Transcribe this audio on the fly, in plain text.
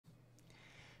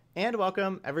And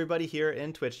welcome everybody here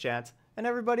in Twitch chat and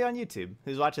everybody on YouTube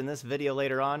who's watching this video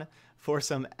later on for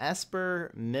some Esper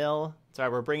Mill.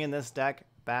 Sorry, we're bringing this deck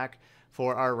back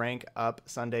for our Rank Up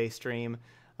Sunday stream.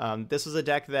 This was a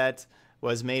deck that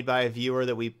was made by a viewer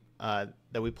that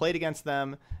we played against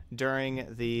them during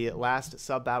the last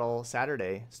Sub Battle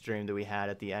Saturday stream that we had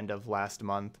at the end of last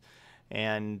month,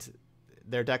 and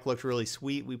their deck looked really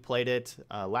sweet. We played it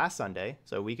last Sunday,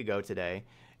 so a week ago today,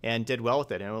 and did well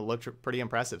with it, and it looked pretty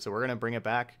impressive. So we're going to bring it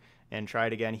back and try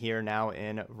it again here now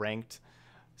in Ranked.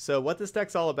 So what this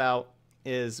deck's all about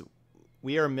is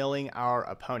we are milling our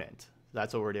opponent.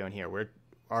 That's what we're doing here.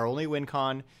 Our only win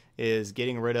con is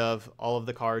getting rid of all of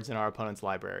the cards in our opponent's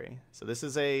library. So this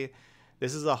is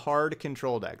a hard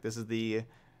control deck. This is the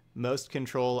most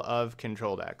control of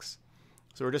control decks.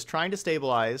 So we're just trying to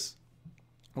stabilize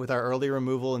with our early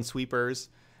removal and sweepers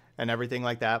and everything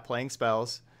like that, playing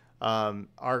spells.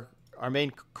 Our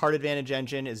main card advantage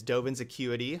engine is Dovin's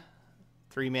Acuity,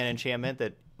 3-mana enchantment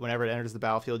that whenever it enters the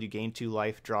battlefield, you gain 2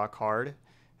 life, draw a card,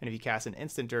 and if you cast an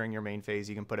instant during your main phase,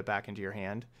 you can put it back into your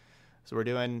hand. So we're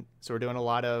doing a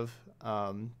lot of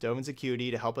Dovin's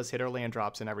Acuity to help us hit our land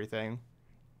drops and everything.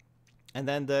 And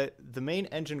then the main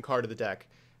engine card of the deck,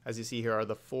 as you see here, are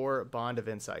the 4 Bond of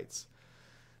Insights.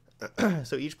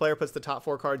 So each player puts the top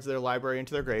 4 cards of their library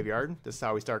into their graveyard. This is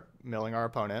how we start milling our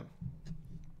opponent.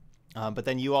 But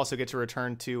then you also get to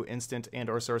return 2 instant and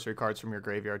or sorcery cards from your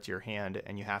graveyard to your hand,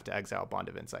 and you have to exile Bond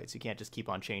of Insights. You can't just keep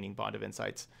on chaining Bond of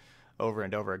Insights over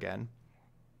and over again.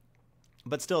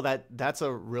 But still, that's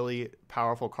a really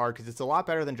powerful card because it's a lot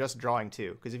better than just drawing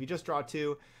 2. Because if you just draw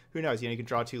 2, who knows? You can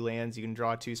draw 2 lands, you can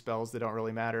draw 2 spells that don't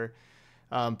really matter.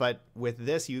 But with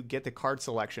this, you get the card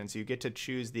selection, so you get to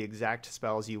choose the exact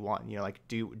spells you want. Like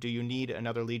do you need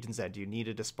another Legion's End? Do you need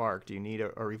a Despark? Do you need a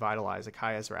Revitalize, a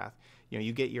Kaya's Wrath?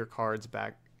 You get your cards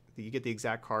back. You get the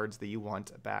exact cards that you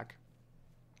want back.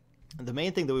 The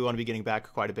main thing that we want to be getting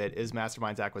back quite a bit is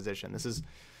Mastermind's Acquisition. This is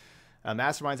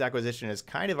Mastermind's Acquisition is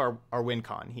kind of our win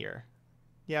con here.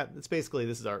 Yeah, it's basically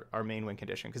this is our main win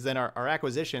condition, because then our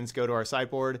acquisitions go to our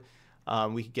sideboard.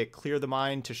 We could get Clear the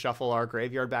Mind to shuffle our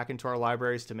graveyard back into our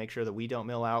libraries to make sure that we don't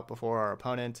mill out before our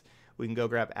opponent. We can go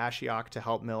grab Ashiok to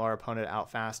help mill our opponent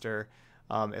out faster.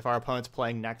 If our opponent's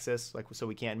playing Nexus, so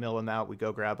we can't mill them out, we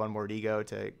go grab Unmoored Ego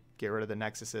to get rid of the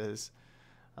Nexuses.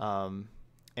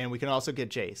 And we can also get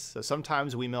Jace. So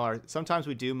sometimes we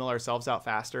do mill ourselves out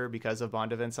faster because of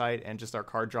Bond of Insight and just our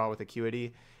card draw with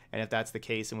Acuity. And if that's the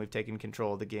case and we've taken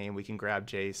control of the game, we can grab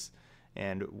Jace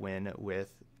and win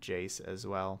with Jace as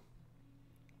well.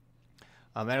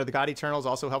 Enter the God Eternals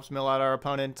also helps mill out our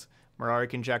opponent. Mirari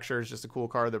Conjecture is just a cool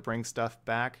card that brings stuff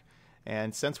back.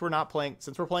 And since we're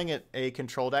playing a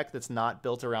control deck that's not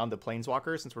built around the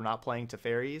Planeswalkers, since we're not playing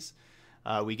Teferis,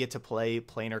 we get to play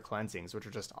Planar Cleansings, which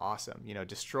are just awesome.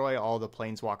 Destroy all the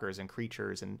Planeswalkers and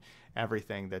creatures and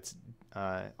everything that's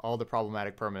all the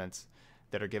problematic permanents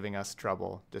that are giving us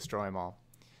trouble. Destroy them all.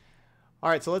 All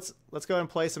right, so let's go ahead and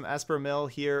play some Esper Mill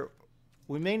here.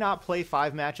 We may not play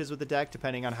 5 matches with the deck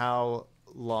depending on how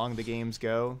long the games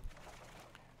go.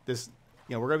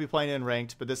 We're going to be playing in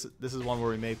Ranked, but this is one where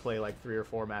we may play like 3 or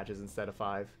 4 matches instead of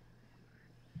 5.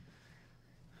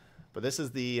 But this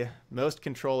is the most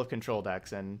control of control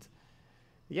decks, and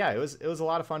yeah, it was a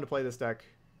lot of fun to play this deck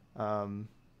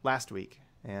last week,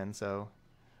 and so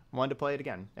I wanted to play it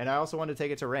again. And I also wanted to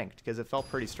take it to Ranked because it felt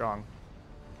pretty strong.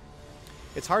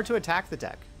 It's hard to attack the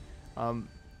deck.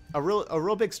 A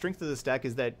real big strength of this deck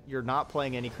is that you're not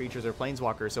playing any creatures or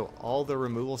planeswalkers, so all the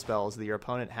removal spells that your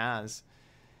opponent has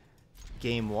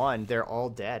game 1, they're all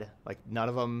dead. Like none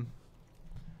of them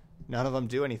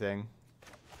do anything.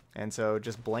 And so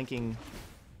just blanking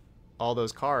all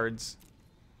those cards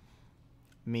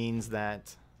means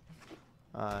that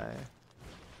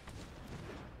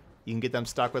you can get them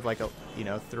stuck with like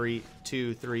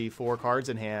 2, 3, 4 cards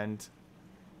in hand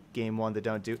game 1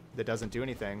 that doesn't do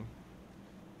anything.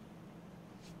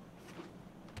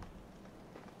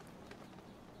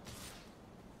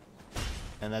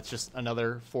 And that's just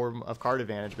another form of card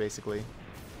advantage, basically.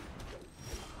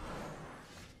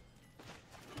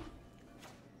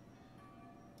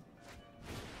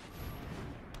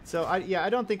 So I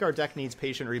don't think our deck needs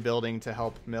patient rebuilding to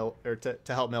help mill or to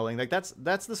help milling. Like that's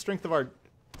the strength of our.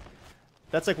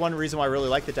 That's like one reason why I really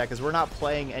like the deck is we're not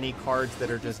playing any cards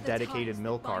that are just dedicated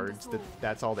mill cards.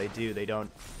 That's all they do. They don't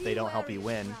help you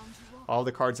win. All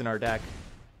the cards in our deck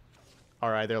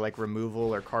are either like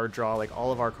removal or card draw. Like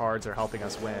all of our cards are helping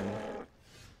us win.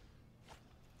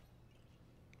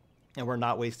 And we're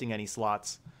not wasting any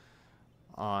slots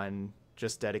on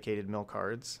just dedicated mill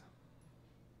cards.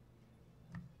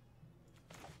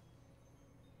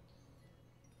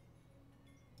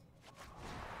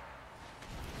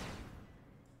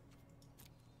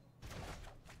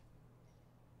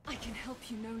 can help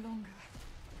you no longer.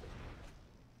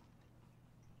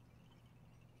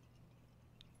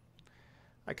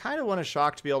 I kind of want a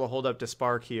Shock to be able to hold up to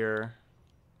Spark here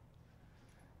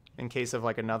in case of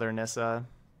like another Nissa,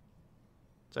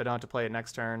 so I don't have to play it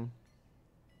next turn.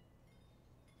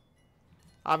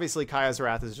 Obviously, Kaya's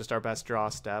Wrath is just our best draw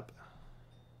step.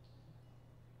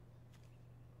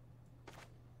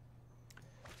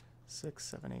 Six,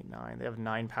 7, 8, 9. They have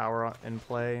 9 power in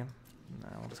play. No,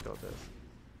 we'll just go with this.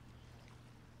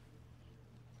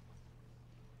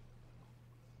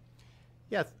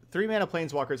 Yeah, 3-mana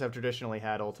Planeswalkers have traditionally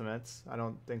had ultimates. I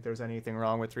don't think there's anything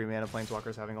wrong with 3-mana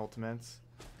Planeswalkers having ultimates.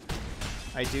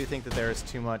 I do think that there is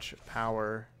too much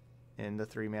power in the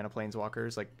 3-mana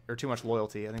Planeswalkers, like, or too much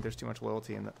loyalty. I think there's too much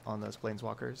loyalty on those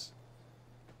Planeswalkers.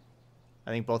 I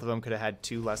think both of them could have had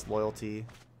 2 less loyalty.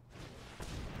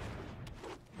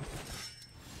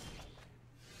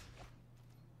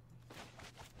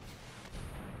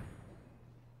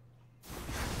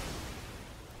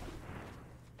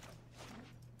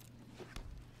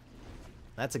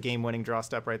 That's a game-winning draw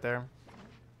step right there.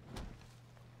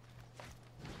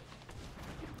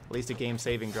 At least a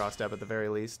game-saving draw step at the very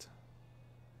least.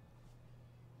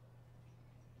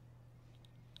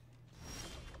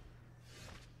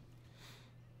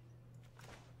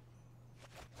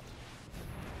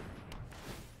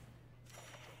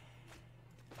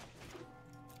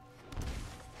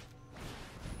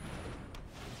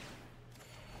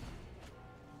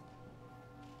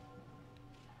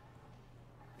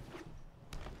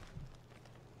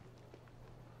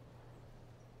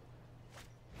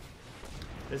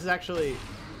 This is actually,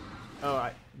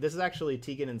 this is actually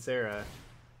Tegan and Sarah,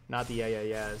 not the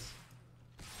Yeah.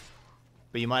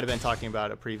 But you might have been talking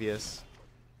about a previous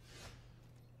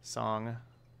song.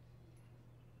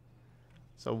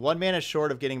 So 1 mana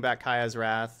short of getting back Kaya's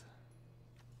Wrath.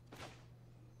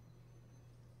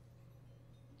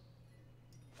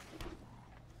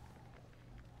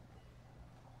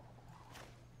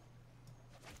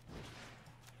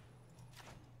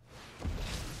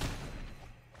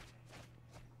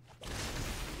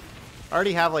 I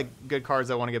already have like good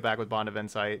cards I want to get back with Bond of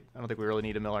Insight. I don't think we really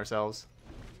need to mill ourselves.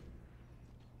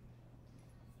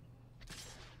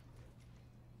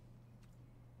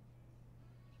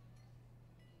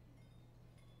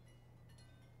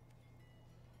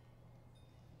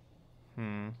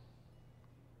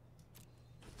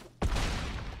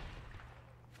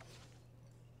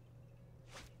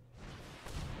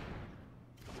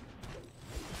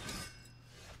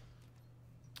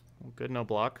 Good, no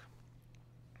block.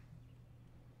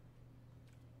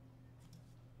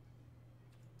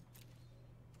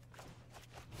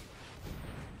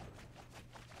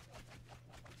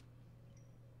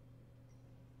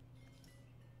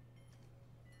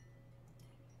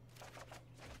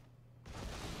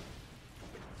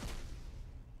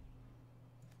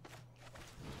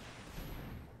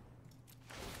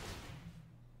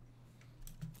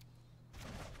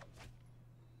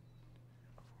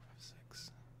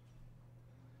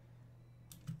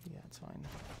 Fine.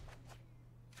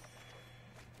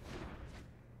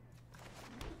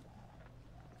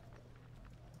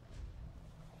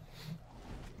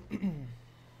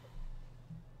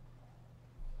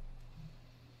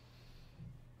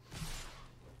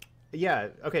 Yeah,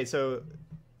 okay, so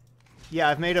yeah,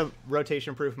 I've made a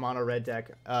rotation-proof mono red deck.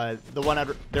 The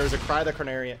one there's a Cry the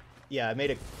Carnarium. Yeah, I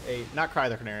made a not Cry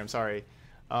the Carnarium, sorry.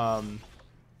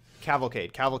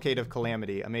 Cavalcade of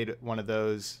Calamity. I made one of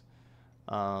those.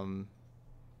 A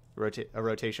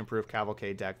rotation-proof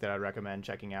Cavalcade deck that I'd recommend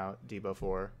checking out Debo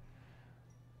for.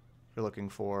 If you're looking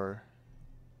for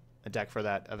a deck for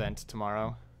that event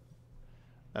tomorrow,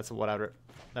 that's the one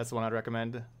I'd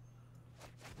recommend.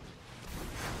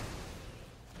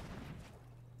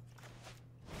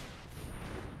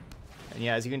 And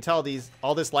yeah, as you can tell,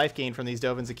 all this life gain from these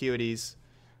Dovin's Acuities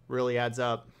really adds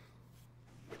up.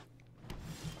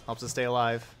 Helps us stay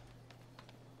alive.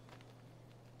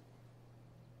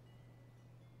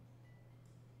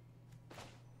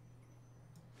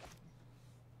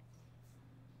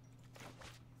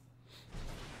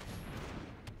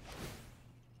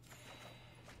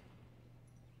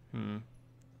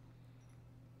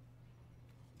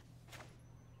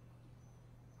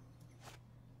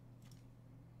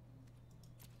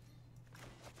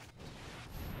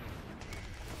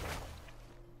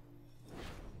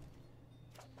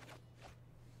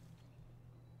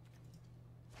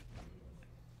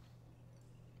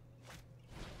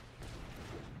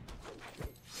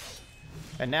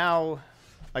 And now,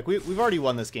 like, we've already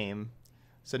won this game,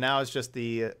 so now it's just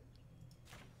the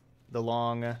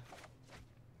long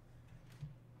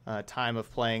time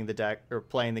of playing the deck, or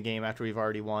playing the game after we've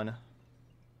already won.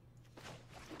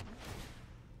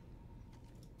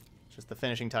 Just the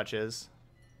finishing touches.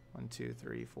 1, 2,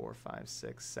 3, 4, 5,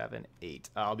 6, 7, 8.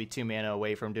 I'll be 2 mana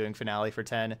away from doing Finale for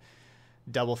 10.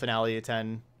 Double Finale to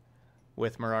 10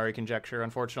 with Mirari Conjecture,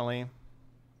 unfortunately.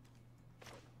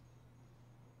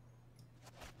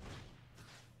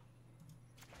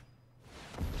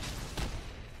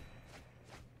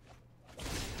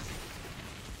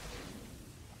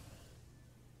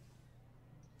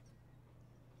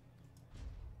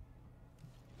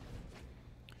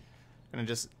 Gonna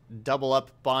just double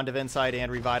up Bond of Insight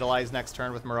and Revitalize next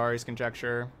turn with Mirari's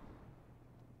Conjecture.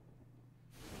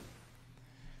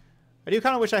 I do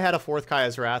kind of wish I had a 4th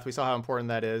Kaya's Wrath. We saw how important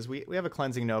that is. We have a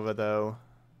Cleansing Nova, though.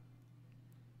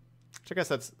 Which I guess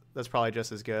that's probably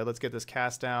just as good. Let's get this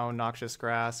Cast Down, Noxious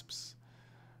Grasps.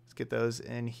 Let's get those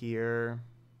in here.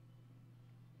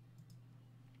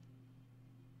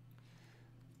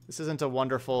 This isn't a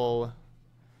wonderful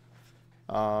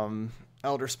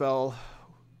Elder Spell...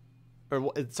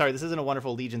 Or, sorry, this isn't a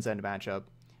wonderful Legion's End matchup.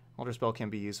 Elder Spell can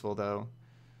be useful, though.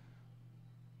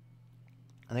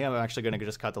 I think I'm actually going to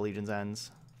just cut the Legion's Ends.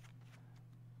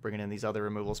 Bringing in these other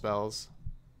removal spells.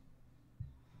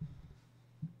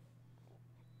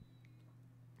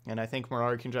 And I think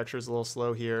Mirari Conjecture is a little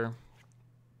slow here.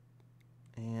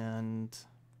 And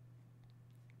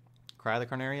Cry of the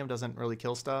Carnarium doesn't really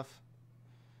kill stuff.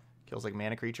 Kills like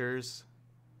mana creatures.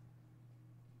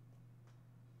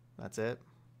 That's it.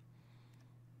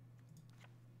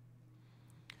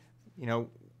 You know,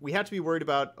 we have to be worried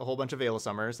about a whole bunch of Veil of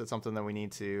Summers. That's something that we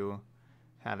need to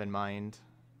have in mind.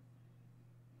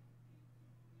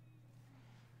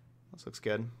 This looks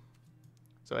good.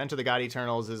 So Enter the God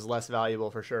Eternals is less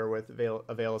valuable for sure with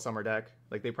a Veil of Summer deck.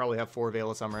 Like, they probably have 4 Veil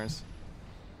of Summers.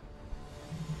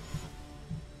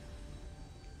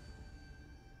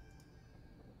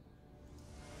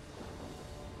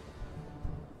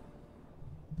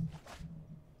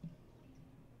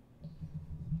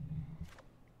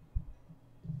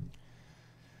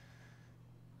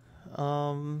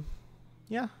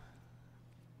 Yeah.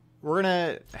 We're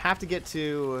gonna have to get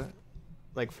to,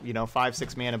 like, you know, 5,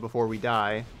 6 mana before we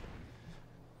die.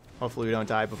 Hopefully we don't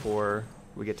die before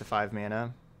we get to 5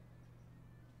 mana.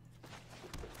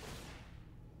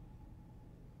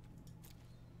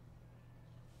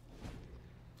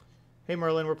 Hey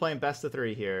Merlin, we're playing best of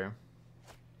 3 here.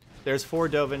 There's 4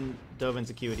 Dovin's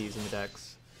Acuities in the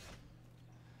decks.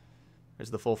 There's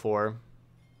the full 4.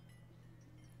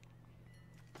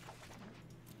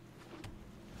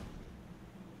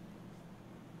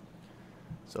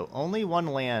 So only 1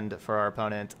 land for our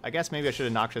opponent. I guess maybe I should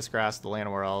have Noxious Grass the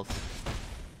Llanowar Elf.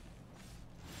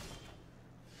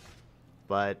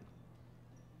 But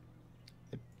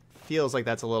it feels like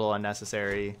that's a little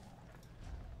unnecessary.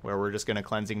 Where we're just going to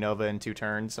Cleansing Nova in 2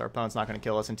 turns. Our opponent's not going to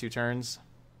kill us in 2 turns.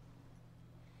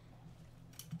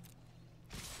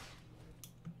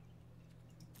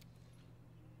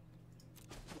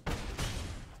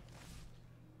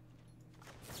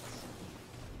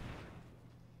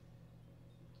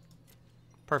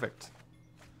 Perfect.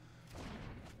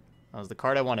 That was the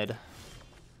card I wanted.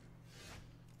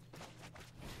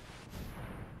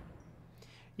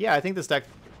 Yeah, I think this deck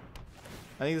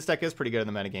is pretty good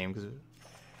in the metagame because it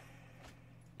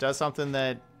does something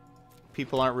that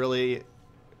people aren't really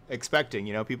expecting.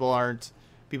 You know, people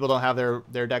don't have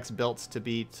their decks built to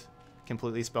beat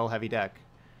completely spell heavy deck.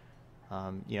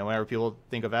 You know, whenever people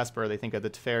think of Esper, they think of the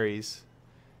Teferis,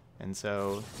 and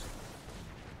so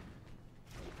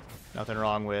nothing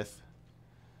wrong with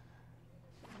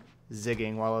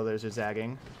zigging while others are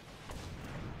zagging.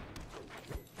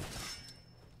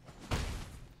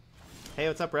 Hey,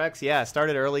 what's up, Rex? Yeah,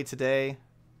 started early today.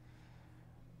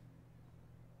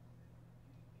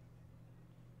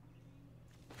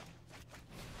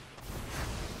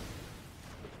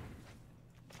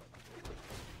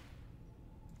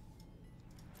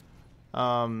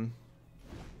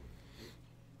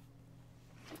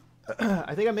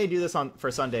 I think I may do this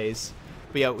for Sundays.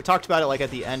 But yeah, we talked about it like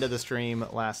at the end of the stream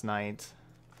last night.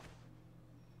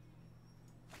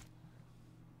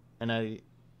 And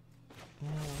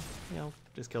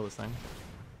just kill this thing.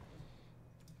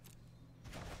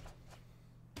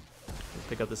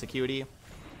 Pick up this Acuity.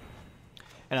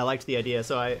 And I liked the idea,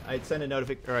 so I sent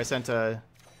I sent a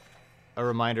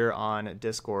reminder on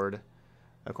Discord,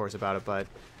 of course, about it. But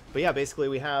yeah, basically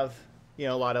we have, you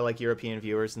know, a lot of like European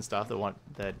viewers and stuff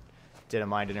that didn't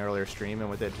mind an earlier stream, and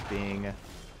with it being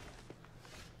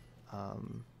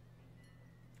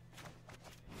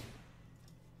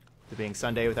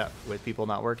Sunday with people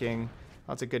not working,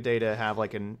 that's a good day to have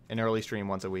like an early stream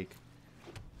once a week.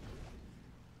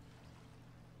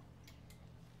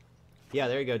 Yeah,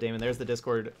 there you go, Damon. There's the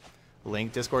Discord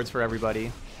link. Discord's for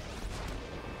everybody.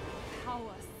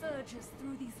 surges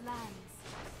through these lands.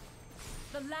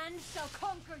 The land shall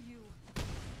conquer you.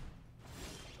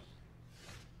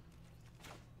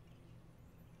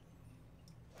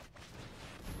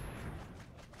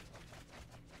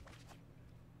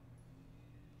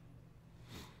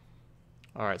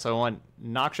 Alright, so I want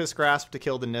Noxious Grasp to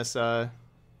kill the Nissa.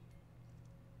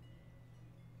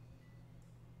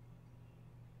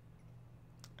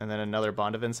 And then another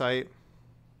Bond of Insight.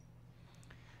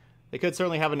 They could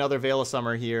certainly have another Veil of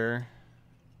Summer here.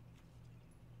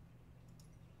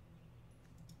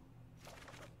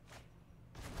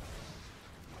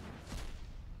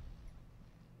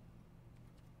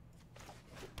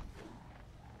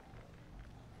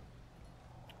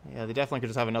 Yeah, they definitely could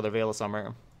just have another Veil of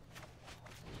Summer.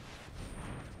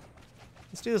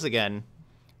 Let's do this again.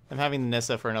 I'm having the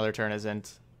Nissa for another turn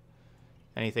isn't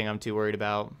anything I'm too worried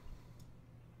about.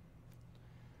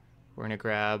 We're going to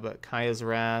grab Kaya's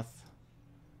Wrath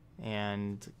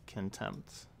and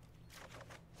Contempt.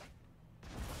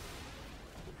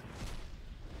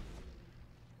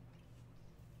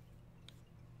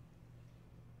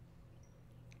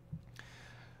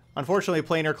 Unfortunately,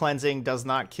 Planar Cleansing does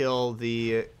not kill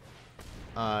the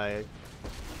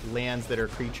lands that are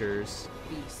creatures.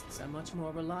 Beasts are much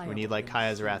more reliable. We need like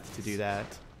Kaya's Wrath to do that.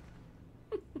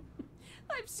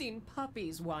 I've seen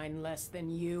puppies whine less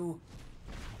than you.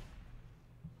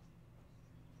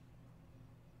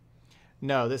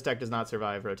 No, this deck does not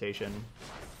survive rotation.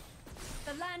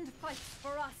 The land fights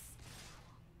for us.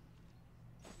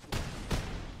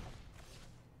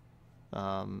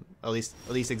 At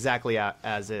least exactly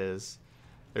as is.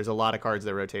 There's a lot of cards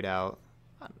that rotate out.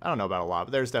 I don't know about a lot,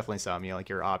 but there's definitely some. You know, like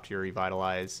your Opt, your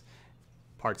Revitalize,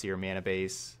 parts of your mana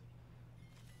base.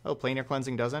 Oh, Planar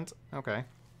Cleansing doesn't? Okay,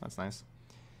 that's nice.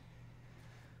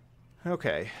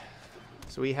 Okay,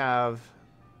 so we have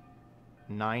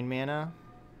 9 mana.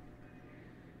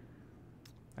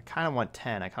 I kind of want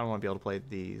 10. I kind of want to be able to play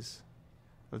these.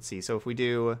 Let's see. So if we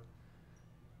do...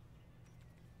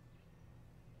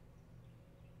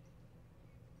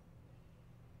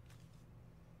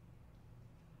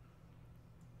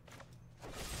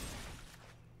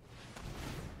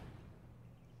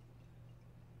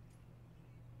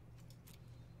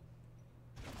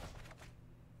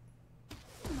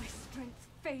 My strength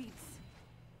fades.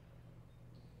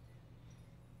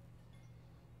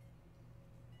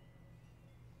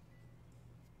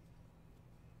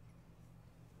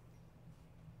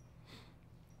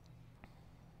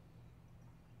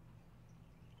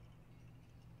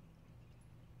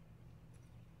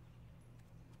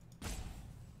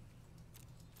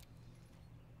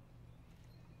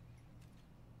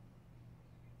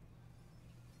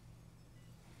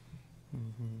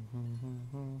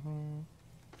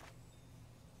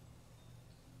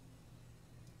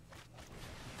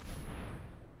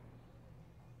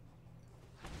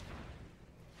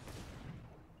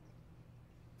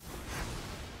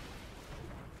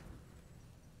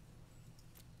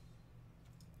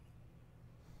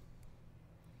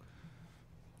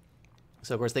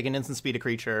 So, of course, they can instant speed a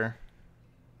creature.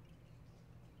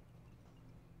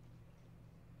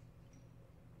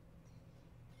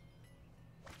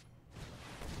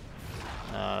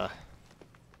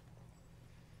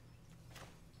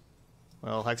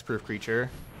 Well, hexproof creature.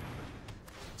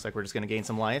 Looks like we're just going to gain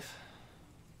some life.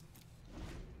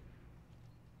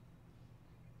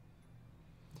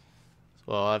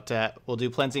 So we'll do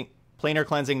Planar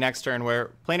Cleansing next turn,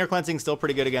 where Planar Cleansing is still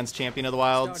pretty good against Champion of the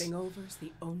Wilds. Starting over is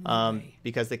the only way.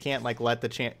 Because they can't like let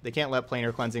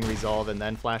Planar Cleansing resolve and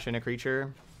then flash in a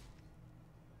creature.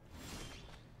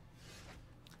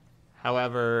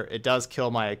 However, it does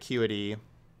kill my Acuity.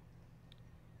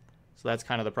 So that's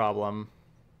kind of the problem.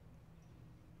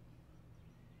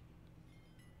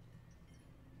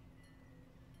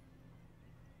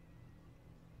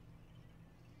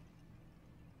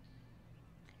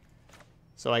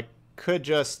 So I could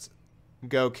just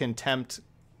go Contempt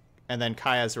and then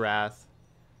Kaya's Wrath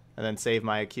and then save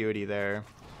my Acuity there.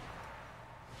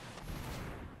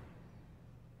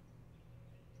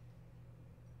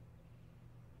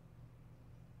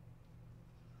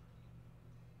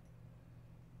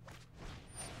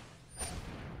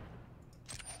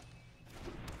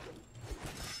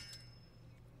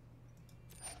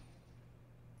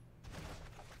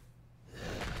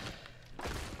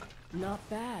 Not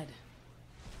bad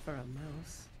for a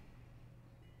mouse.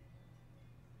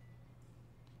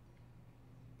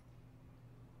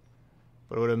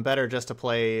 But it would have been better just to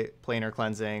play Planar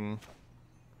Cleansing.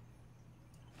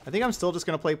 I think I'm still just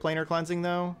going to play Planar Cleansing,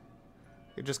 though.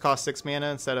 It just costs 6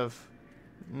 mana instead of...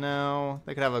 No,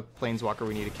 they could have a Planeswalker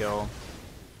we need to kill.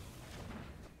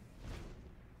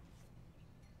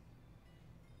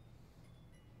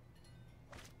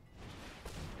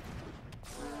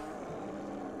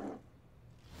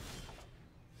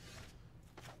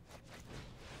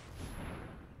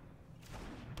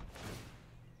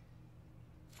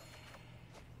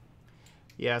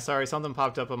 Yeah, sorry, something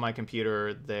popped up on my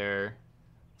computer there.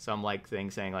 Some like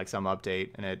thing saying like some update,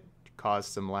 and it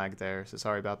caused some lag there. So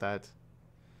sorry about that.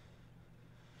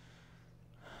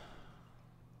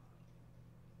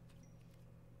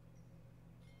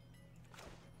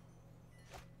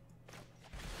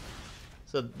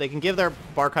 So they can give their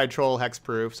Barkhide Troll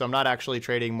hexproof, so I'm not actually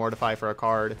trading Mortify for a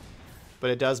card. But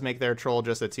it does make their Troll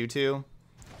just a 2/2,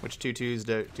 which 2/2s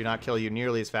do not kill you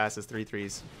nearly as fast as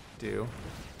 3/3s do.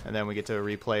 And then we get to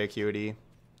replay Acuity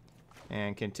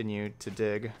and continue to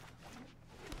dig.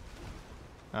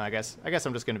 I guess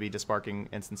I'm just going to be disparking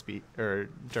instant speed or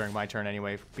during my turn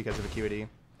anyway because of Acuity.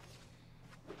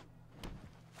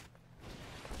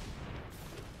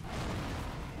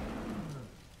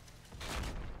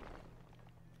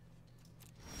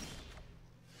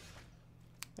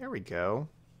 There we go.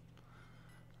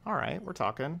 All right, we're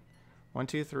talking. 1,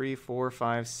 2, 3, 4,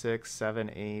 5, 6, 7,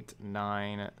 8,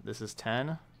 9. This is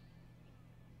 10.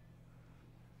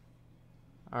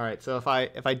 All right, so if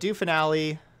I do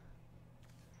Finale,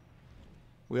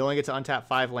 we only get to untap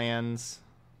 5 lands.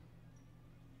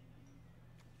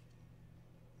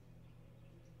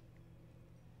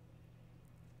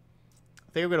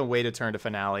 I think I'm gonna wait a turn to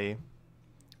Finale,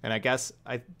 and I guess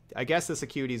this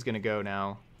Acuity is gonna go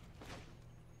now.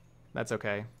 That's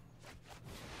okay.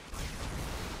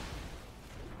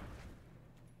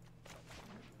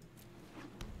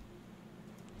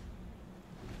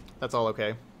 That's all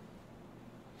okay.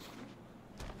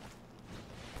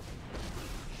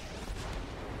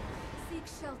 Seek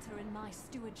shelter in my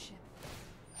stewardship.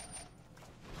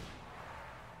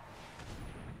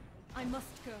 I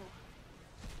must go.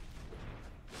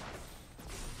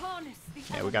 Harness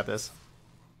the Yeah, we got this.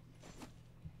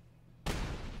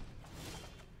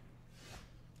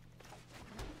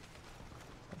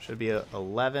 Should be a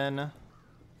 11.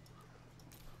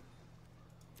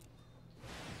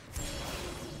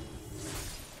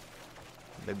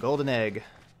 The golden egg.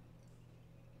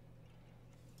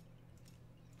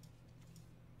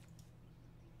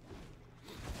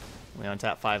 We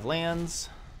untap 5 lands.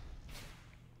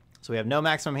 So we have no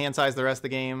maximum hand size the rest of the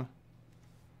game.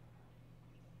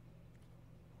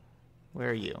 Where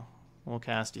are you? We'll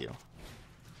cast you.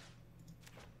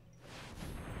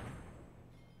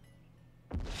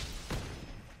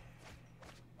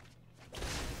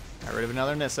 Got rid of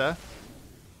another Nissa.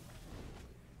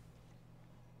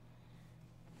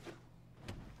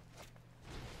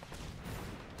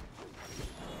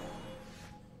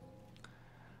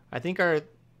 I think our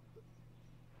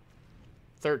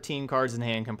 13 cards in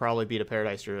hand can probably beat a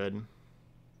Paradise Druid.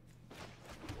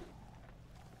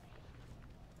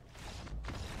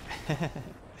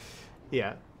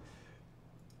 Yeah.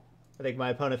 I think my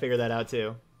opponent figured that out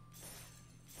too.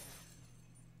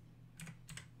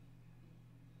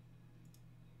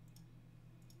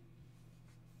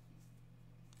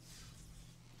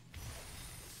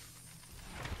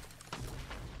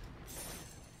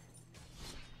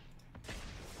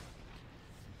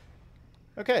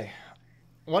 Okay,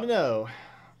 want to know.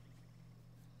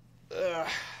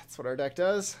 That's what our deck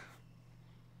does.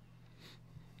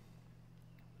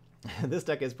 This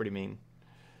deck is pretty mean.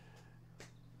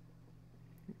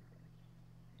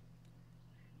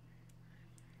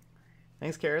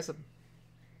 Thanks, Karis.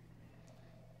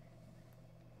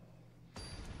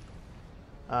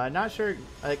 Not sure.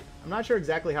 Like, I'm not sure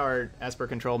exactly how our Esper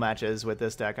control matches with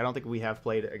this deck. I don't think we have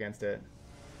played against it.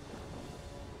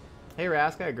 Hey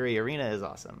Rask, I agree. Arena is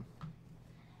awesome.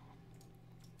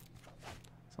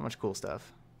 So much cool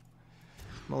stuff.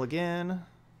 Mulligan.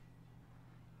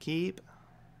 Keep.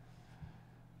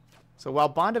 So while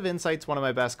Bond of Insight's one of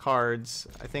my best cards,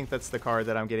 I think that's the card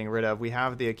that I'm getting rid of. We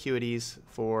have the Acuities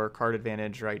for card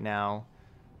advantage right now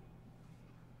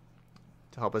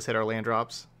to help us hit our land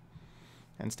drops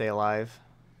and stay alive.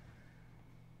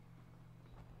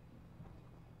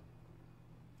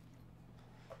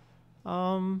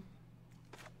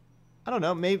 I don't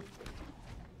know, maybe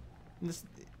this,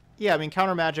 yeah, I mean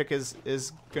counter magic is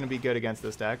going to be good against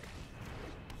this deck.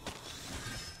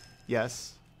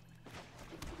 Yes.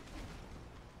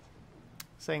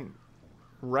 Saying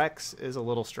Rex is a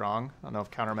little strong. I don't know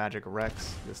if counter magic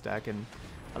wrecks this deck, and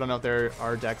I don't know if there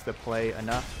are decks that play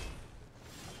enough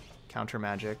counter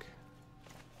magic.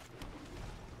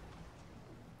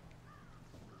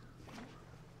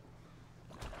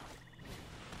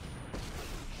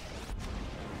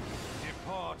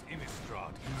 Depart,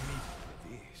 Innistrad,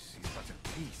 immediately. This is but a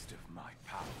taste of my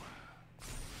power.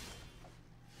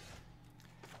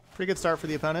 Pretty good start for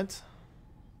the opponent.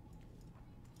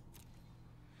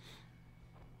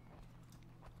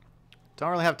 Don't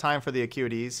really have time for the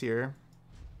Acuities here.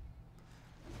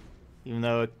 Even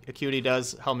though Acuity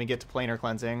does help me get to planar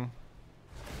cleansing.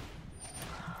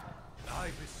 I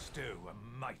bestow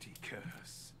a mighty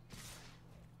curse.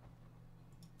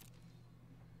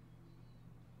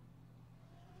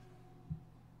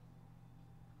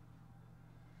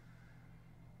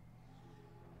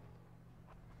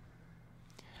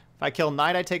 If I kill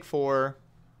Knight, I take 4.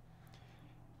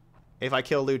 If I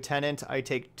kill Lieutenant, I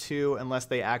take 2. Unless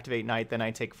they activate Knight, then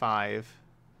I take 5.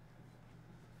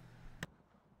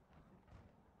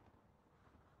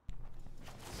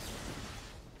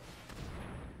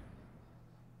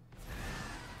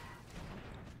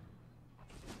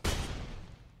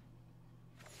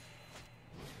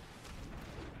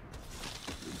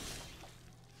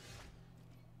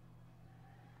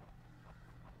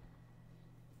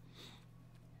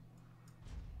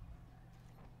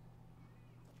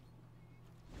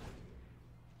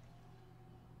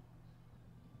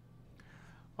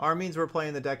 R means we're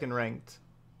playing the deck in ranked.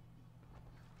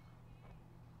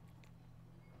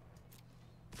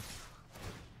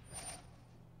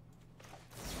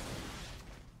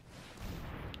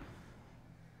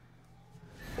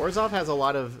 Orzhov has a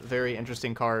lot of very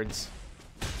interesting cards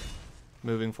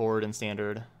moving forward in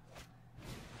Standard.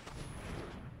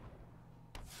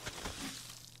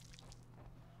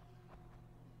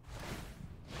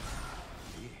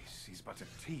 This is but a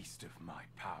taste of my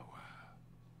power.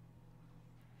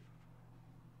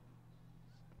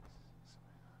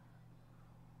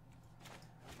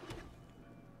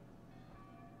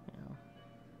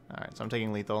 Alright, so I'm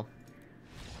taking lethal.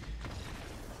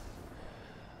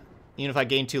 Even if I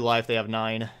gain 2 life, they have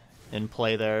 9 in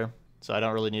play there, so I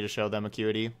don't really need to show them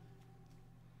Acuity.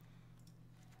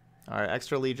 Alright,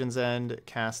 extra Legion's End,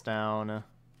 cast down.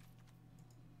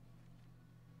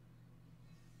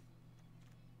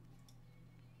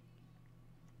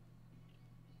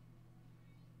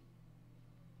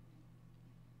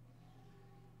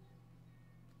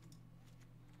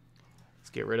 Let's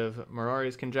get rid of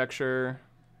Mirari's Conjecture.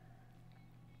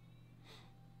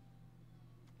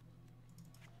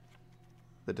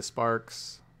 The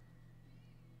Desparks.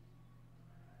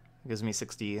 Gives me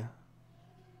 60.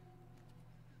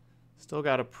 Still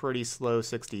got a pretty slow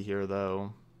 60 here,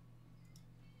 though.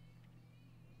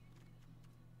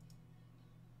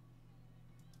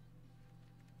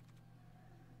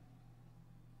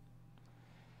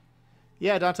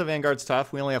 Yeah, Dante Vanguard's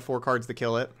tough. We only have 4 cards to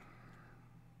kill it.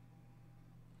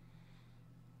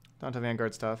 Dante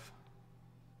Vanguard's tough.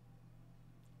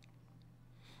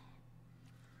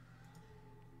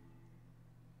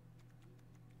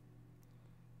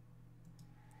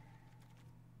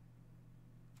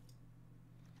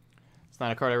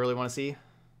 Not a card I really want to see.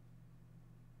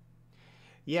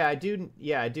 Yeah, I do.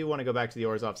 Yeah, I do want to go back to the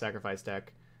Orzhov Sacrifice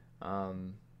deck.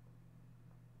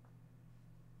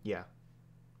 Yeah,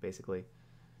 basically,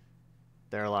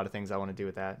 there are a lot of things I want to do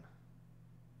with that.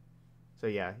 So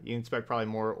yeah, you can expect probably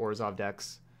more Orzhov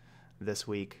decks this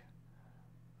week.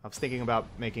 I was thinking about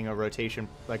making a rotation,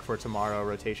 like for tomorrow,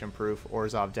 rotation-proof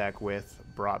Orzhov deck with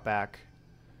Brought Back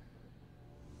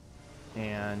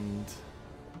and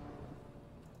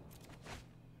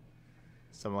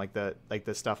some like the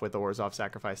stuff with the Orzhov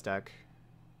Sacrifice deck.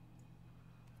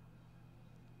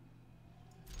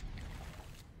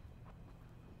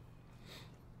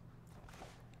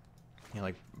 You know,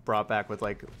 like Brought Back with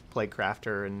like Plague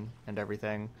Crafter and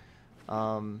everything.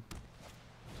 I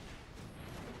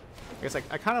guess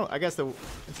I guess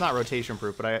it's not rotation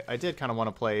proof, but I did kind of want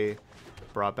to play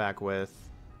Brought Back with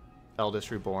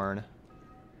Eldest Reborn.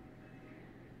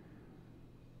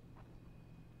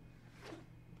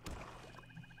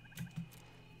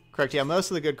 Correct, yeah, most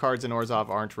of the good cards in Orzhov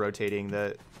aren't rotating.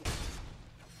 The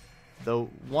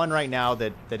one right now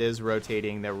that is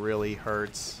rotating that really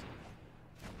hurts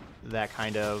that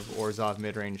kind of Orzhov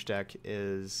mid-range deck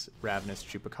is Ravenous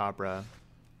Chupacabra.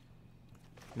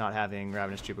 Not having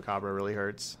Ravenous Chupacabra really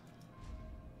hurts.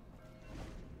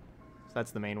 So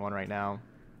that's the main one right now.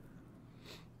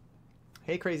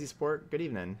 Hey, Crazy Sport, good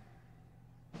evening.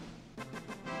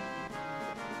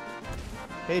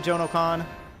 Hey, Joan O'Con.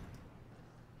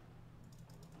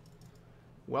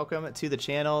 Welcome to the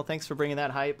channel. Thanks for bringing that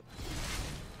hype.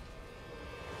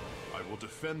 I will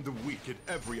defend the weak at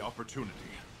every opportunity.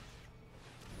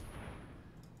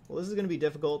 Well, this is going to be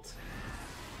difficult.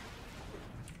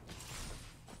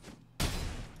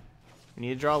 We need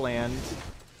to draw land.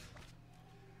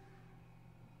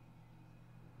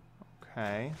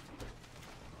 Okay.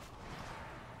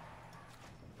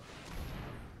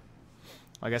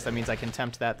 I guess that means I can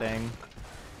tempt that thing.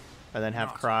 And then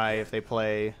have Cry if they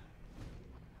play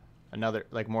another,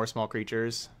 like, more small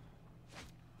creatures.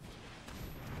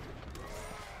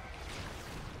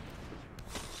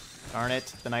 Darn it,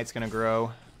 the knight's gonna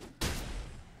grow.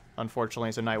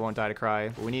 Unfortunately, so knight won't die to cry.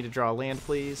 But we need to draw land,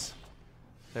 please.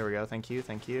 There we go, thank you,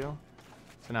 thank you.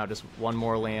 So now just one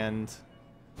more land.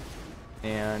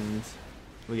 And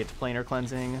we get to planar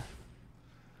cleansing.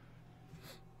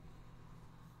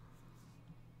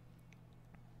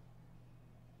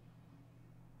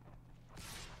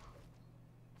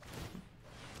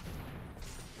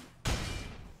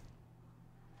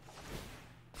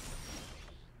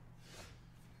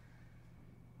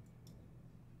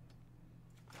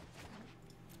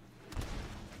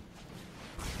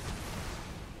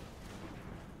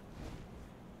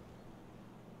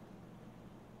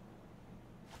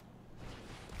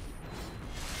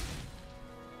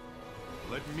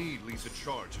 Let me lead the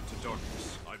charge into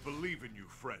darkness. I believe in you,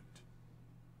 friend.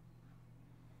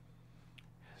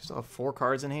 Still have 4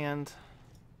 cards in hand.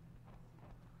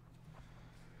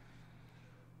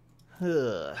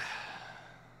 Ugh.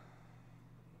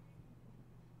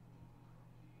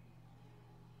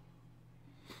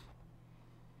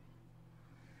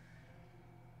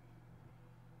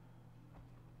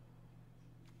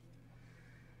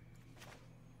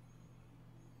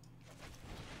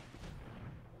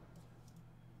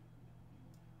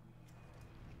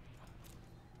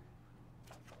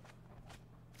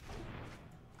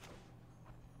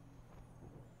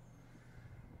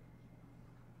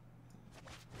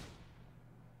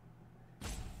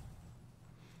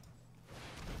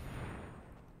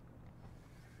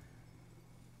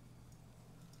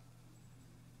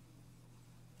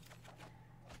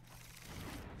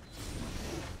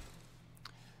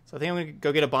 So I think I'm going to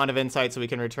go get a Bond of Insight so we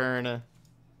can return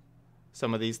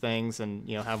some of these things and,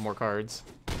 you know, have more cards.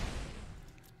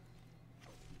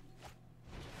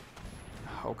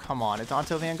 Oh, come on. It's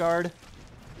Onto Vanguard?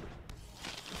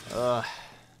 Ugh.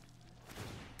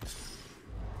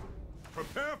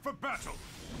 Prepare for battle!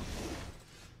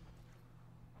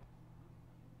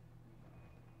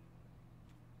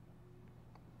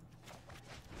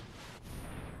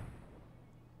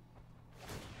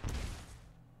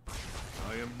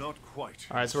 I am not quite.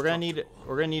 All right, so we're gonna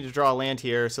need to draw a land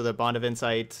here so that Bond of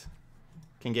Insight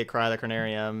can get Cry the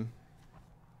Carnarium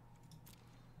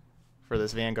for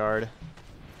this Vanguard.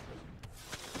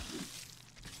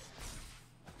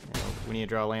 Yeah, we need to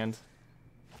draw a land.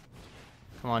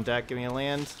 Come on, deck, give me a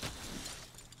land.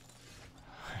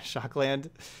 Shock land.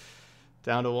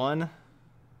 Down to 1.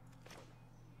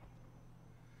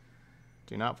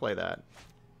 Do not play that.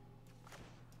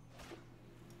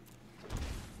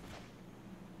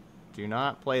 Do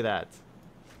not play that.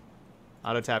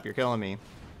 Auto tap, you're killing me.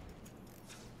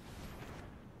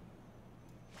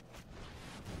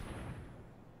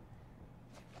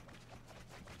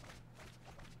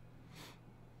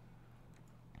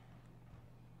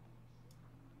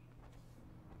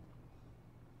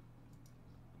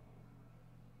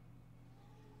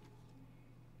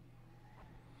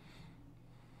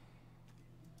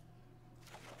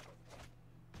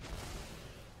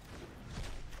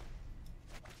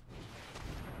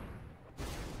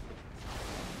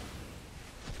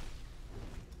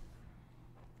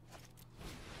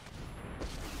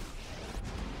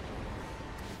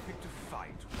 Picked a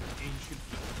fight with ancient.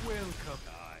 Welcome.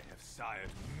 I have sired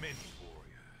many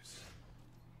warriors.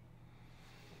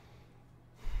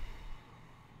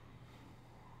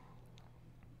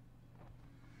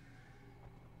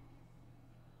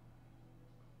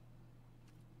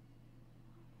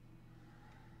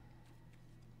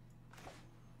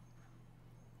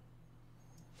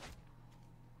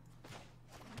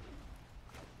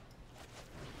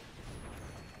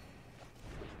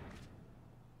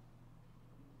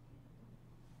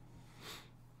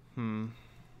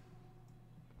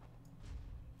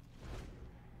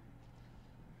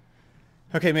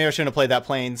 Okay, maybe I shouldn't have played that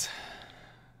Plains.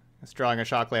 This drawing a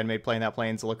shock land made playing that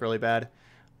Plains look really bad.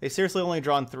 They seriously only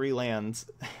drawn 3 lands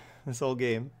this whole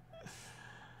game.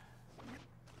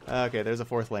 Okay, there's a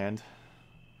 4th land.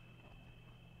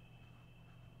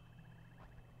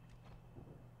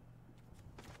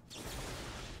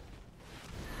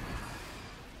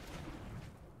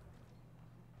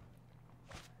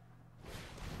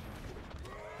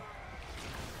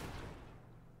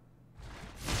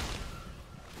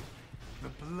 The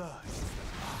blood.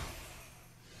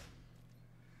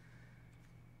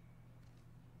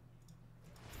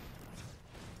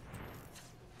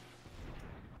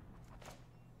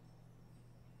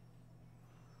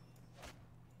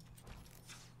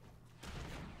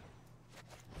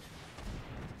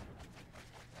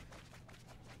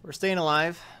 We're staying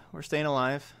alive. We're staying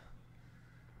alive.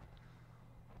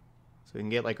 So we can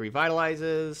get like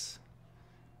revitalizes.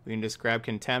 We can just grab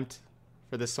contempt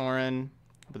for the Sorin.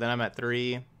 But then I'm at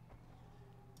 3.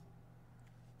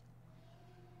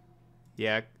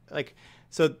 Yeah, like,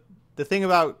 so the thing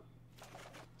about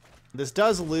this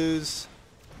does lose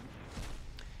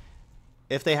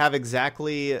if they have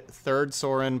exactly third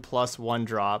Sorin plus 1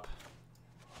 drop.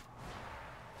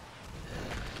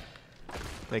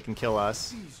 They can kill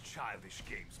us. These childish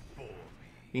games bore me.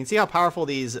 You can see how powerful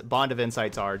these Bond of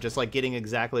Insights are, just like getting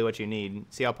exactly what you need.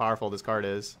 See how powerful this card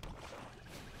is.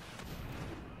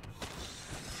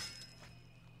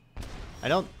 I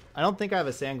don't think I have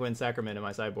a Sanguine Sacrament in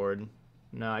my sideboard.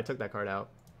 No, I took that card out.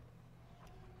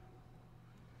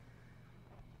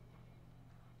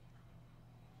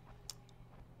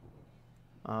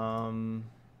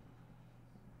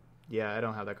 Yeah, I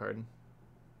don't have that card.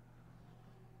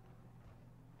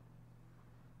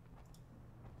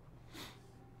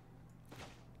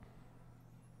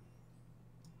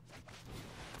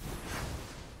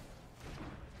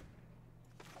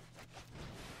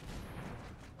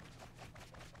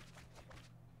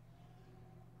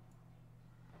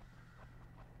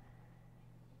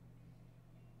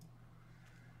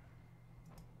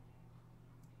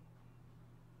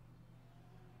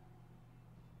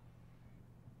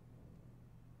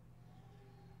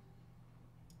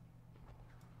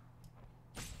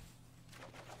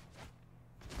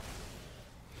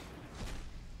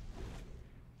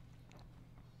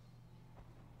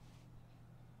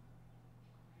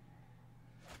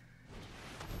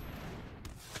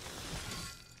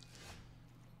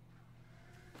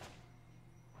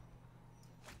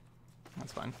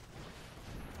 That's fine.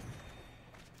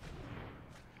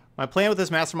 My plan with this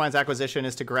Mastermind's acquisition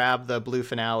is to grab the blue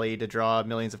finale to draw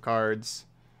millions of cards.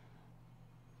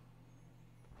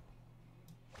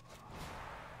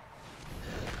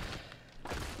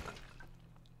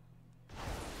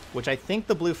 Which I think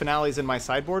the blue finale is in my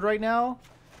sideboard right now.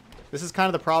 This is kind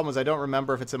of the problem, is I don't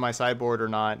remember if it's in my sideboard or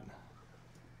not.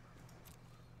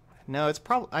 No, it's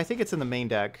probably, I think it's in the main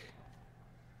deck.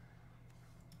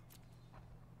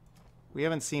 We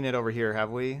haven't seen it over here, have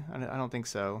we? I don't think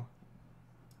so.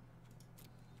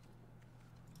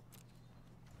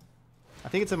 I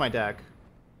think it's in my deck.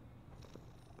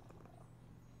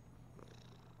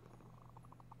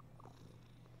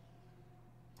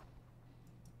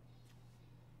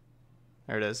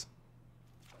 There it is.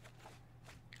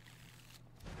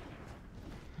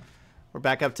 We're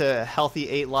back up to healthy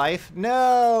 8 life.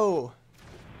 No!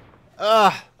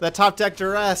 Ugh, that top deck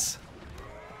duress.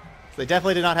 They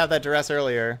definitely did not have that duress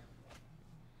earlier.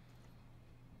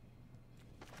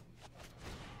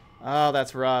 Oh,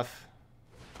 that's rough.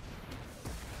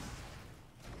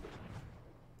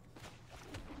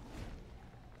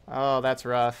 Oh, that's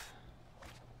rough.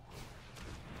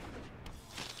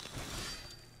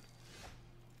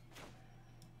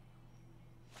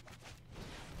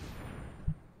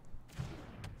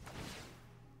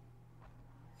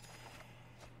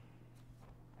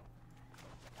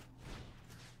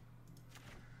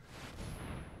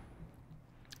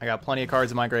 I got plenty of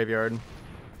cards in my graveyard.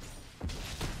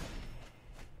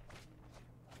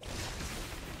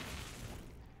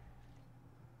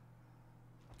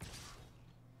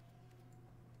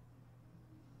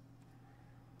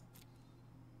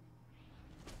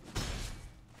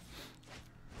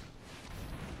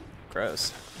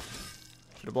 Gross.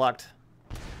 Should have blocked.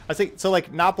 I think so.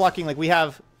 Like not blocking. Like we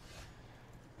have.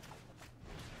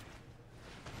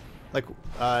 Like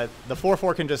the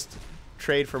 4/4 can just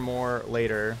trade for more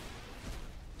later.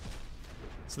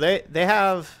 So they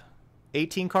have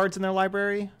 18 cards in their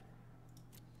library.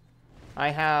 I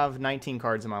have 19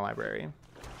 cards in my library.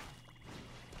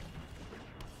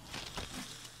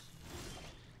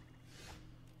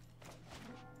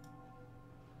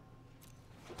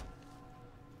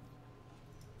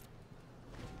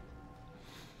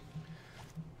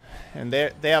 And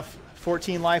they have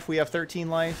 14 life, we have 13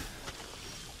 life.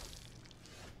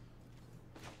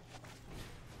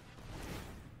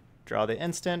 Draw the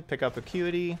instant, pick up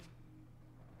Acuity.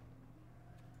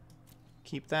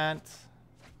 Keep that.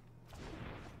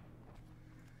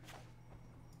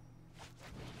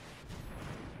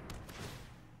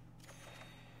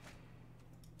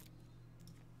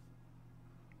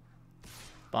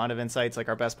 Bond of Insight's like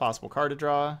our best possible card to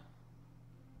draw.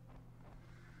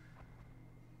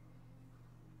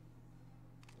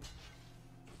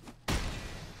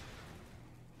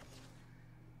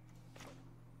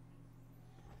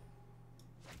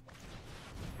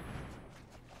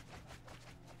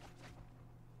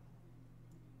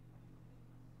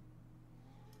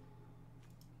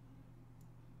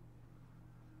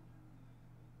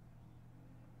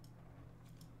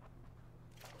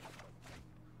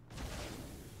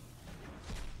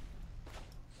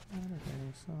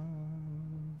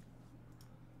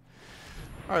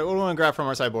 Alright, what do we want to grab from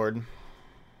our sideboard?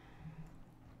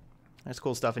 There's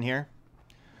cool stuff in here.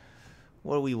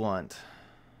 What do we want?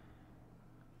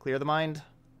 Clear the mind?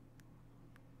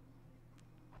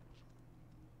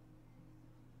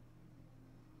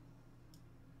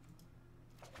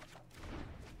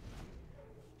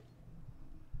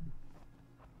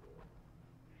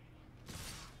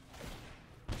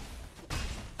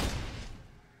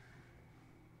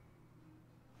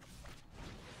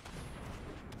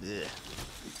 Ugh.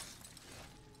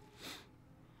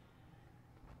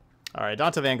 Alright,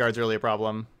 Danta Vanguard's really a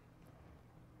problem.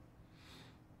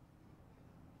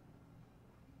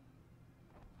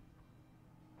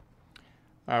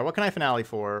 Alright, what can I finale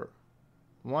for?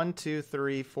 1, 2,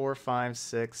 3, 4, 5,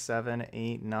 6, 7,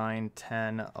 8, 9,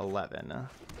 10, 11.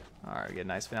 Alright, get a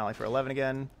nice finale for 11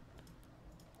 again.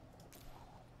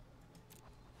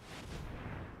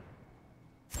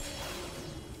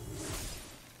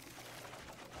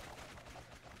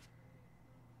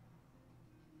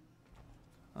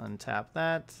 Untap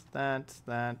that, and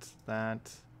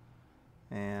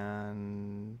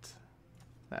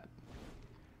that.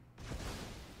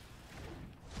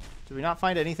 Did we not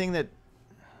find anything that...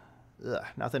 Ugh,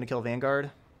 nothing to kill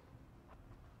Vanguard?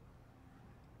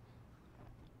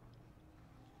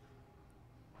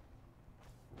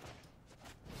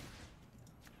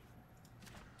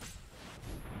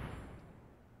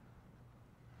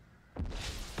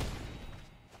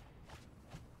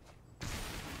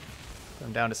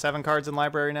 I'm down to 7 cards in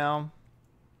library now.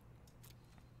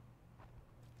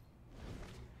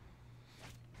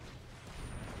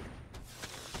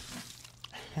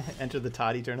 Enter the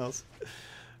Todd Eternals.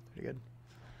 Pretty good.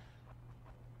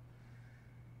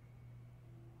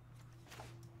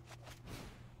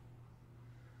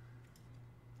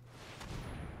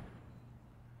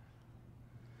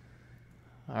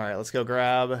 All right, let's go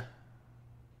grab...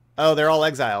 Oh, they're all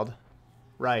exiled.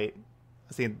 Right.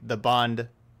 I see the bond...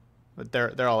 But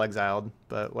they're all exiled,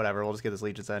 but whatever. We'll just get this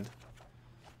Legion's End.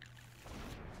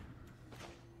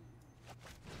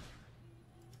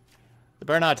 They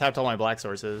better not have tapped all my black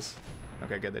sources.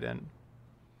 Okay, good, they didn't.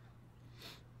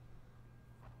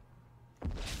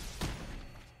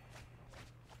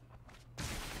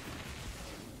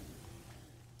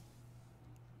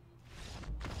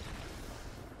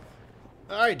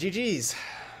 Alright, GG's.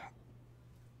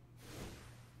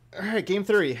 Alright, game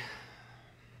 3.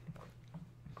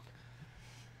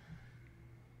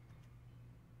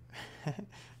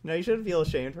 No, you shouldn't feel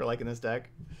ashamed for liking this deck.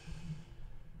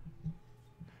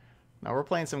 Now we're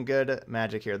playing some good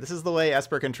Magic here. This is the way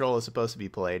Esper Control is supposed to be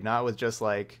played, not with just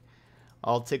like,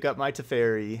 I'll tick up my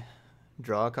Teferi,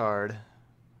 draw a card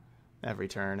every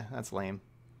turn. That's lame.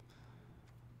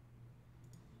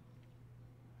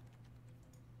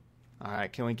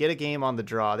 Alright, can we get a game on the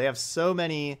draw? They have so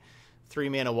many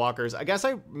 3-mana walkers. I guess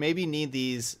I maybe need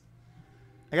these...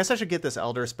 I guess I should get this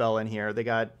Elder spell in here. They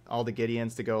got all the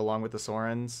Gideons to go along with the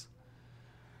Sorens.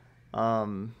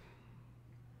 If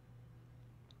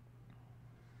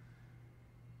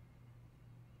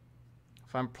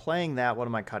I'm playing that, what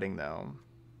am I cutting, though?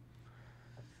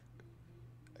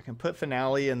 I can put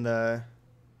Finale in the...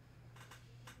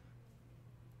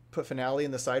 Put Finale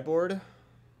in the sideboard.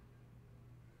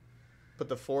 Put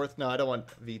the 4th... No, I don't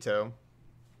want Veto.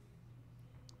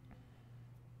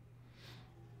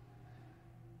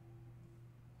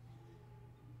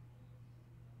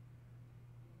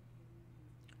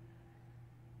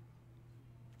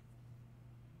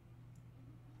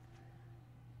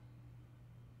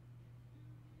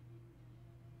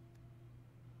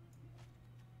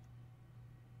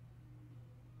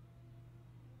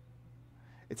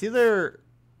 It's either...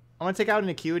 I'm going to take out an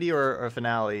Acuity or a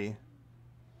Finale.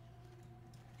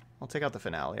 I'll take out the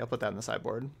Finale. I'll put that in the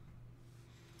sideboard.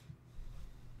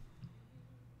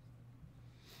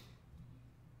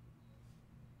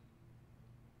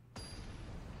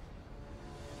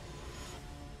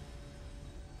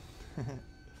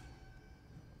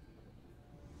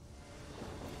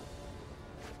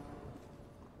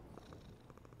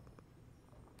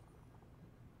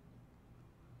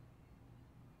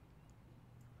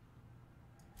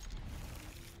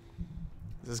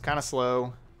 This is kind of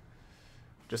slow.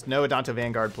 Just no Adanta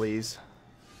Vanguard, please.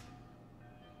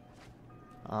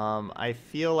 I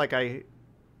feel like I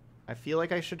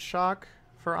should shock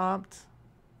for Opt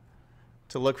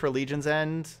to look for Legion's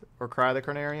End or Cry the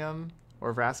Carnarium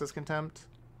or Vraska's Contempt.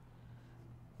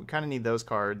 We kind of need those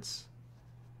cards.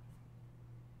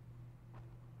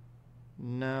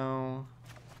 No.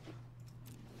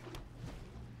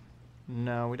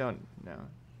 No, we don't. No.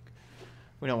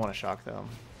 We don't want to shock, though.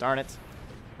 Darn it.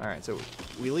 Alright, so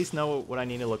we at least know what I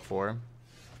need to look for.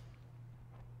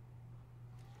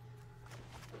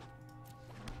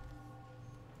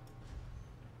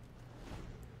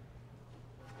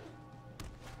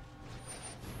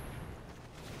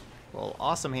 Well,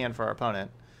 awesome hand for our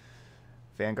opponent.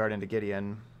 Vanguard into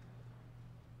Gideon.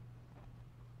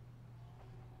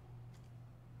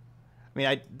 I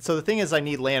mean, so the thing is, I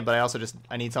need land, but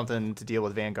I need something to deal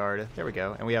with Vanguard. There we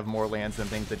go. And we have more lands than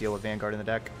things to deal with Vanguard in the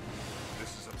deck.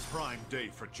 This is a prime day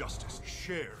for justice.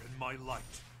 Share in my light.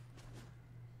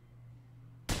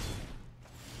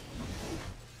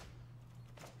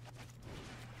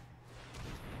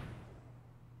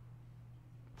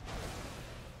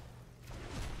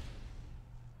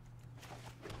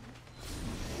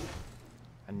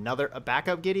 A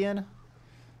backup Gideon.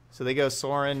 So they go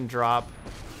Sorin, drop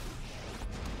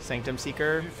Sanctum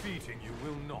Seeker, Defeating you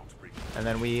will not bring and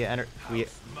then we enter.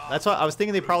 That's what I was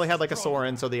thinking. They probably had like a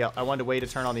Sorin, so I wanted to wait to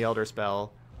turn on the Elder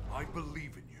spell. I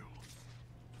believe in you.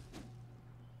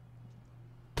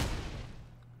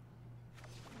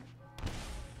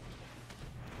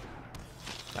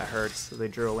 That hurts. So they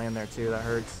drew a land there too. That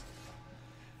hurts.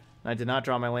 I did not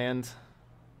draw my land.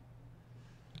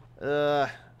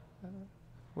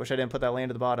 Wish I didn't put that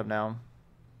land at the bottom now.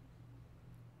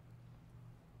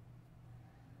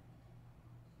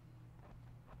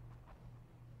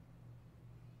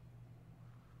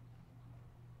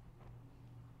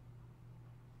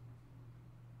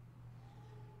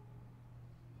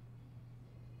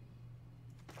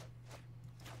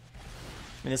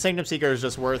 I mean, the Sanctum Seeker is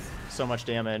just worth so much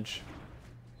damage.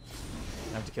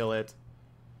 I have to kill it.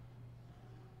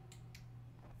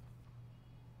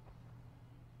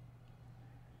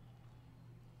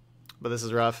 But this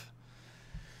is rough.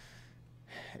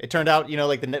 It turned out, you know,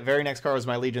 like the very next card was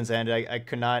my Legion's End. I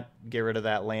could not get rid of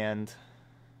that land.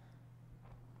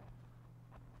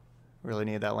 Really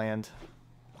needed that land.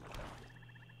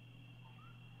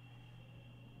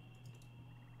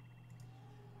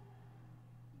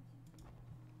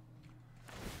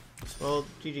 Well,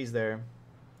 GG's there.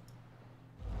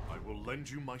 I will lend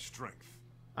you my strength.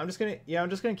 I'm just gonna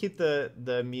keep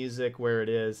the music where it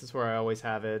is. This is where I always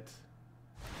have it.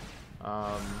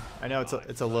 I know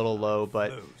it's a little low,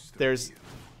 but there's,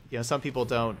 you know, some people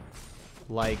don't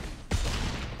like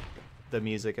the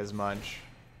music as much,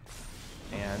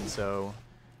 and so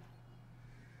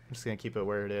I'm just gonna keep it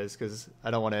where it is because I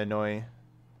don't want to annoy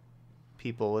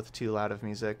people with too loud of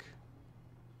music.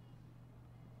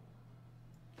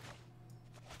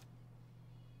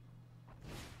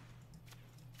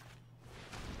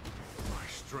 My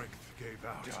strength gave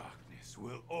out. Darkness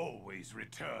will always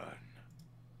return.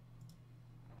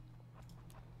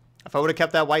 If I would have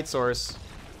kept that white source,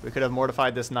 we could have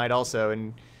mortified this knight also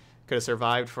and could have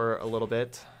survived for a little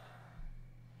bit.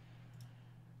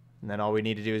 And then all we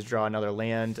need to do is draw another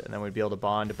land, and then we'd be able to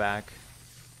bond back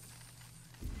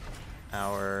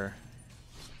our...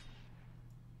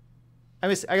 I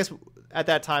guess at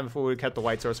that time, if we would have kept the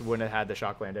white source, we wouldn't have had the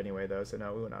shock land anyway, though, so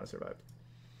no, we would not have survived.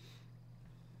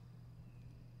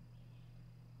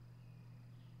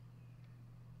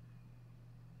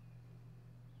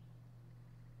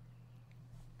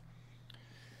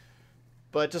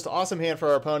 But just awesome hand for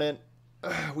our opponent.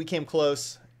 We came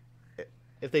close.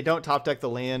 If they don't top deck the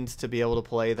land to be able to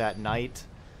play that knight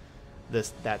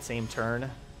that same turn,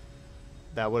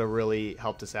 that would have really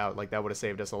helped us out. Like, that would have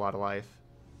saved us a lot of life.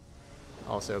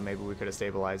 Also, maybe we could have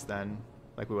stabilized then.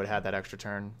 Like, we would have had that extra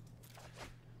turn.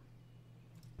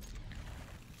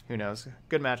 Who knows?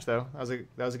 Good match, though. That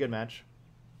was a good match.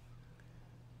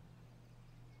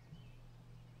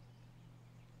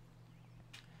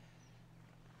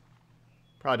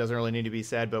 Probably doesn't really need to be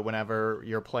said, but whenever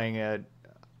you're playing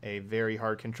a very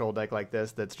hard control deck like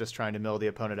this that's just trying to mill the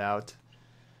opponent out,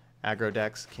 aggro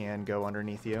decks can go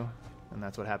underneath you, and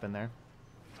that's what happened there.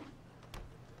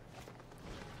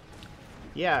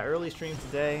 Yeah, early stream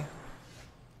today.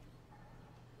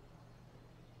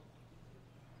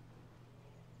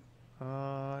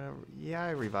 Yeah,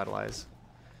 I revitalize.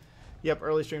 Yep,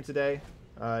 early stream today.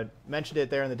 Mentioned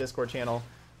it there in the Discord channel.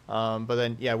 But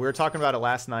then, yeah, we were talking about it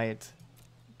last night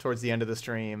towards the end of the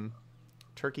stream.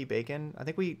 Turkey bacon. I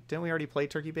think didn't we already play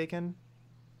turkey bacon?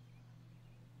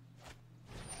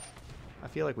 I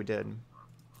feel like we did.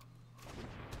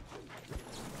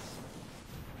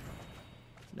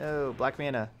 No, black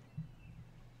mana.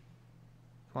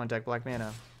 Come on, deck black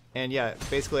mana. And yeah,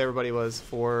 basically everybody was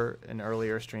for an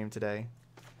earlier stream today.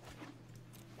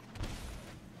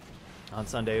 On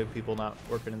Sunday, people not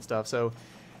working and stuff. So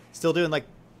still doing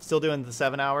the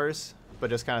 7 hours, but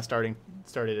just kind of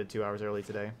started at 2 hours early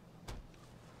today.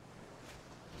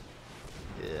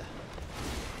 Yeah.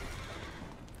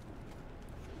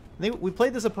 I think we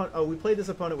played this opponent. Oh, we played this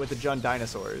opponent with the Jund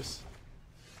Dinosaurs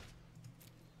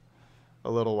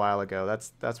a little while ago.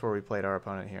 That's where we played our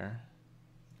opponent here.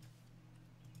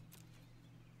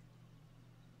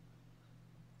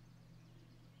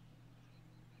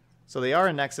 So they are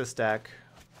a Nexus deck.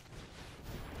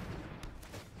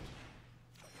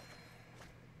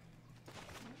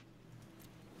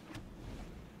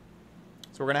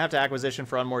 So we're going to have to acquisition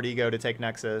for Unmoored Ego to take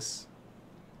Nexus.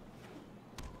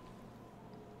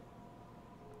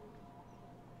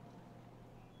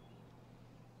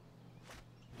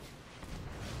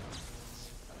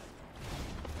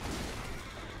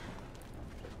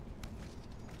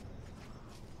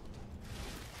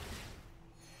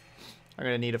 I'm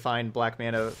going to need to find black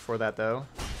mana for that, though.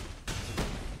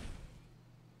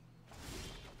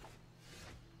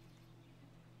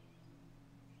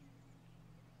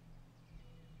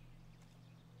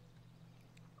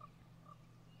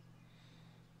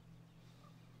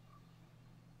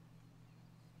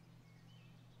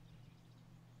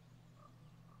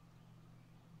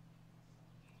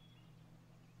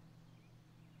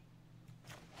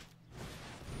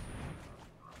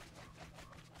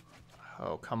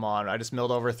 Oh, come on. I just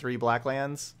milled over 3 black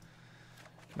lands.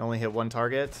 Can only hit 1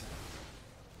 target.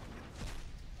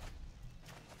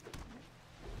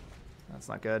 That's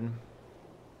not good.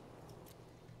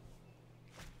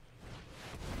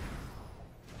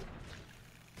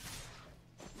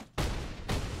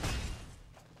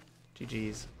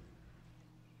 GG's.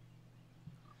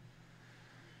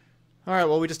 Alright,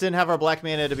 well, we just didn't have our black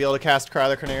mana to be able to cast Cry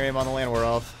the Carnarium on the Llanowar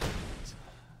Elf.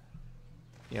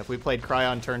 Yeah, if we played Cry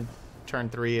on turn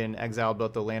 3 and exiled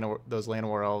both those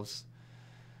Llanowar Elves,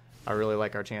 I really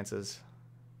like our chances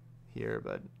here,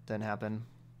 but didn't happen.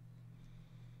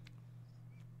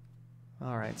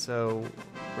 Alright, so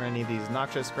we're going to need these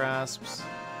Noxious Grasps,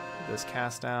 this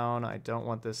Cast Down. I don't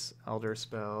want this Elder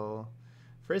Spell.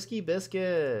 Frisky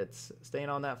Biscuits, staying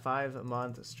on that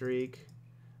 5-month streak.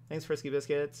 Thanks, Frisky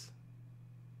Biscuits.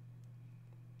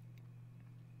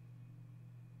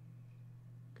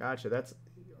 Gotcha,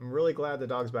 I'm really glad the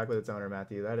dog's back with its owner,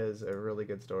 Matthew. That is a really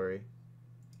good story.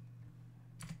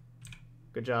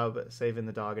 Good job saving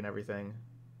the dog and everything.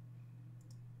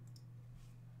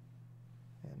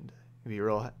 And be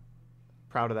real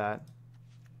proud of that.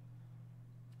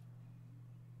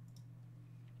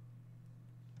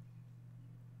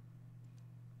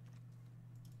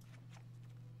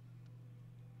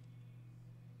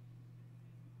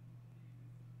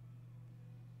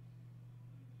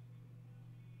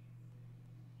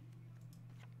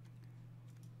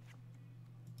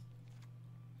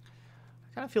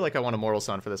 I kind of feel like I want a Mortal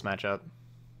Sun for this matchup.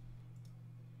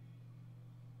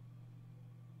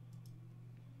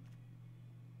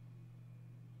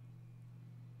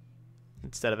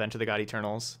 Instead of Enter the God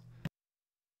Eternals.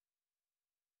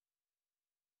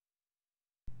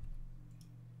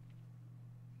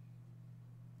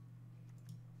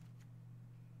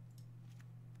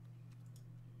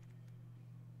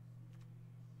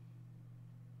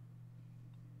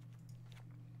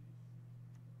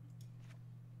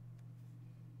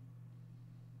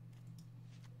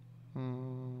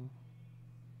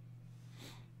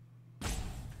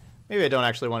 Maybe I don't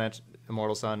actually want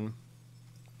Immortal Sun.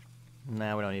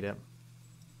 Nah, we don't need it.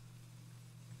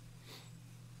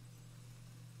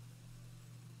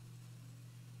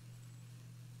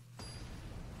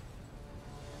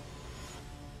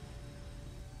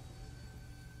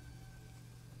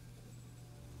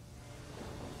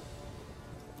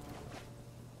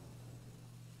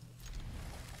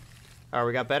 Alright,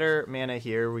 we got better mana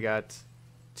here. We got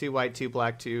 2 white, 2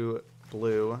 black, 2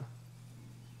 blue.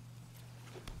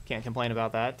 Can't complain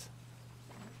about that.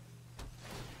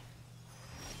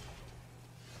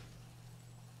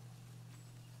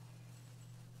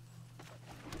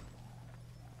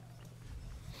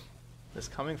 This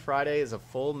coming Friday is a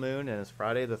full moon, and it's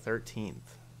Friday the 13th.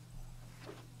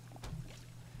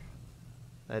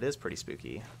 That is pretty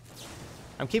spooky.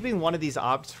 I'm keeping one of these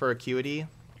opts for Acuity.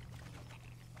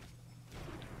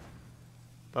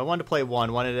 But I wanted to play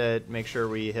one. Wanted to make sure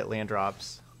we hit land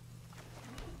drops.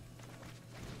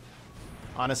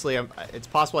 Honestly, it's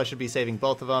possible I should be saving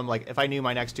both of them. Like, if I knew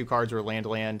my next 2 cards were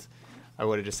land, I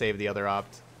would have just saved the other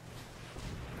opt.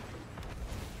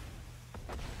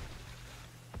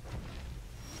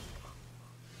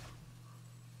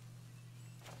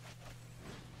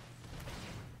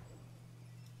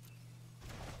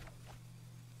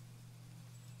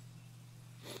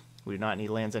 We do not need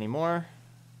lands anymore.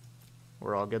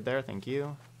 We're all good there, thank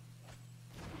you.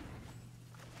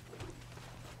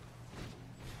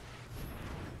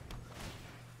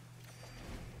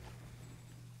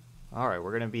 Alright,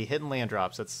 we're going to be hitting land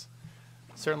drops. That's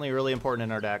certainly really important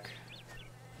in our deck.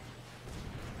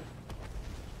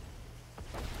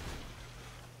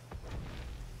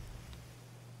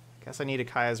 Guess I need to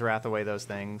Kaya's Wrath away those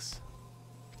things.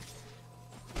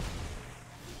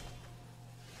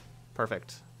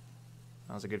 Perfect.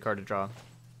 That was a good card to draw.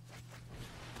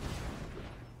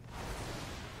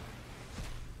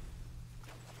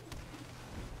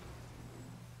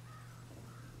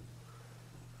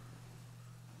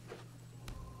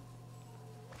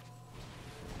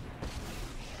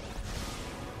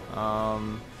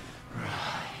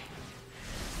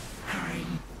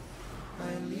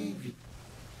 I leave you.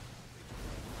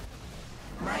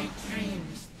 My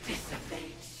dreams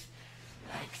dissipate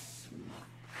like smoke.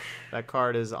 That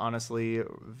card is honestly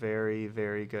very,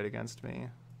 very good against me.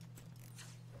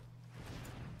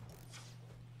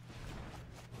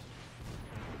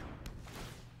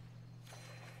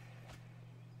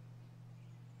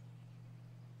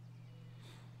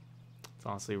 It's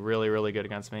honestly really, really good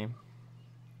against me.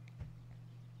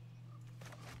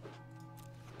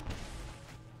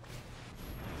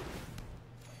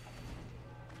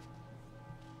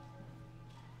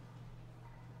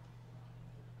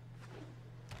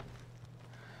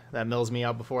 That mills me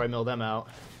out before I mill them out.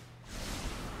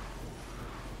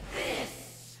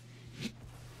 This.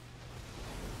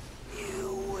 You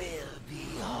will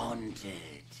be haunted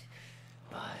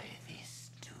by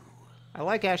this duel. I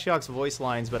like Ashiok's voice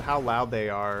lines, but how loud they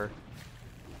are,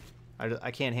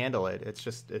 I can't handle it. It's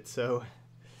just, it's so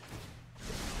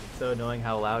annoying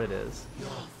how loud it is. Your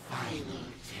final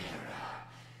terror.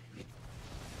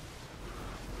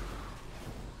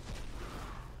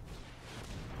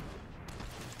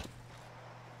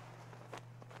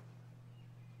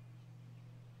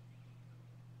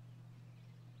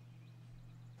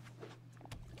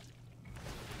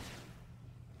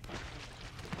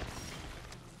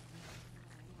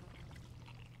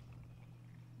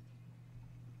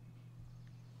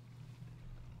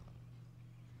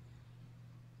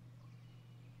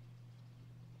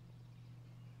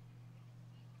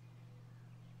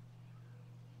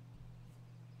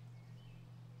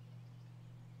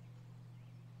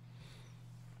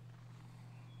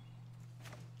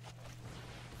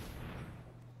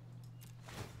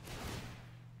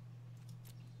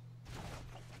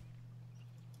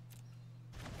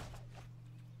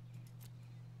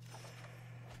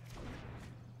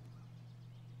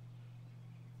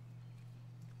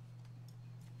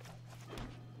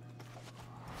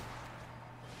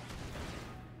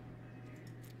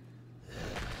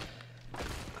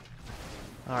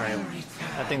 Alright,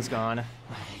 that thing's gone.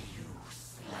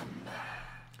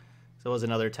 So it was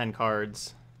another 10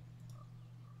 cards.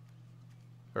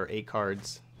 Or 8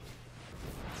 cards.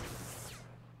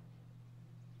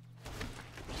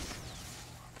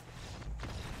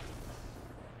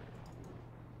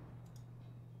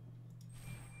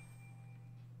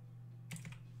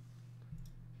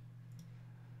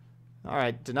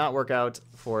 Alright, did not work out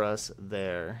for us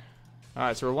there.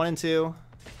 Alright, so we're 1 and 2.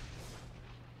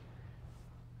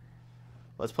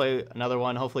 Let's play another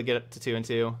one, hopefully get it to 2 and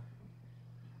 2.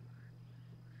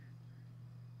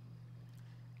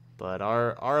 But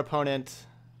our opponent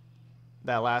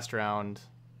that last round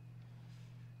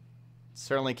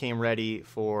certainly came ready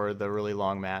for the really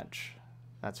long match.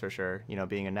 That's for sure. You know,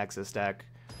 being a Nexus deck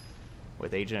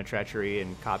with Agent of Treachery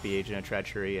and Copy Agent of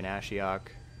Treachery and Ashiok.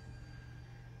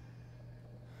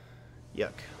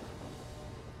 Yuck.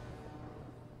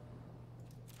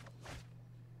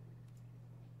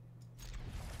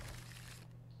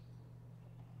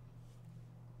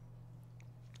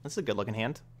 This is a good looking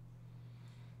hand.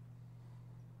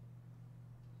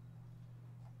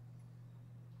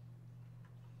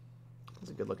 This is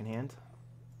a good looking hand.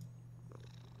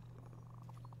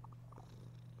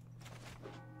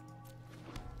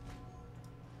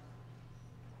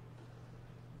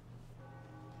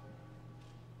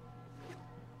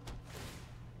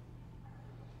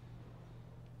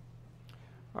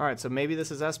 Alright, so maybe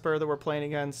this is Esper that we're playing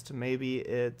against. Maybe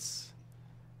it's,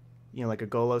 you know, like a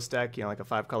Golos deck, you know, like a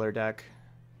 5-color deck.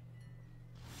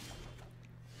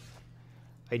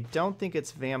 I don't think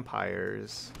it's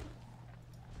vampires,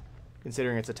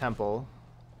 considering it's a temple.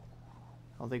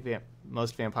 I don't think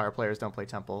most vampire players don't play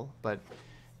temple, but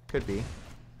could be.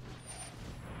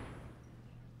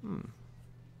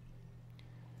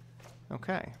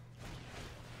 Okay.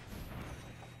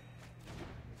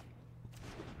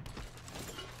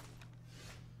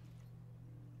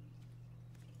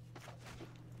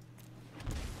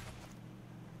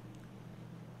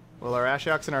 Well, our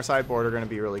Ashioks and our sideboard are going to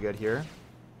be really good here.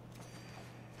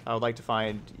 I would like to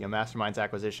find, you know, Mastermind's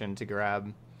Acquisition to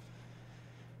grab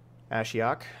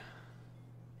Ashiok.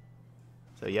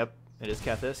 So, yep, it is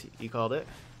Kethis. You called it.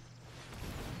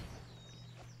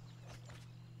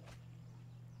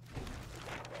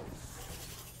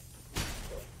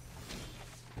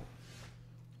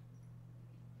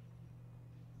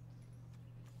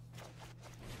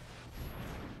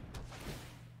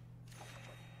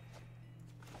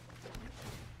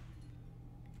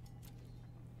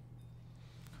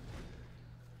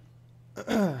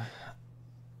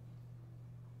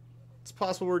 It's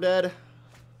possible we're dead.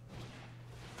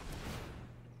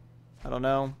 I don't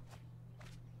know.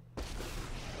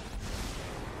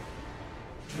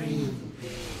 Dream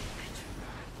big.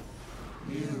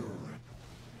 You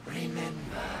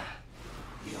remember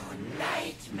your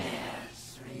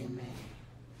nightmares remain.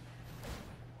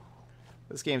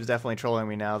 This game's definitely trolling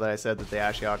me now that I said that the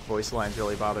Ashiok voice lines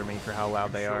really bother me for how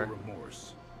loud they are.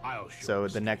 Remorse. I'll show So the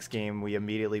respect. next game we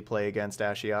immediately play against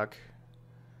Ashiok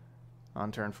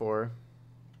on turn 4.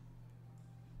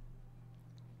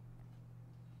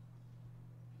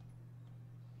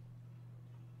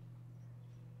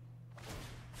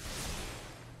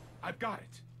 I've got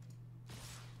it.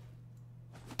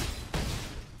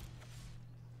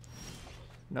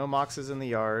 No Moxes in the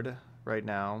yard right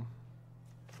now.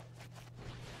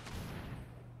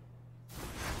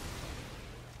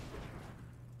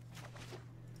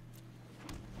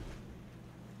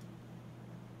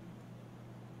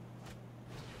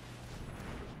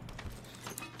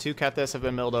 Two Kethis have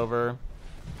been milled over.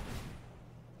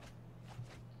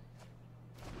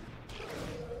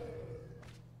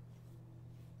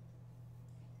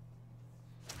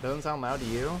 Doesn't sound loud to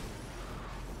you?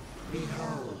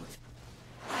 Behold,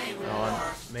 I will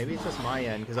Oh, maybe it's just my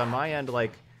end, because on my end,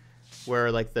 like,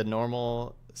 where like the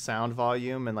normal sound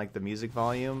volume and like the music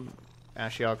volume,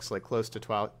 Ashiok's like close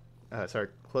to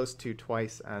close to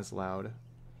twice as loud.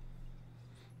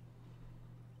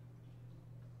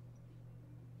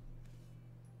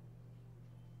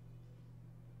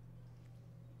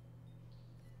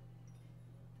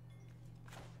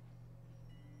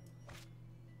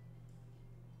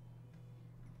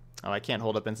 Oh, I can't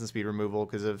hold up instant speed removal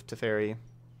because of Teferi.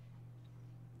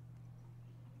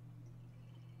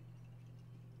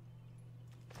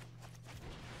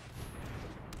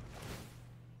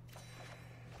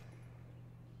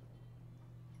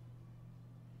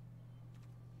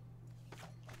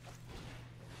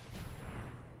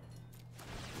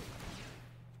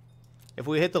 If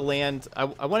we hit the land,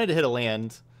 I wanted to hit a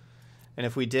land, and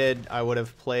if we did, I would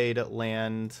have played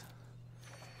land.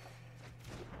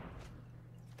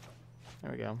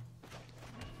 There we go.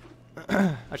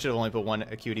 I should have only put one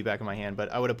Acuity back in my hand,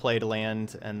 but I would have played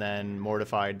land and then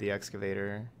mortified the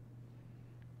Excavator.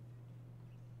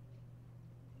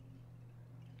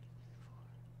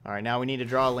 Alright, now we need to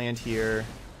draw a land here.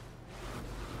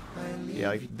 Yeah,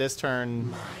 like this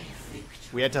turn,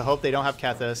 we had to hope they don't have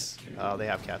Kethis. Oh, they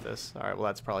have Kethis. Alright, well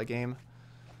that's probably game.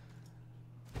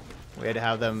 We had to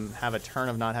have them have a turn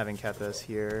of not having Kethis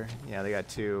here. Yeah, they got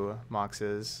two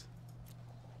Moxes.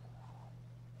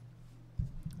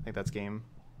 I think that's game.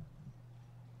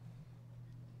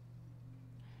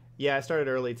 Yeah, I started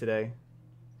early today.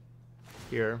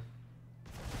 Here.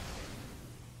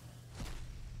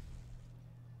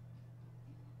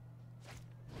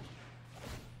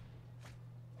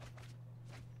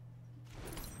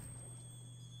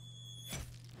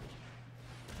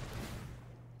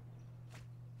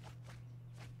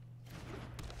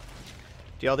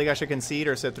 Do y'all think I should concede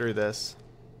or sit through this?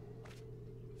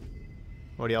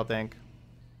 What do y'all think?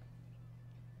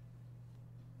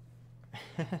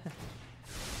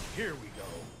 Here we go.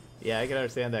 Yeah, I can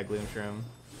understand that, Gloomshroom.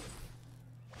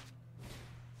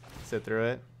 Sit through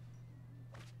it.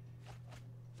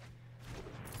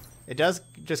 It does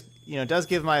just, you know, it does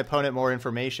give my opponent more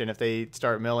information if they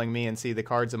start milling me and see the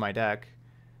cards in my deck.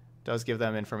 It does give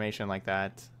them information like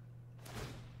that.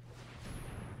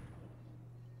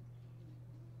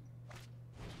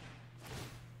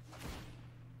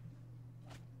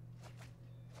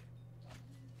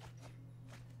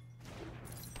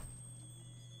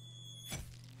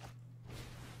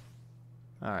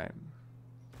 All right.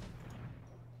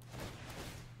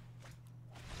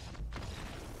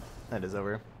 That is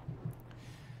over.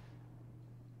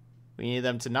 We need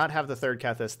them to not have the third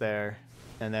Kethis there,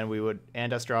 and then we would,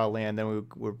 and us draw a land, then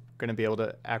we're going to be able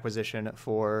to acquisition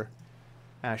for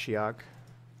Ashiok.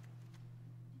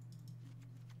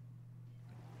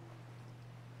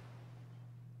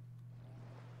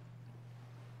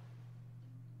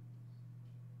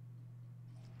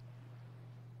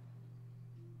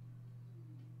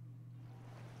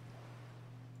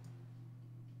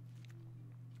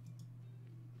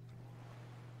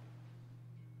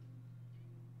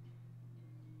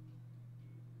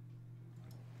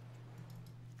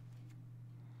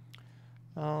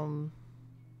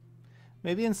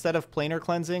 Maybe instead of Planar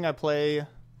Cleansing, I play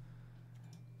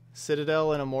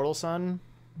Citadel and Immortal Sun.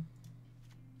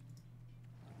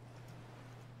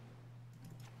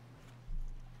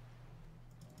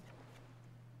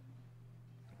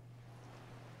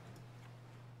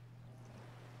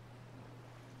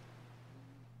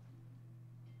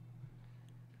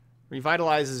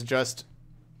 Revitalize is just,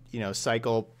 you know,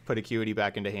 cycle, put Acuity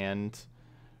back into hand.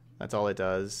 That's all it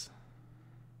does.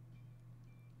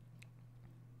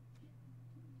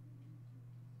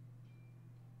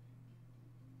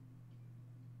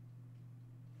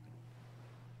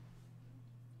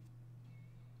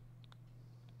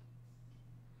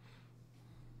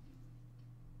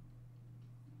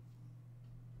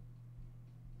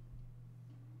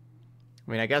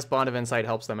 I mean, I guess Bond of Insight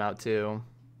helps them out too.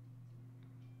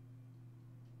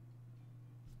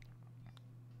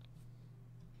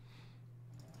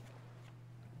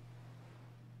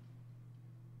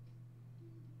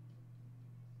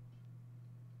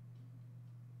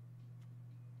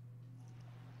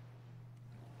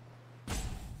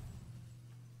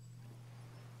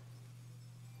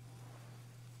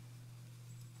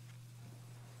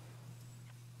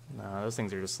 No, those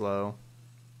things are just slow.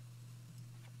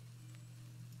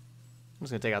 I'm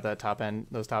just gonna take out that top end,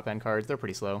 those top end cards. They're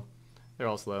pretty slow. They're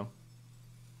all slow.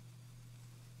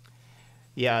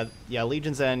 Yeah,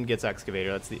 Legion's End gets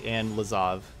Excavator. That's the and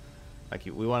Lazav. Like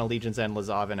we want a Legion's End,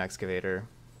 Lazav, and Excavator.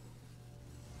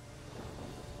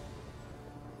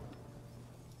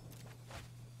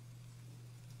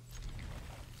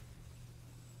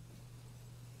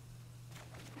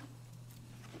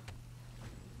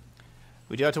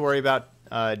 We do have to worry about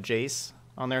Jace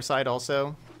on their side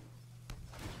also.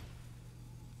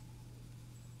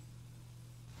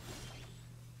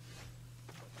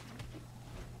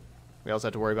 We also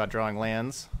have to worry about drawing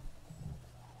lands.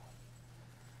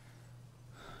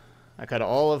 I cut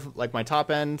all of like my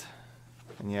top end,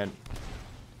 and yet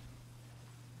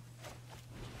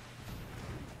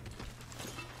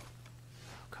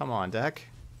come on, deck.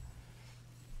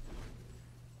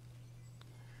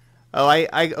 Oh,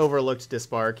 I overlooked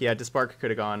Disbark. Yeah, Disbark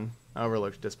could have gone. I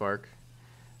overlooked Disbark.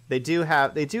 They do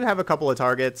have a couple of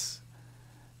targets.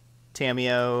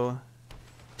 Tamio,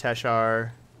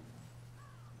 Teshar.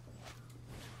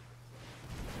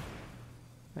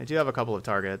 They do have a couple of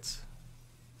targets.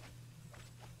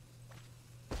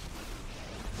 But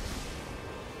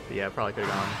yeah, probably could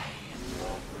have gone.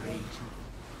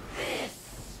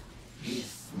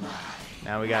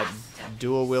 Now we got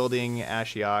dual wielding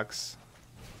Ashioks.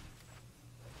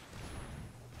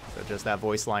 So just that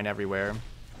voice line everywhere.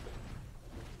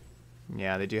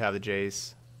 Yeah, they do have the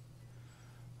Jace.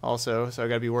 Also, so I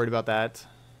gotta be worried about that.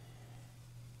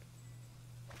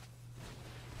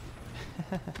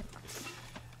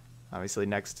 Obviously,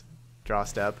 next draw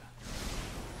step.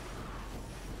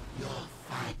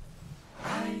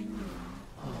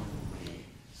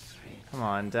 Come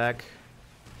on, deck.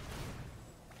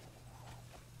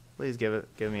 Please give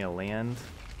me a land.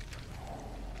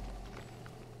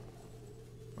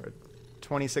 We're a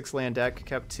 26 land deck,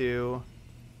 kept 2.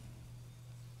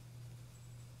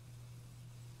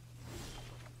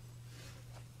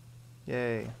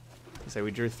 Yay. So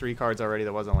we drew 3 cards already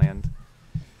that wasn't land.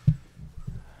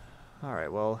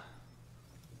 Alright, well.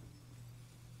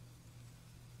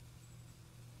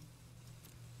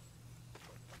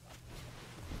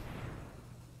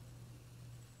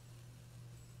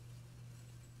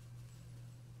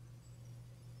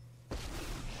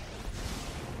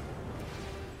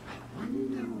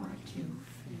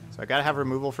 So I gotta have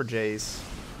removal for Jace.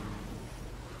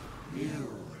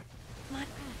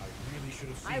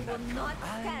 I will not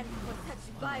stand for such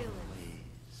violence.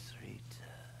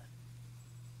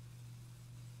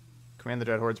 Command the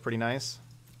Dread Horde's pretty nice.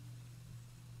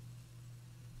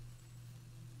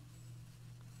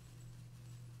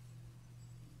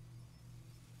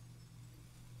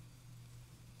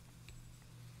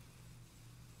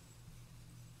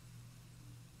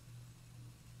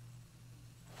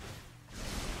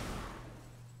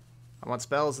 I want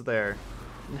spells there.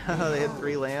 No, they hit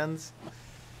 3 lands.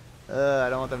 I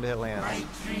don't want them to hit land. My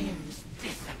dreams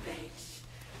dissipate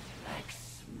like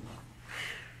smoke.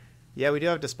 Yeah, we do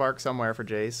have to spark somewhere for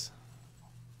Jace.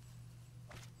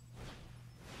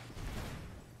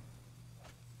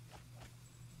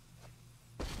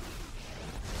 I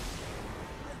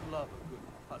love a good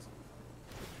puzzle.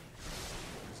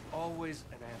 There's always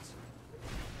an answer.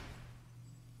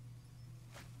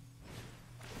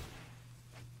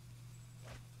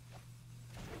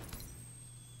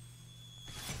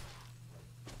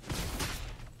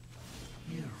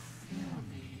 You feel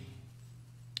me?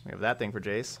 We have that thing for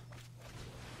Jace.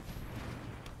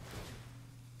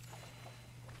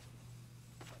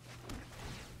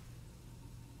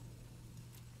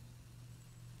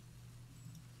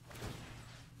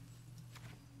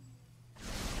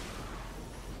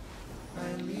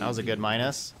 That was a good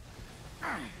minus.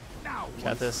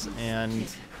 Kethis and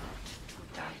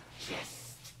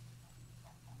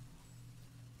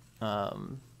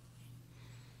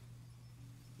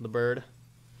the bird.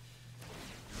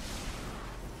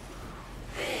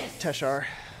 Teshar.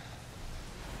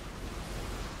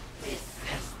 This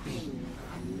has been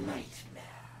a nightmare.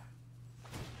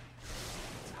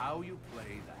 It's how you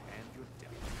play the hand you're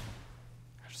dealt.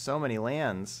 There's so many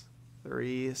lands.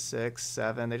 3, 6,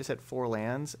 7. They just hit 4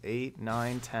 lands. 8,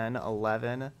 9, 10,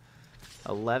 11.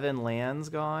 11 lands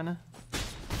gone.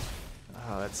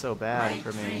 Oh, that's so bad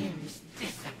for me. Dreams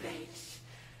dissipate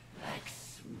like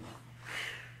smoke.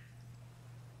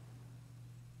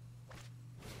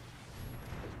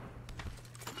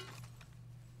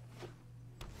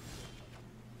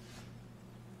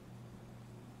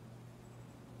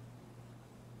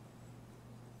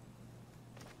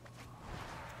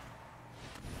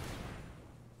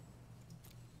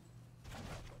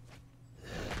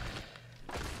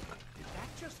 Did that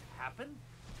just happen?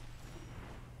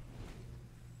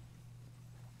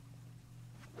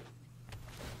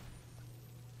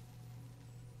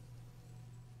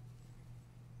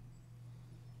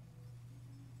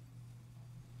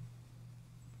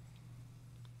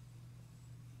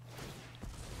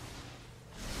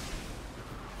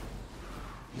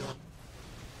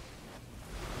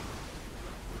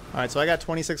 Alright, so I got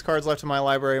 26 cards left in my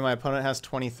library. My opponent has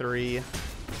 23.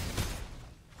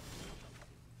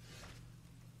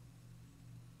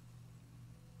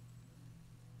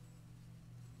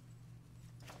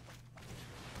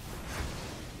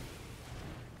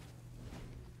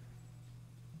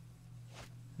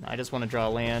 I just want to draw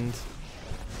land.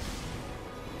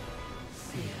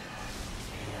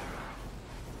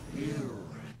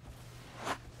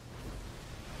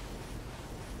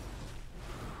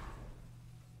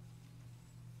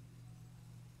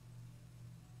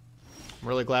 I'm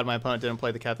really glad my opponent didn't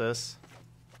play the Kethis.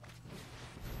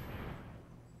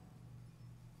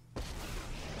 So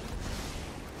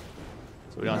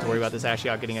we don't have to worry about this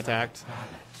Ashiok getting attacked.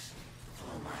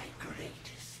 For my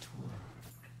greatest work.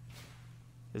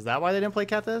 Is that why they didn't play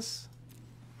Kethis?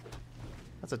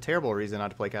 That's a terrible reason not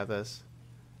to play Kethis.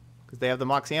 Because they have the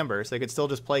Mox Amber, so they could still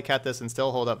just play Kethis and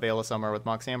still hold up Veil of Summer with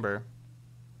Mox Amber.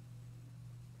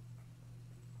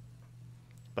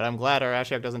 But I'm glad our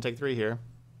Ashiok doesn't take 3 here.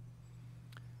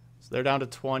 So they're down to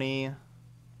 20.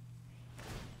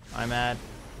 I'm at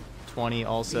 20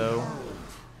 also.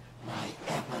 My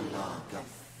epilogue of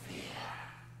fear.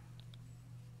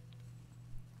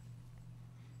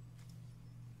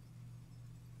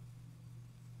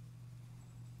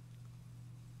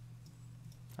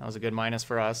 That was a good minus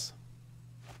for us.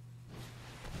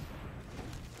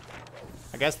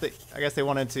 I guess they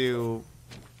wanted to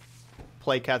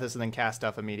play Kethis and then cast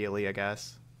stuff immediately, I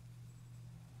guess.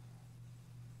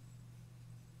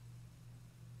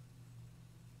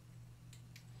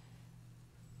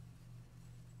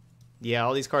 Yeah,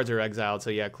 all these cards are exiled, so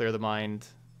yeah, Clear the Mind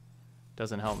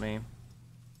doesn't help me.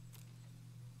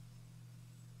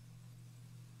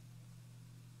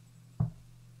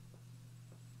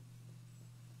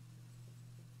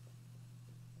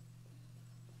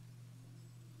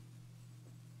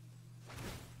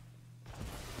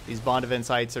 These Bond of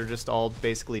Insights are just all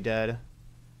basically dead.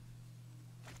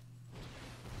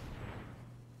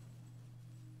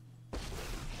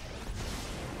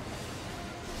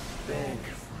 Beg.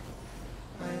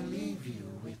 I leave you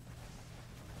with.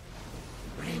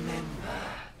 Remember,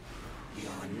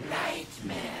 your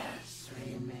nightmares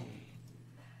remain.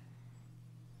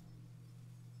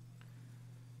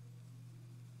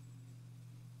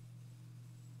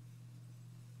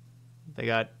 They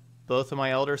got both of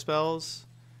my Elder spells.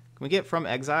 Can we get from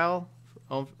exile?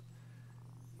 Oh,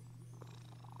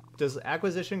 does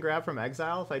acquisition grab from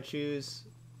exile if I choose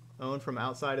own from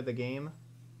outside of the game?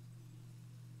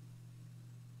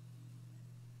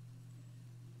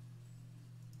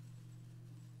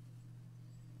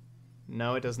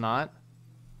 No, it does not.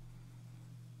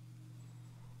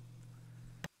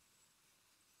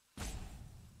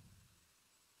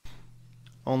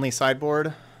 Only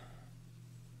sideboard.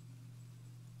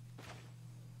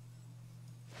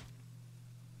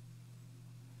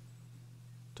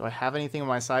 Do I have anything on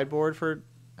my sideboard for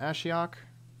Ashiok?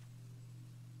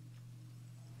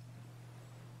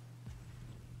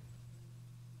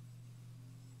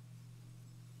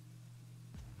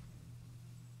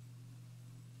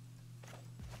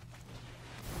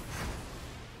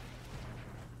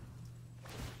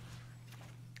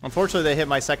 Unfortunately, they hit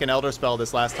my second Elder Spell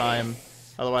this last time.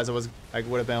 Otherwise, I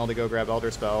would have been able to go grab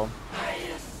Elder Spell. I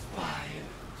aspired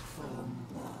for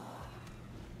more.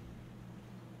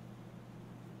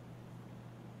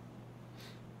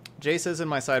 Jace is in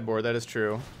my sideboard, that is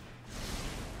true.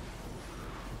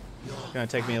 It's gonna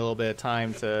take me a little bit of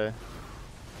time to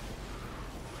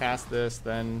cast this,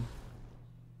 then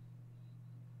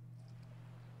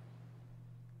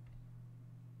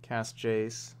Cast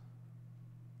Jace.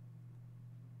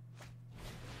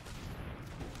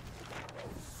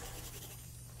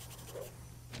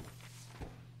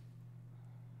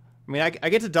 I mean, I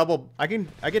get to double. I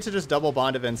get to just double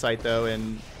Bond of Insight though,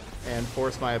 and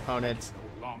force my opponent.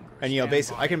 And you know,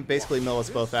 I can basically mill us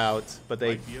both out, but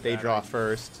they draw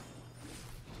first.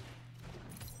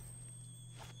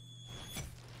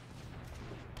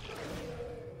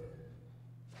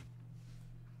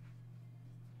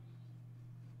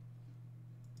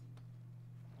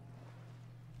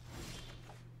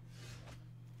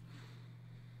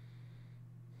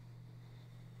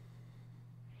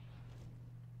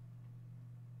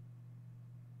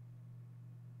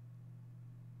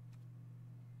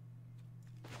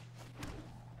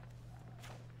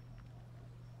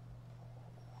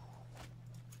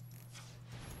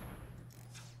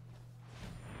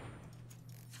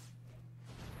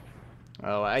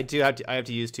 Oh, I have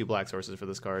to use 2 black sources for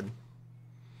this card.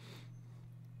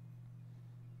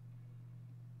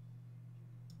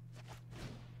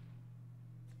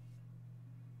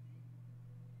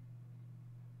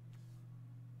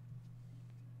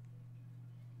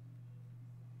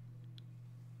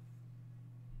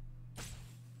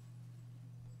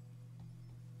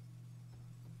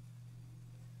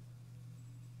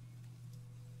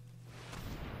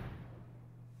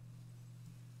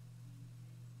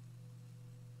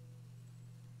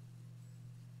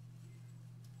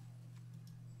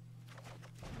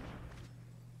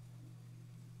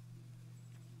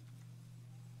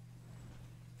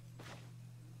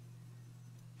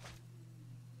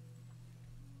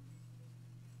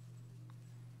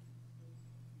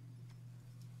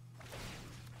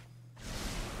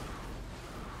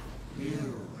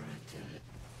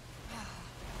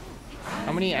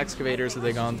 How many excavators have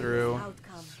they gone through?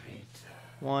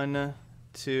 1,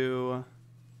 2,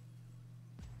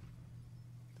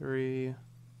 3.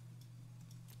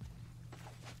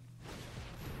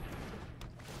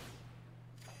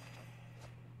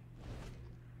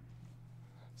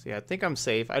 So yeah, I think I'm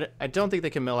safe. I don't think they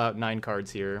can mill out 9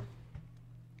 cards here.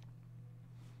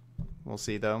 We'll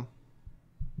see though.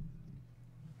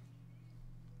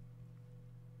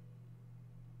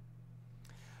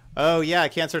 Oh yeah, I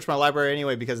can't search my library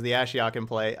anyway because of the Ashiok in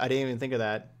play. I didn't even think of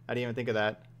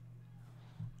that.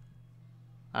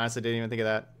 Honestly, didn't even think of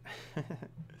that.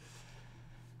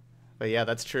 But yeah,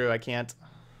 that's true. I can't.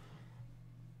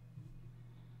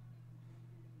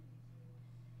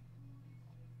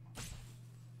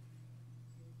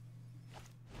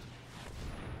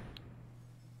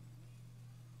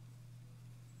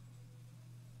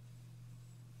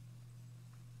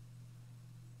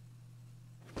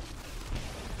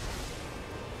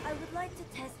 I would like to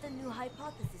test a new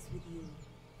hypothesis with you.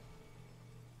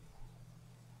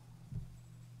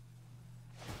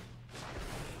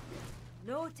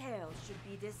 No tails should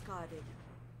be discarded.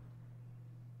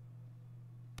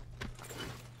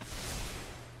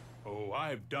 Oh,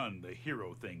 I've done the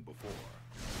hero thing before.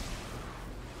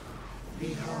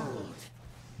 Behold,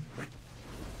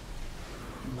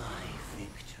 my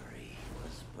victory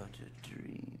was but a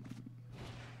dream.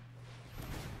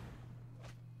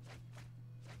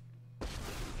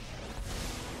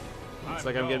 Looks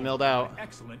like I'm getting milled out.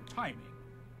 Excellent timing.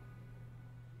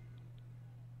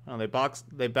 Oh,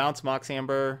 they bounce Mox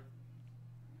Amber.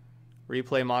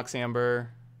 Replay Mox Amber.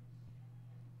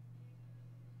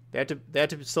 They have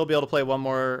to still be able to play one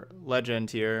more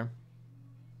legend here.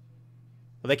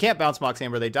 Well, they can't bounce Mox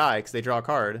Amber, they die because they draw a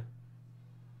card.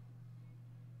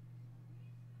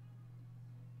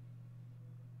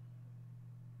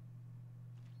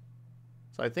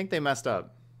 So I think they messed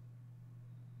up.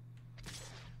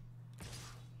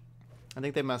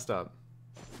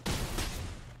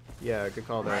 Yeah, good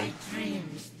call there. My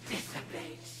dreams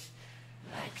dissipate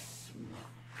like smoke.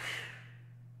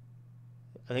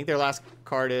 I think their last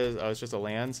card is... Oh, it's just a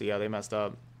land, so yeah, they messed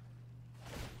up.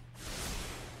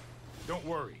 Don't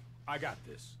worry, I got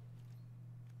this.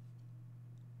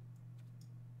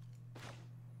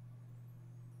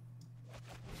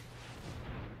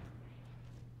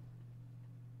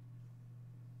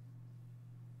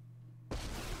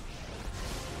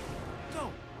 Don't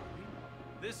worry.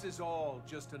 This is all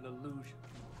just an illusion.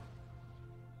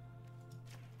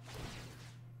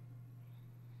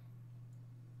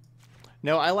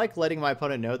 No, I like letting my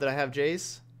opponent know that I have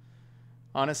Jace.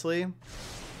 Honestly.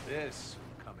 This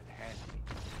will come in handy.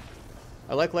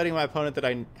 I like letting my opponent that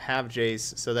I have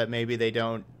Jace so that maybe they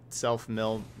don't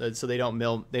self-mill, so they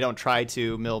don't try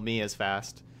to mill me as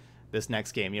fast this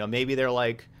next game. You know, maybe they're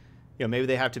like, you know, maybe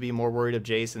they have to be more worried of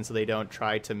Jace and so they don't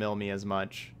try to mill me as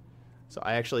much. So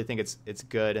I actually think it's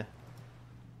good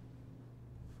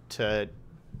to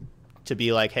to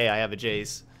be like, hey, I have a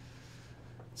Jace,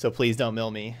 so please don't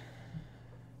mill me.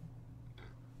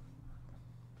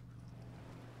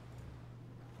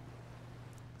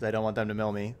 Because I don't want them to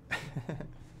mill me.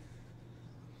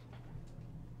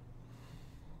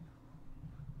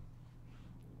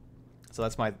 So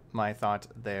that's my thought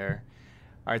there.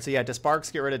 All right, so yeah, Desparks,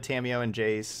 get rid of Tamio and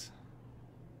Jace.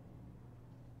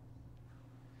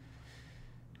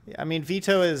 Yeah, I mean,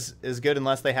 Veto is good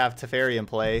unless they have Teferi in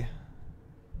play.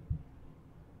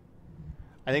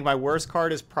 I think my worst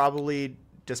card is probably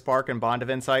Despark and Bond of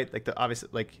Insight. Like obviously,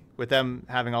 like with them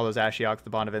having all those Ashioks,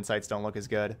 the Bond of Insights don't look as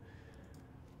good.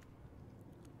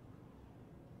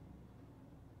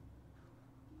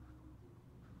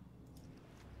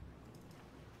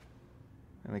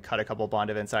 And we cut a couple Bond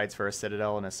of Insights for a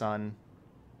Citadel and a Sun.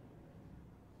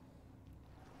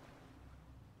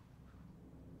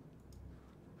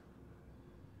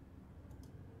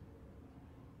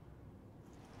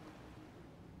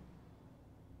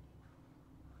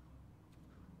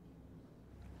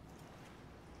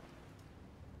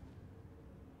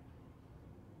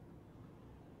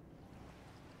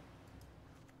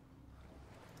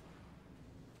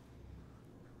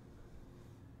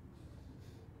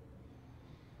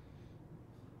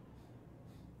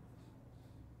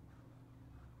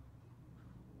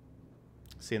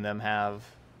 Seeing them have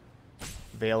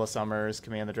Veil of Summers,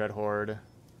 Command the Dread Horde. Let's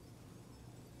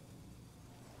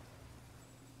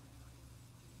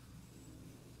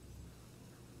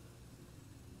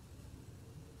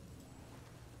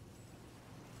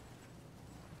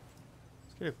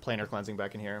get a Planar Cleansing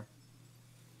back in here.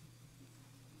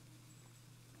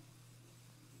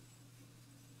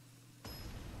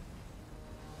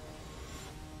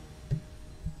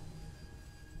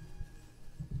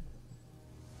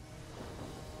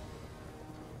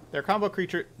 Their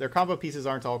combo pieces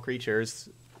aren't all creatures.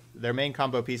 Their main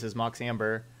combo piece is Mox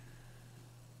Amber.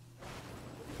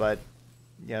 But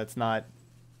yeah, that's not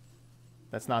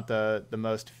the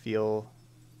most feel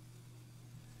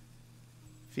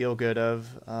good of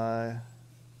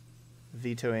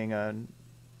vetoing a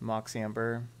Mox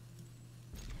Amber.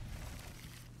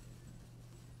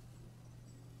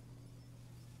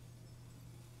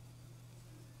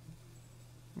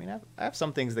 I mean, I have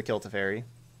some things that kill Teferi,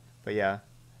 but yeah.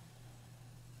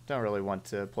 Don't really want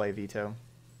to play Veto.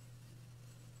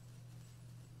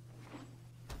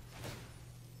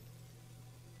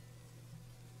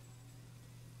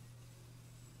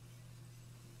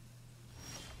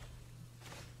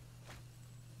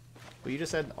 But you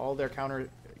just said all their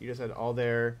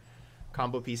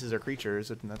combo pieces are creatures,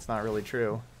 and that's not really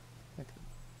true.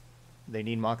 They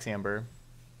need Mox Amber.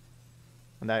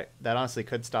 And that honestly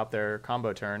could stop their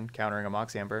combo turn, countering a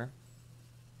Mox Amber.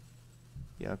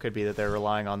 You know, it could be that they're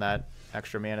relying on that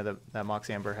extra mana that Mox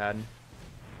Amber had.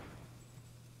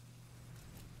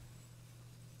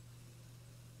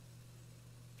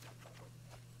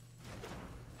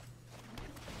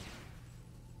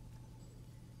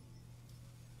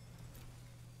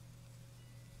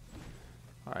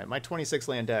 All right, my 26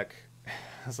 land deck. I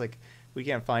was like, we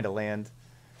can't find a land.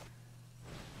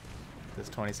 This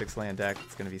 26 land deck,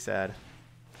 it's going to be sad.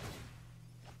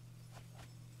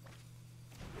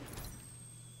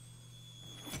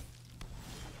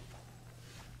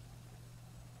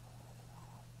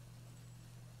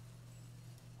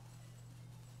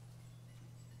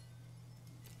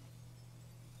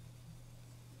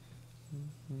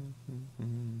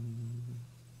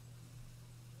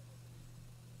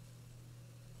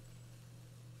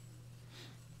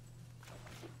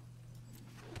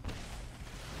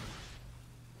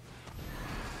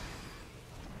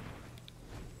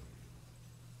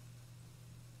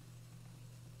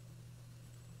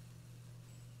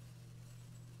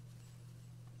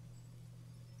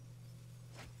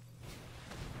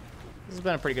 This has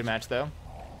been a pretty good match, though.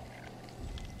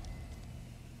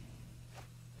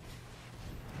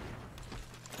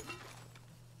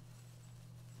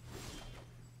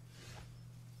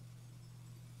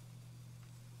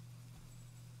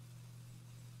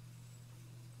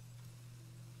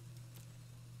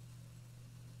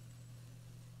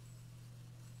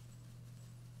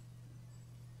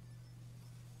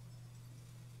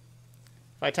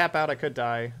 If I tap out, I could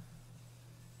die.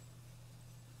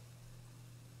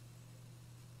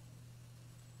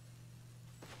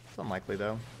 It's unlikely,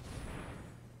 though.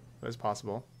 It is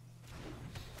possible.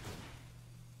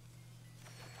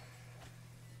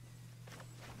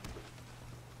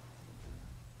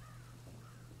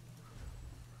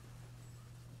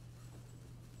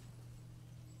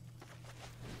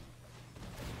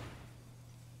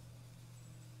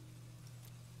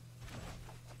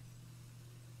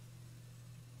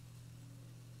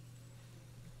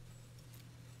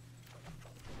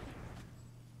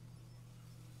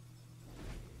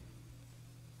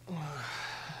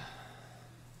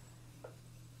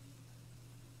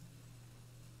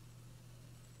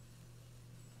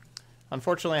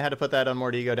 Unfortunately, I had to put that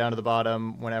Unmortigo down to the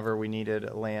bottom whenever we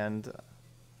needed land.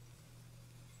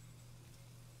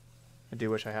 I do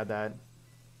wish I had that.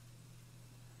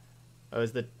 Oh,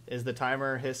 is the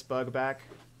timer hiss bug back?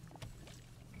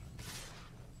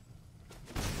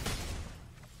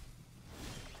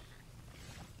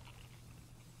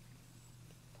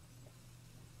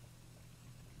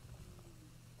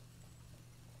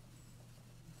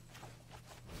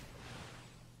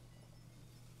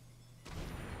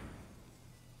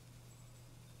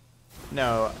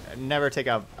 No, never take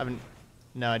out.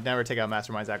 No, I'd never take out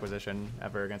Mastermind's Acquisition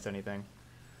ever against anything.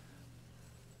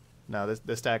 No,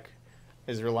 this deck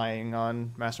is relying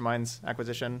on Mastermind's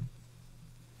Acquisition.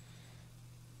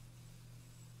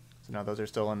 So no, those are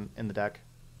still in the deck.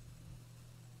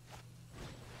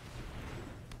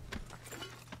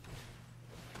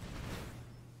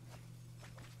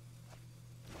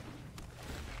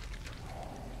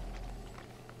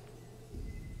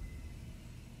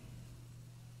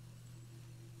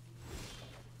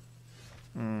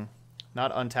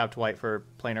 Not untapped white for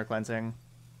planar cleansing.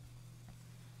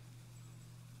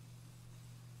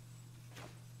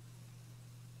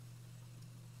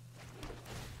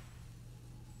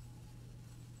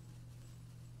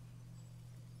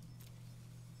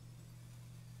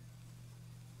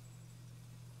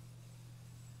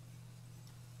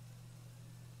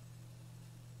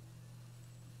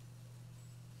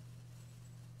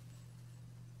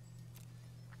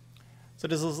 So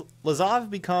does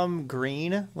Lazav become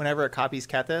green whenever it copies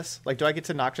Kethis? Like, do I get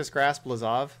to Noxious Grasp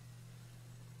Lazav?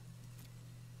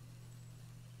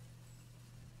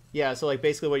 Yeah, so like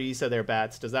basically what you said there,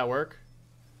 Bats. Does that work?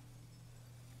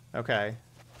 Okay.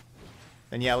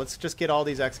 Then yeah, let's just get all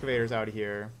these excavators out of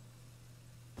here.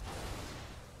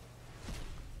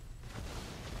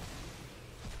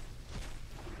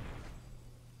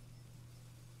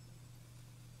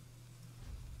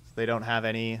 So they don't have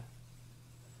any...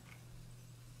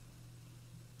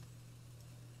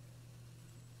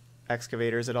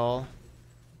 excavators at all.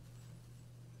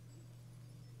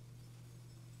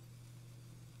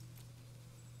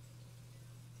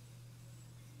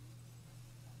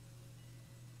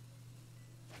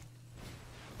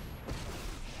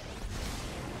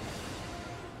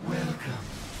 Welcome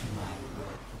to my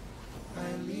world.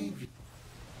 I leave you.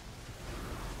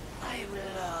 I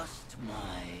lost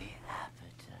my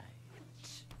appetite.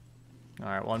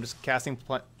 Alright, well I'm just casting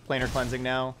planar cleansing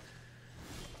now.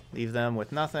 Leave them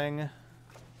with nothing.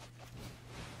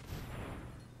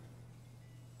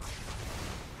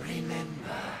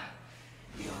 Remember,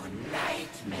 your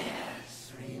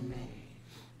nightmares remain.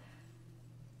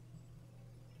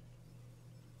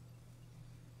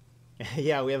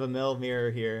 Yeah, we have a mill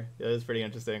mirror here. That is pretty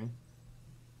interesting.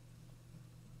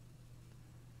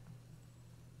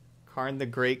 Karn the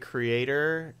Great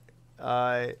Creator.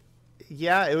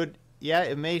 Yeah, it would. Yeah,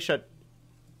 it may shut.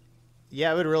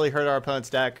 Yeah, it would really hurt our opponent's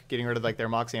deck getting rid of like their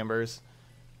Mox Ambers.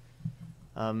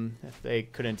 If they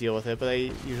couldn't deal with it, but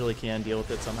they usually can deal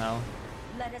with it somehow.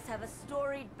 Let us have a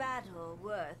storied battle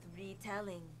worth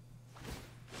retelling.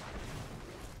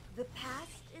 The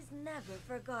past is never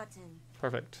forgotten.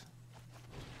 Perfect.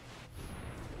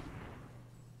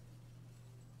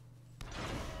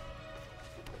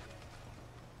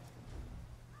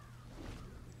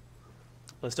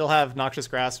 I still have Noxious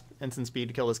Grasp, instant speed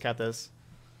to kill this Kethis.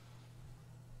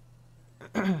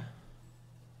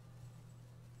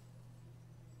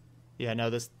 Yeah, no,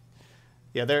 this...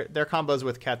 Yeah, their combos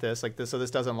with Kethis, like this, so this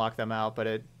doesn't lock them out, but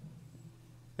it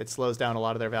slows down a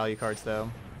lot of their value cards, though.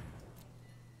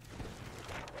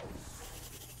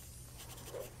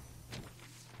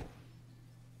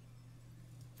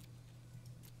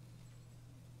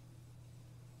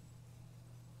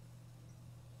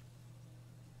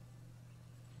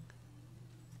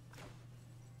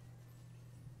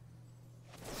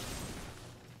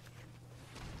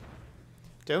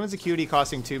 Doman's Acuity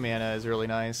costing 2 mana is really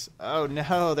nice. Oh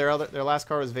no, their last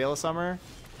card was Veil of Summer.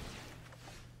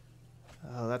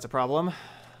 Oh, that's a problem.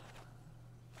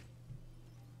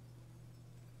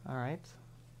 Alright.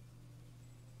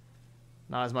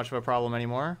 Not as much of a problem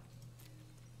anymore.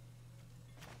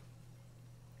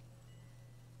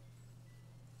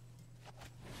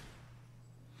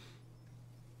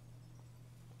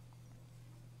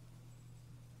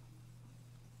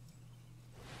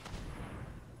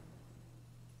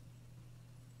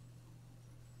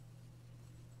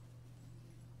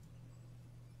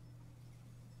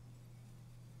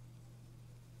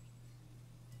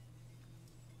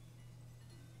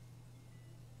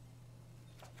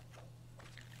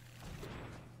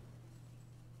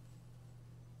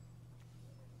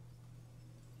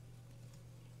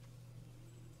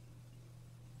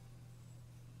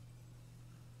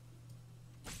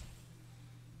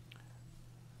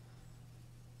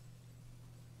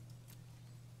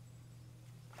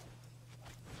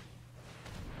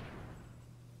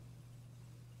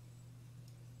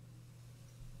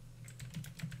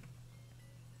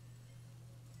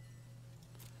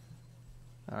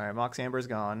 Alright, Mox Amber's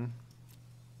gone.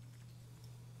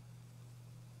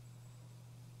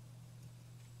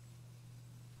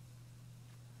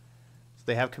 So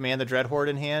they have Command the Dreadhorde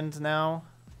in hand now.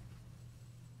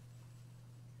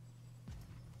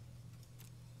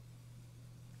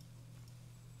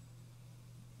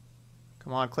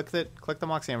 Come on, click the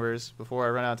Mox Ambers before I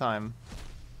run out of time.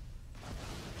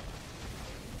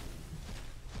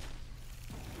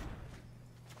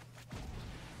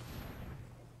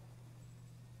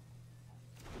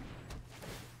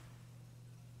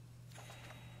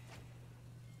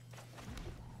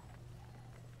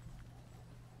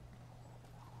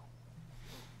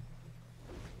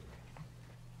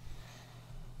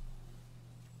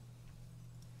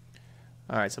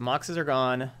 Alright, so Moxes are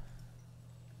gone.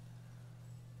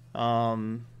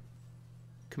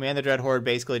 Command the Dreadhorde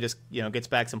basically just, you know, gets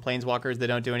back some Planeswalkers that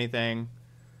don't do anything.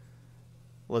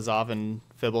 Lazav and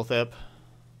Fibblethip.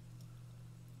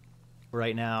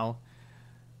 Right now.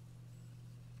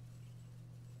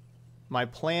 My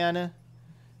plan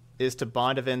is to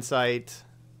Bond of Insight,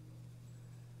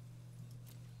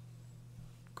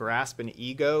 Grasp an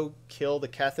Ego, kill the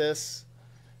Kethis,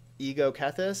 Ego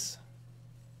Kethis.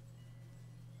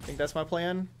 I think that's my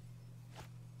plan.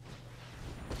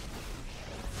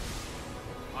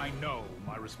 I know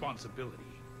my responsibility.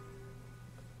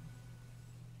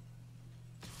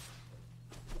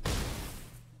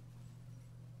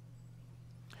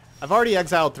 I've already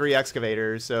exiled 3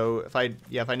 Excavators, so if I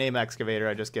name Excavator,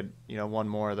 I just get, you know, 1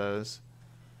 more of those.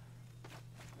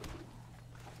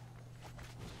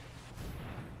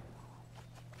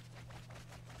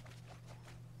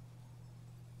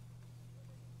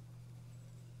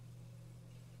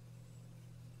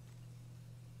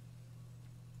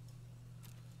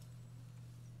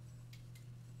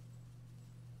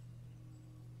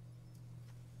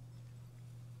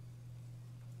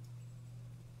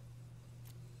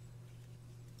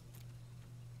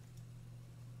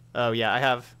 Oh, yeah, I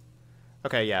have...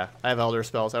 Okay, yeah, I have Elder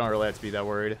Spells. I don't really have to be that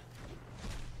worried.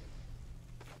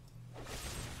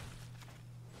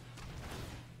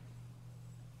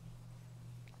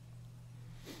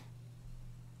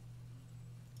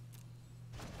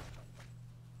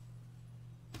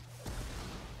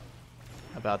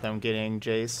 About them getting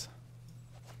Jace.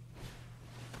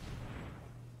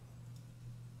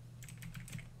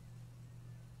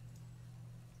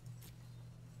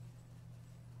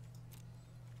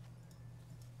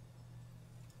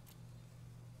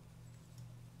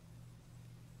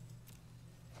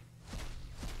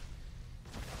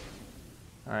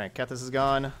 Alright, Kethis is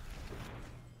gone.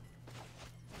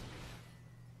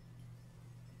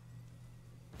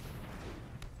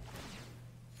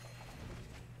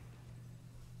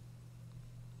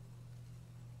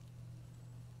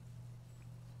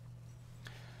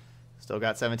 Still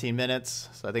got 17 minutes,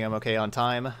 so I think I'm okay on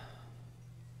time.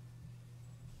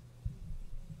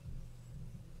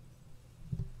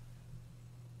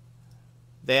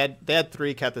 They had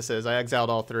 3 Kethises. I exiled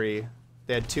all 3.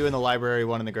 They had 2 in the library,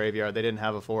 1 in the graveyard. They didn't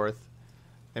have a 4th.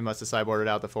 They must have sideboarded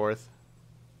out the 4th.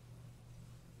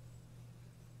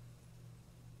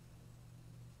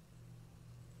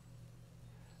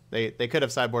 They could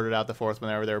have sideboarded out the 4th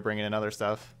whenever they were bringing in other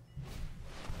stuff.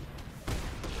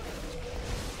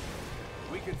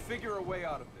 We can figure a way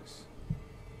out of this.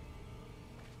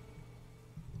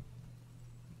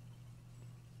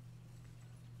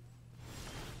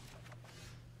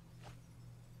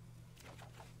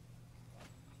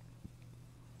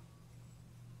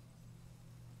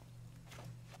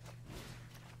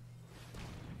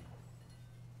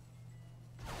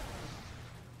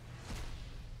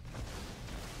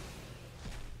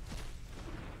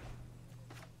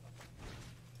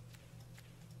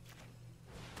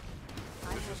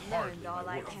 Learned all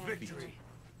I A can. victory.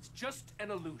 It's just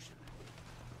an illusion.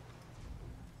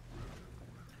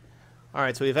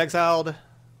 Alright, so we've exiled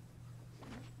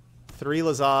 3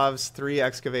 Lazavs, 3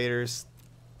 Excavators,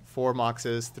 4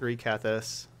 Moxes, 3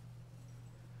 Kethis.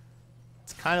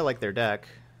 It's kind of like their deck.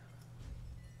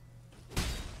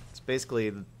 It's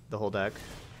basically the whole deck.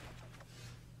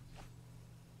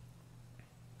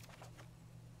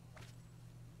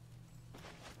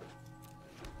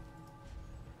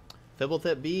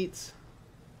 Fibblethip beats.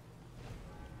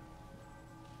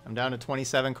 I'm down to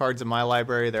 27 cards in my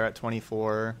library. They're at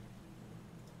 24.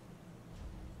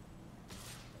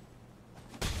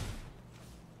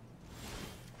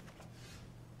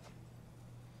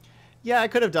 Yeah, I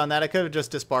could have done that. I could have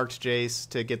just disbarked Jace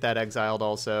to get that exiled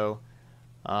also.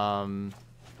 And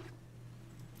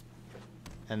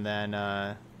then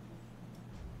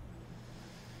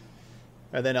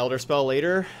Elder Spell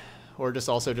later. Or just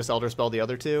Elder Spell the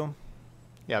other 2.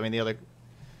 Yeah, I mean the other...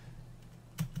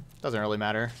 Doesn't really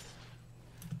matter.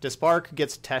 Dispark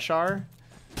gets Teshar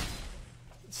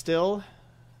still,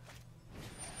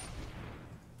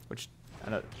 which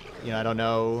I don't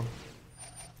know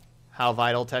how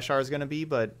vital Teshar is going to be,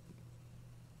 but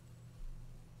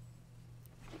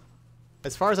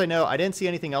as far as I know, I didn't see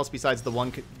anything else besides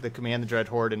the Command the Dread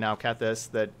Horde and now Kethis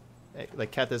that,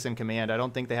 like Kethis and Command. I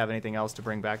don't think they have anything else to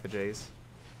bring back the Jace.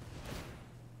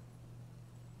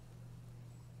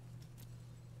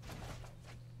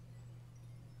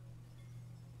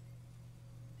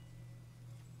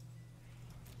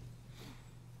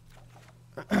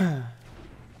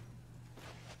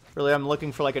 Really, I'm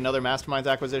looking for like another Masterminds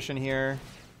acquisition here.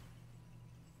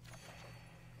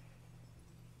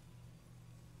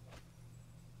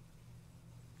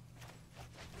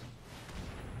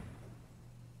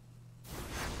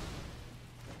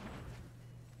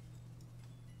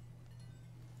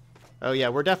 Oh yeah,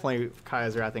 we're definitely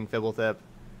Kaiser-Rathing Fibblethip.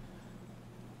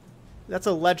 That's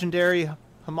a legendary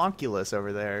homunculus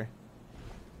over there.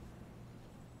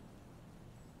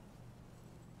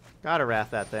 Gotta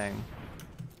wrath that thing.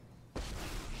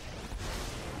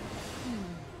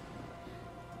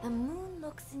 The moon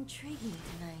looks intriguing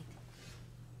tonight.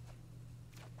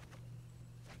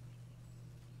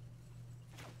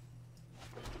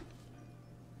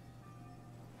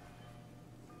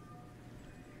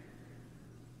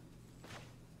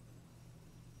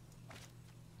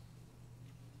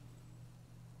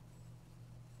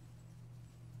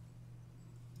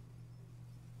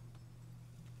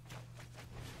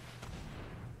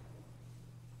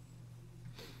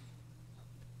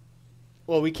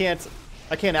 Well,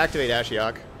 I can't activate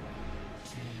Ashiok.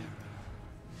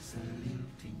 Saluting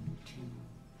tune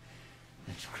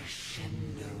that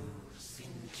crescendos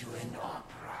into an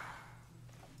opera.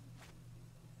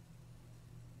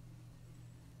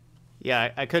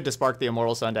 Yeah, I could Dispark the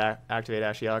Immortal Sun to activate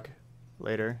Ashiok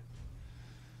later.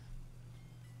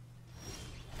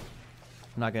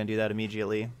 I'm not going to do that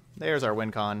immediately. There's our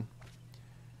win con.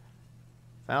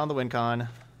 Found the win con.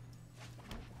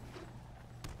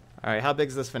 Alright, how big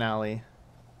is this finale?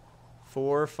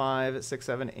 4, 5, 6,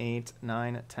 7, 8,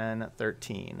 9, 10,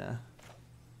 13.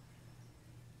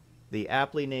 The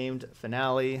aptly named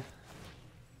finale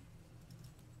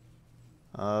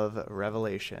of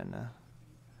Revelation.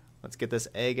 Let's get this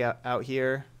egg out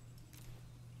here.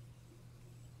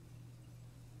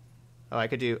 Oh, I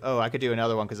could do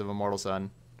another one because of Immortal Sun.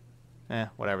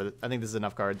 Whatever. I think this is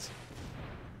enough cards.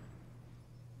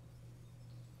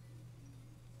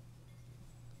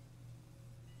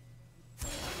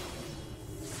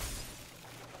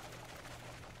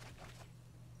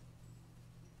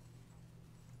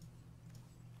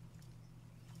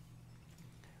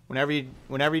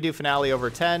 Whenever you do finale over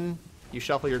 10, you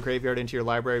shuffle your graveyard into your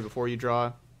library before you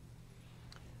draw.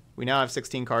 We now have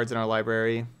 16 cards in our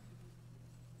library.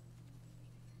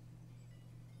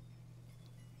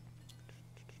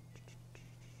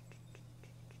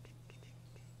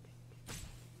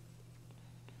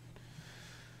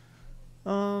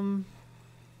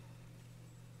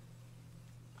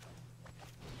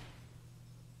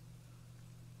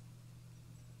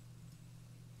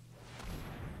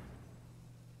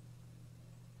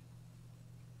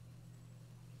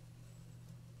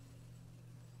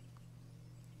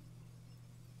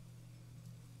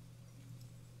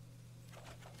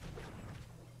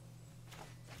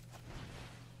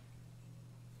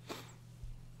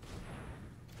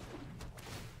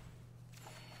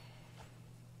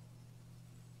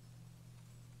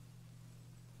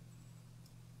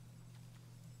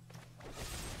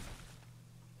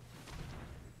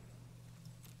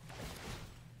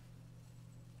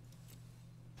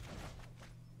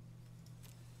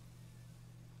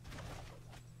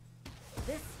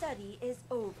 This study is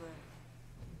over.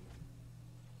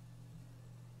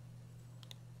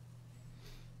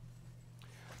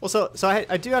 Well, so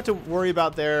I do have to worry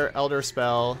about their Elder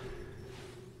Spell.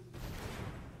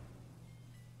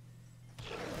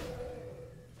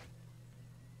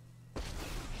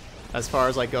 As far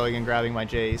as like going and grabbing my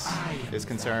Jace is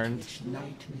concerned.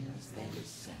 Nightmares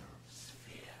themselves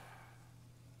fear.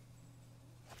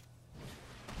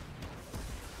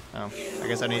 Oh, I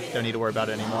guess I don't need to worry about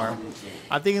it anymore.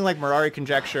 I'm thinking like Mirari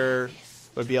Conjecture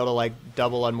would be able to like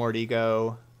double Unmoored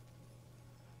Ego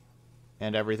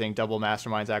and everything, double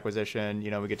Masterminds Acquisition.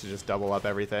 You know, we get to just double up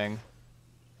everything.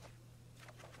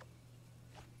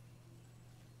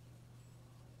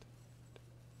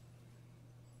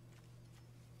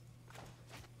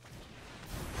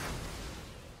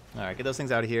 Alright, get those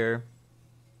things out of here.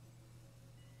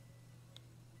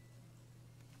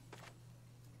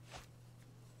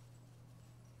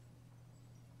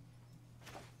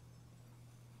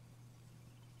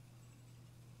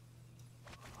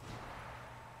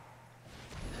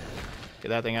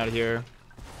 that thing out of here.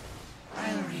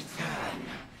 I'll return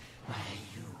while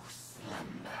you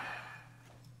slumber.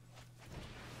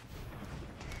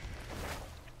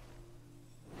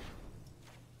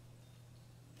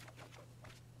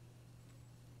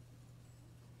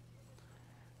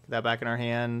 Get that back in our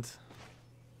hand.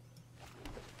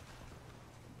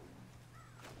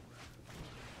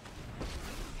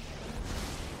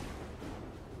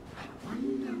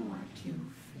 Wonder what you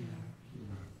feel.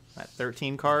 At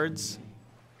 13 cards.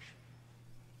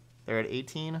 They're at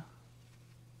 18.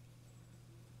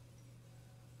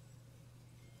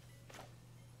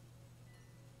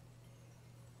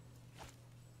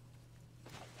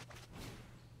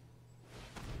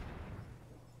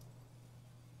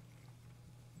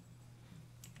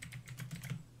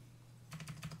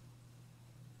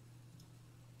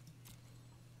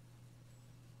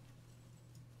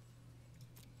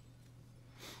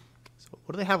 So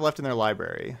what do they have left in their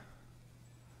library?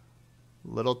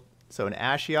 So an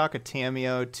Ashiok, a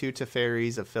Tameo, 2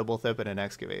 Teferis, a Fibblethip, and an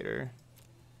Excavator.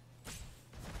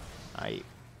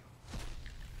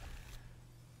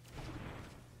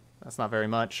 That's not very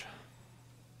much.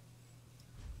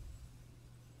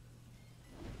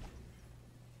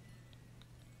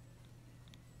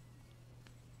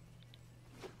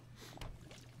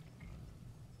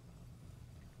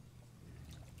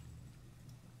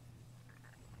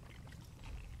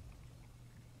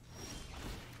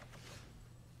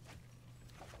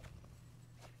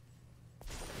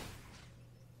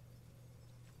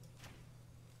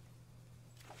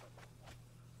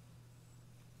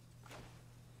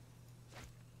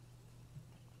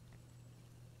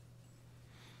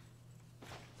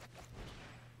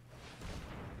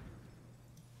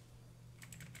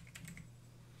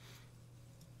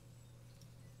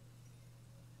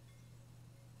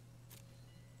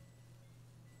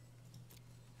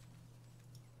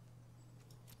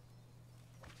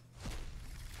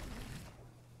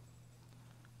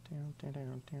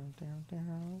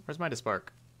 Where's my Dispark?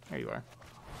 There you are.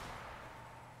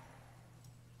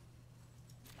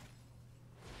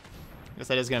 Guess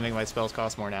that is gonna make my spells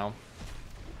cost more now.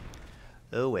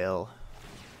 Oh well.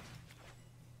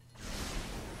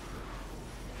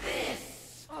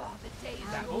 Oh, the days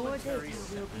That of old. momentary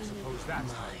step, I suppose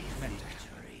that's how you meant it.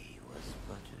 Victory was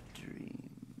but a dream.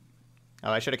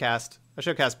 Oh, I should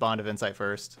have cast Bond of Insight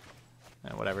first.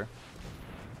 Whatever.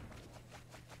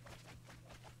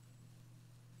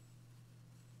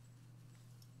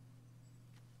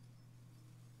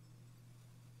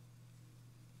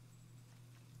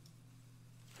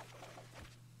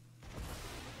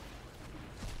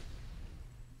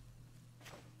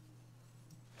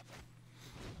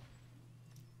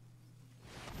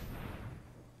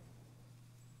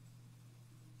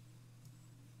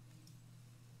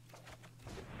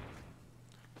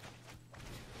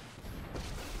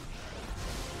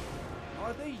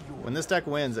 Are they yours When this deck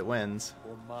wins, it wins.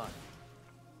 or mine?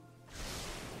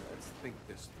 Let's think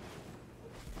this through.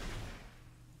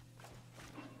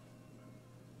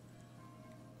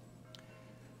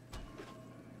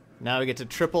 Now we get to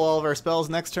triple all of our spells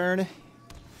next turn,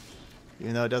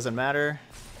 even though it doesn't matter.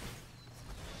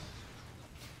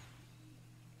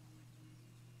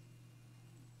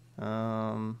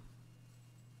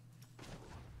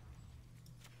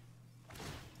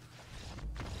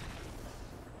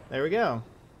 There we go.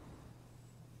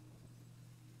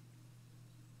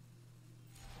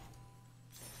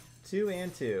 Two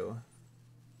and two.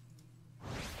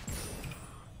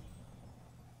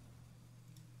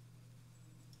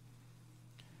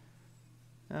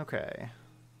 Okay.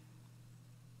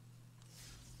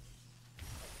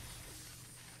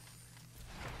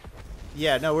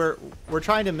 Yeah, no, we're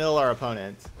trying to mill our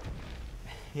opponent.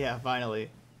 Yeah,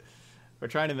 finally. We're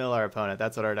trying to mill our opponent.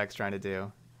 That's what our deck's trying to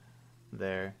do.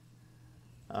 There.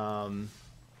 I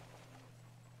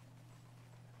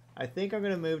think I'm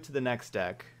gonna move to the next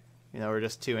deck. You know, we're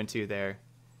just 2 and 2 there.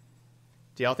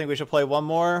 Do y'all think we should play one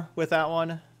more with that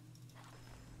one?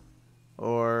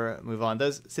 Or move on?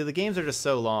 Those, see, the games are just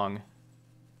so long.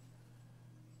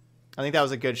 I think that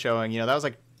was a good showing. You know, that was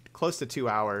like close to 2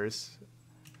 hours.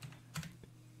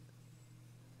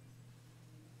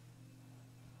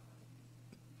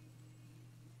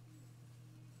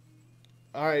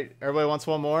 All right, everybody wants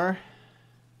one more?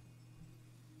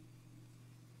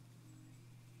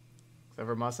 Except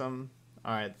for Mussum.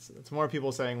 All right, it's more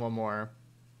people saying one more.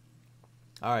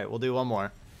 All right, we'll do one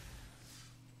more.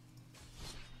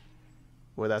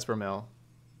 With Esper Mill.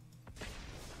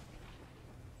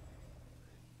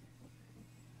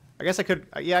 I guess I could,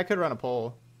 yeah, I could run a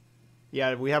poll.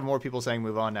 Yeah, we have more people saying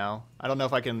move on now. I don't know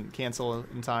if I can cancel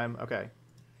in time. Okay.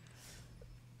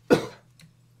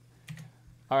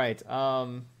 All right.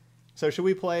 So should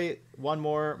we play one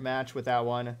more match with that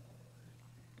one?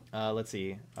 Let's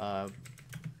see.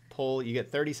 Poll. You get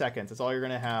 30 seconds. That's all you're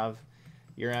gonna have.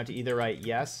 You're gonna have to either write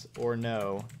yes or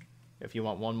no if you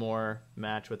want one more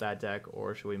match with that deck,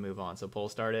 or should we move on? So poll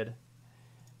started.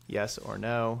 Yes or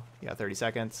no. You got 30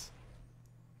 seconds.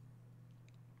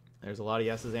 There's a lot of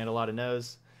yeses and a lot of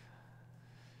nos.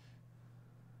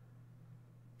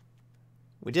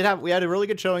 We had a really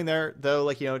good showing there, though,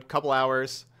 like, a couple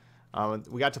hours.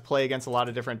 We got to play against a lot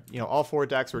of different, all 4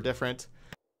 decks were different.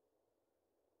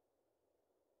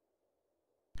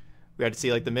 We had to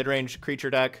see, like, the mid-range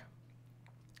creature deck,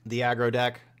 the aggro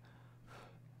deck,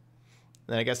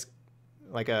 then I guess,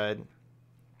 like, a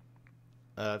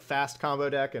fast combo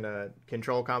deck and a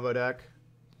control combo deck.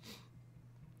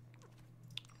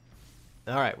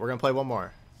 All right, we're going to play one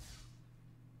more.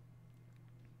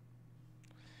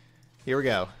 Here we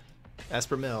go.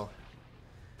 Esper Mill.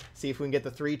 See if we can get the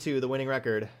 3-2, the winning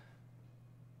record.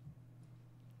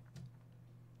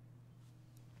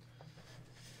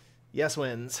 Yes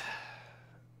wins.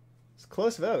 It's a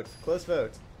close vote. Close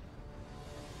vote.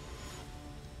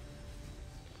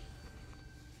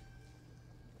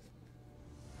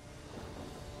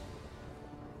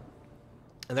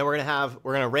 And then we're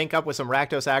gonna rank up with some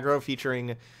Rakdos aggro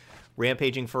featuring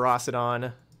Rampaging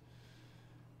Ferocidon.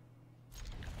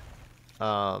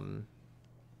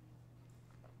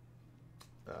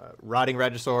 Rotting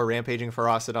Regisaur, Rampaging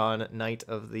Ferocidon, Knight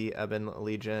of the Ebon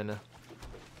Legion.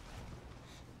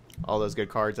 All those good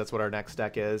cards. That's what our next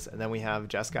deck is. And then we have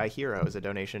Jeskai Hero as a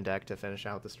donation deck to finish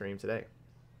out the stream today.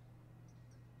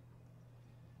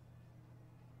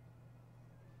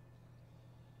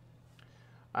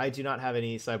 I do not have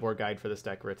any sideboard guide for this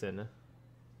deck written.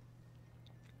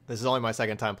 This is only my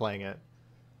second time playing it.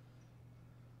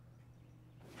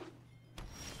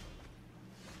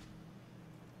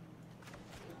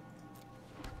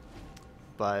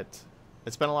 But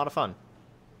it's been a lot of fun.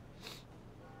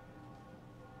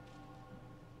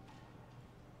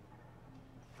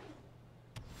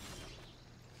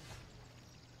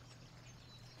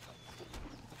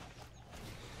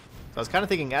 So I was kind of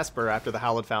thinking Esper after the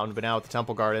Hallowed Fountain, but now with the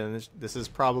Temple Garden, this is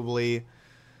probably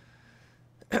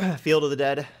Field of the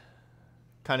Dead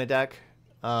kind of deck.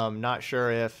 Not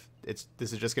sure if this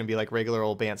is just going to be like regular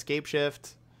old Bant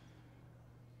Scapeshift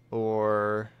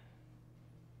or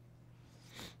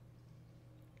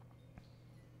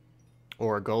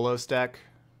a Golos deck.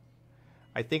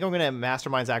 I think I'm going to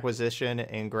Mastermind's Acquisition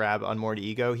and grab Unmoored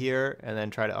Ego here, and then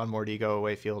try to Unmoored Ego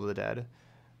away Field of the Dead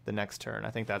the next turn.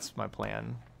 I think that's my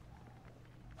plan.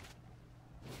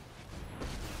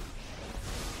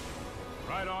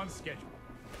 Right on schedule.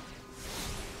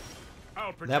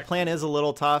 That plan is a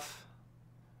little tough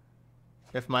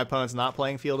if my opponent's not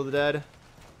playing Field of the Dead.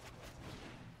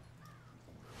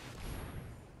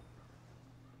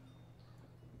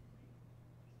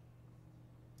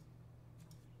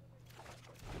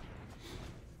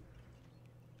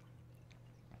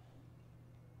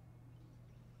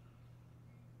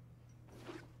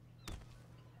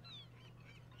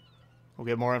 We'll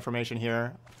get more information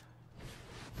here.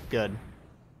 Good.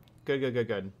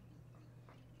 Good.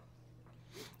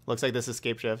 Looks like this is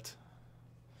Scapeshift.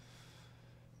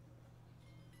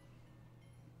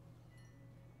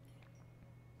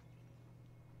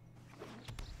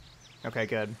 Okay,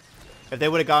 good. If they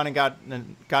would have gone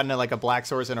and gotten like a black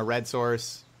source and a red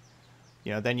source,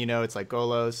 then it's like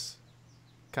Golos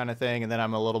kind of thing, and then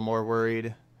I'm a little more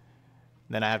worried.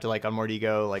 Then I have to like Unmoored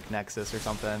Ego, like Nexus or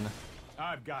something.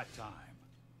 I've got time.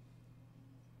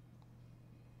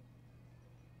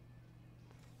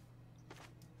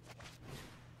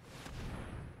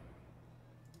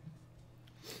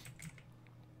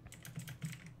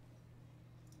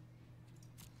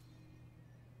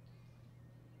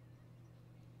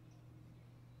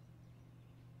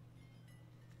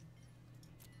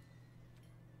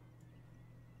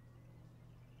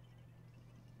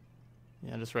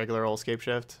 Yeah, just regular old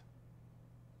Scapeshift.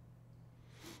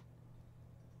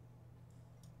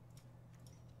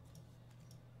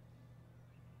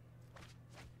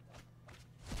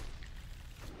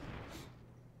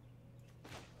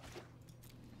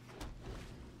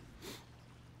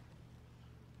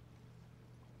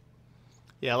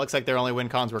 Yeah, it looks like their only win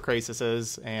cons were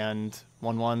Crasises and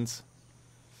 1/1s.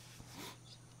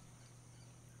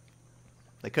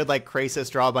 They could, like, Krasis,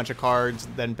 draw a bunch of cards,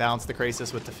 then bounce the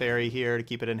Krasis with the Fairy here to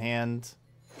keep it in hand.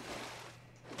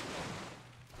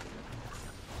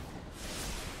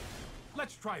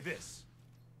 Let's try this.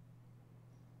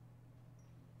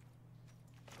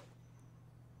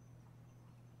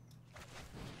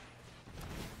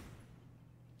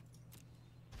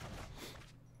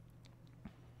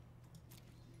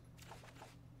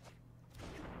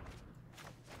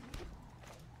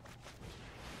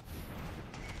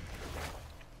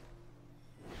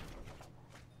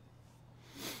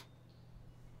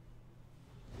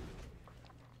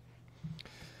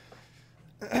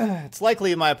 It's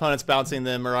likely my opponent's bouncing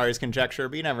the Mirari's Conjecture,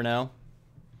 but you never know.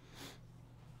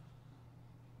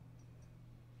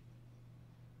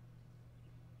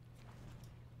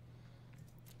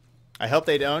 I hope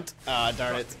they don't. Ah,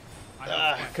 darn it.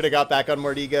 Could have got back on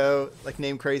Mordigo, like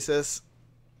name Krasis.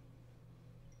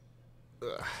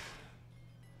 Ugh.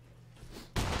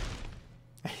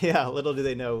 Yeah, little do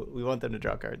they know we want them to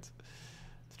draw cards.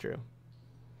 It's true.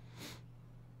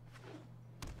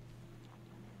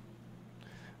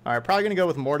 Alright, probably going to go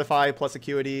with Mortify plus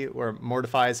Acuity, where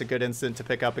Mortify is a good instant to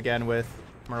pick up again with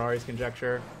Mirari's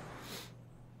Conjecture.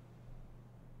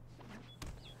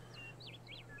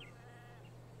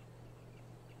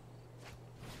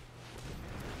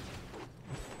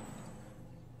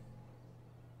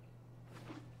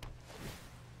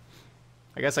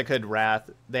 I guess I could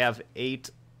Wrath. They have 8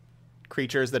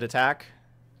 creatures that attack,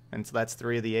 and so that's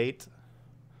 3 of the 8. So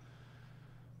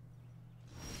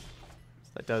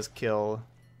that does kill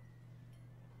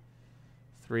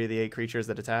 3 of the 8 creatures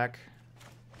that attack.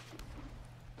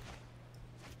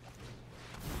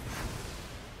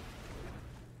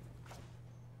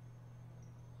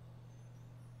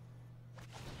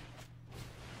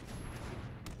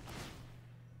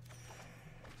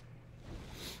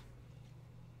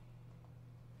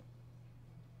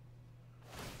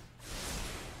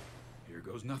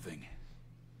 Goes nothing.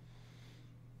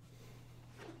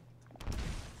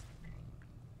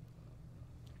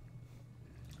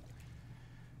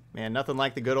 Man, nothing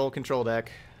like the good old control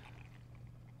deck.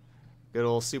 Good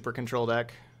old super control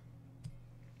deck.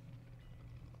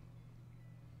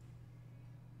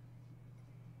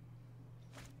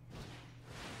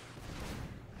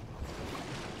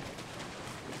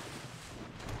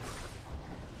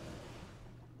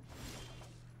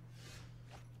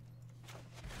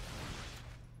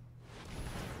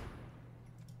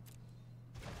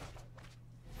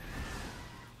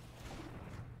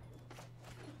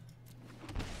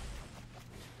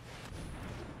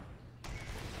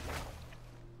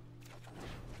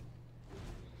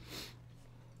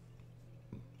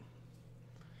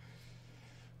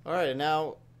 Alright, and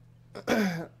now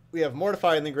we have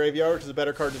Mortify in the graveyard, which is a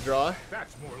better card to draw.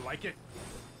 That's more like it.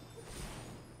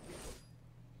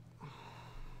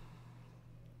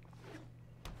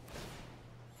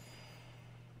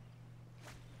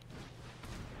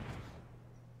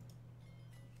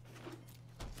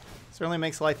 Certainly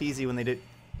makes life easy when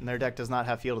their deck does not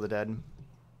have Field of the Dead.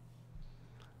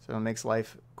 So it makes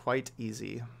life quite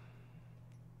easy.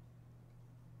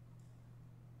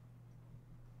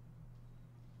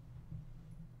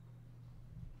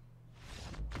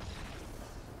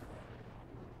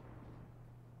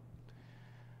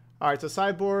 Alright, so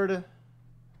sideboard.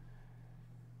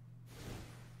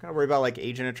 Gotta worry about like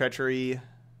Agent of Treachery.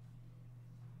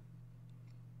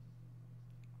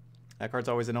 That card's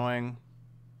always annoying.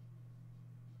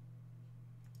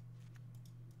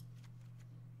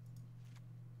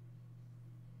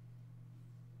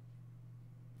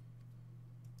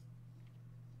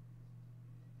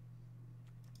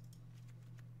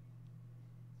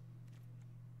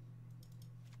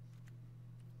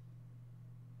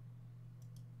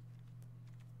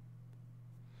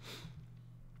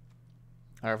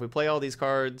 Alright, if we play all these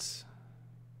cards,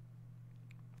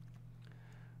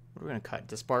 what are we going to cut?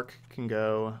 Disbark can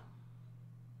go.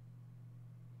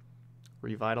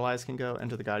 Revitalize can go.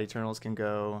 Enter the God Eternals can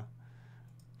go.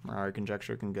 Mirari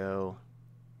Conjecture can go.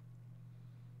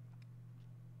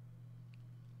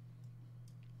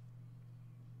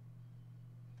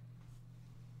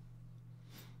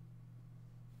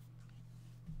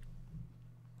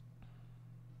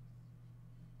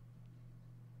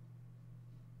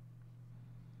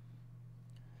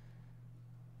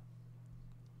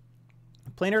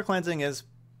 Planar cleansing is...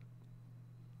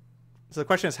 So the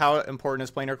question is, how important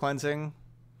is planar cleansing?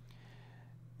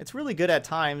 It's really good at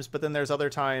times, but then there's other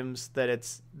times that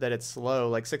it's slow.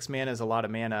 Like 6 mana is a lot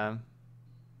of mana.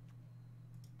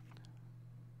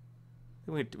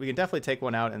 We can definitely take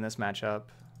one out in this matchup.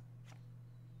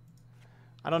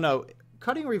 I don't know.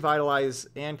 Cutting Revitalize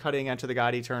and cutting Enter the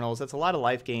God Eternals, that's a lot of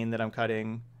life gain that I'm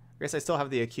cutting. I guess I still have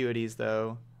the Acuities,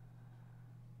 though.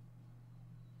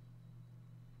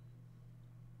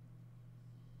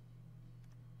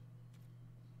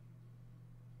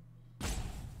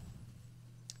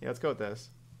 Yeah, let's go with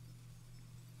this.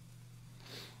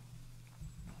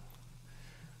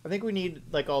 I think we need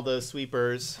like all the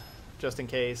sweepers just in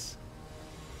case.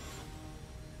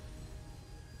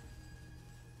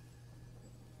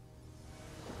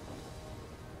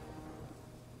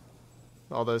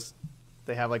 All those,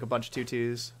 they have like a bunch of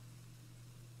 2/2s.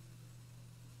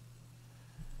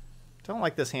 Don't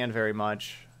like this hand very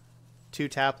much. 2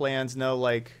 tap lands, no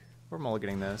like We're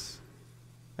mulliganing this.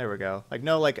 There we go. Like,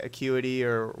 no, like, acuity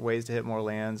or ways to hit more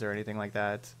lands or anything like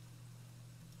that.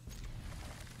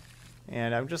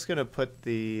 And I'm just going to put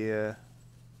the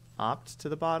opt to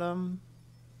the bottom.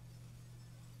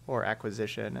 Or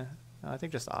acquisition. No, I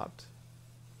think just opt.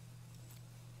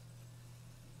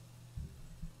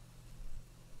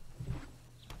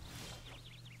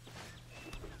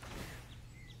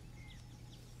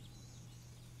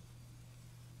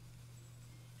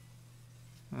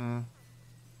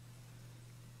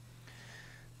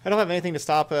 I don't have anything to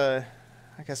stop I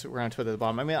guess we're going to put it at the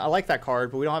bottom. I mean, I like that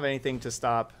card, but we don't have anything to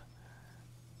stop,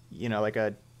 you know, like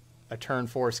a turn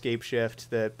 4 scape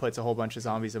shift that puts a whole bunch of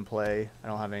zombies in play. I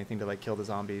don't have anything to, like, kill the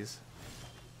zombies.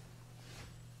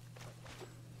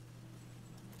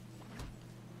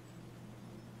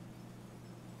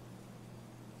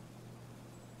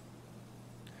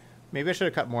 Maybe I should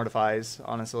have cut Mortifies,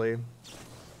 honestly.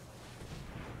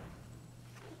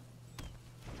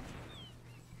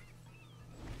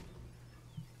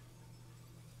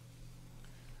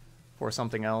 For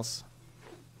something else.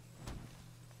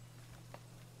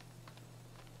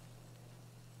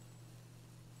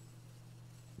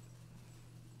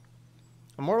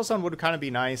 Immortal Sun would kind of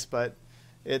be nice, but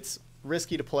it's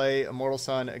risky to play Immortal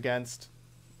Sun against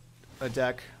a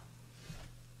deck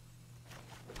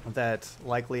that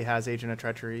likely has Agent of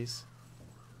Treacheries.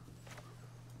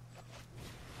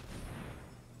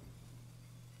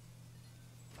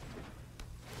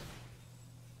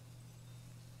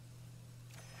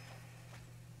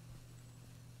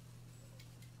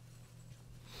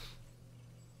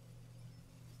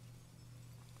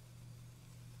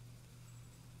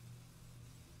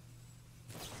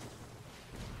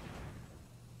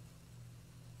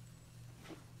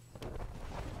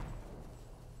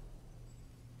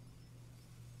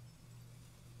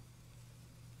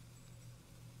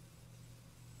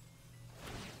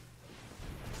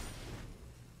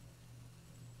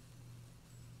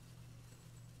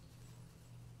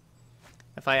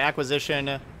 If I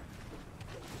acquisition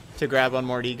to grab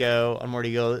Unmoored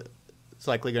Ego is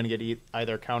likely going to get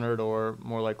either countered or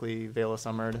more likely Veil of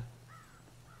Summered.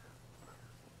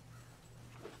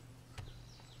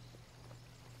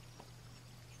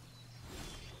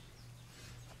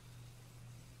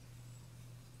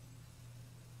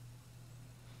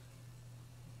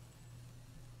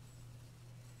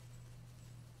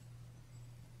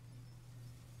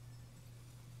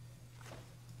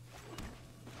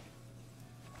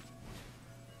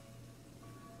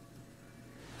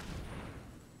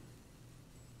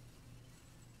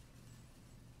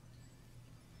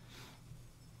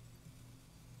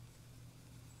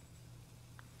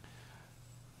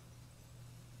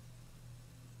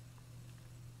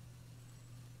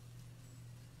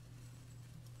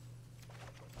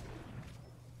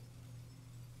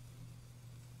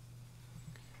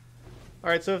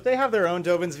 Alright, so if they have their own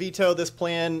Dovin's Veto, this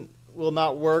plan will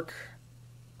not work.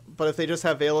 But if they just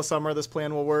have Veil of Summer, this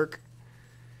plan will work.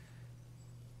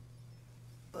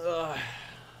 Ugh.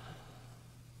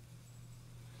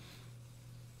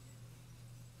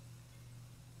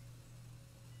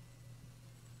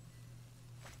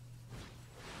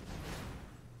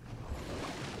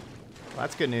 Well,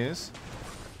 that's good news.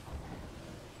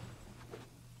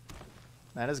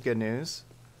 That is good news.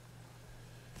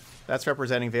 That's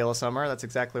representing Veil of Summer. That's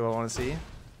exactly what I want to see.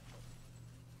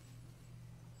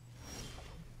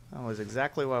 That was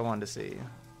exactly what I wanted to see.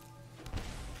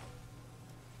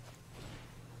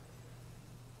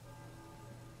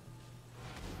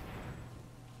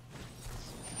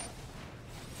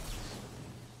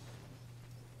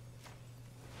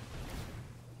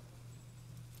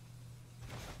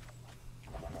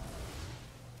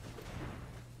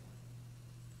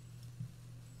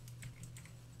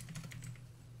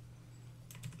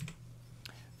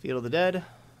 Field of the Dead.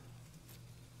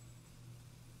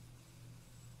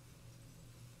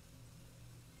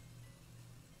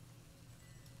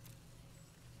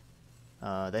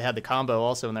 They had the combo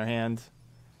also in their hand.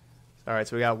 Alright,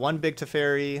 so we got one Big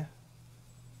Teferi,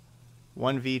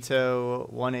 one Veto,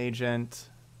 one Agent,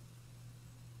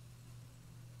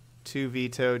 two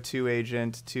Veto, two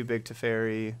Agent, two Big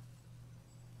Teferi.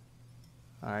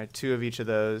 Alright, two of each of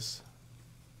those.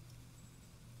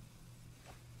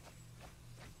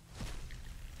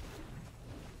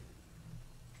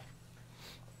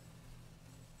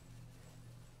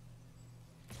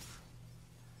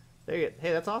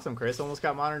 Hey, that's awesome, Chris. Almost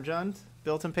got Modern Jund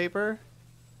built in paper.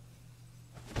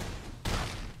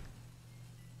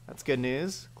 That's good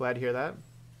news. Glad to hear that.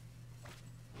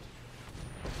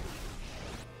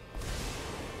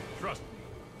 Trust me,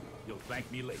 you'll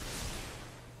thank me later.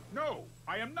 No,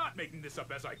 I am not making this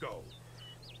up as I go.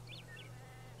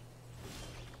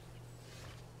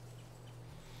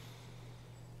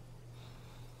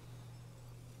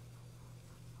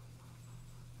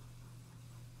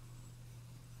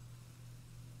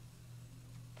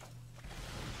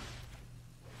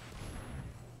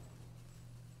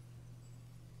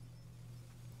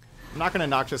 not going to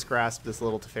Noxious Grasp this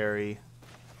little Teferi.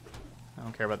 I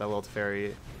don't care about that little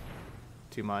Teferi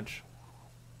too much.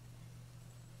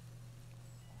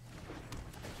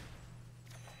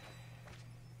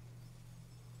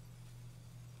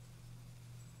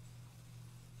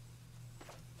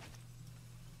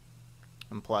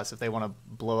 And plus, if they want to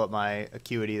blow up my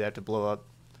Acuity, they have to blow up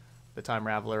the Time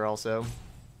Raveler also.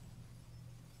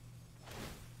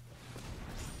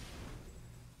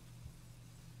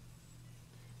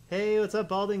 Hey, what's up,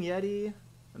 Balding Yeti?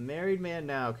 A married man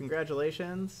now.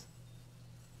 Congratulations.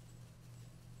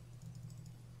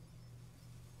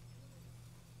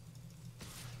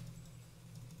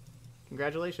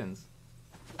 Congratulations.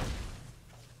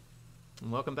 And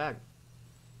welcome back.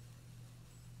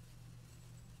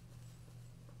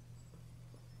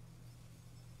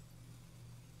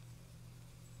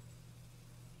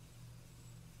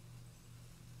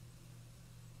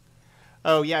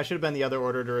 Oh, yeah, it should have been the other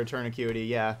order to return Acuity,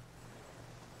 yeah.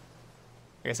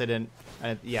 I guess I didn't.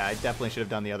 Yeah, I definitely should have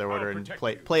done the other order and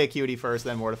play Acuity first,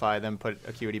 then Mortify, then put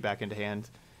Acuity back into hand.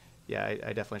 Yeah,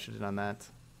 I definitely should have done that.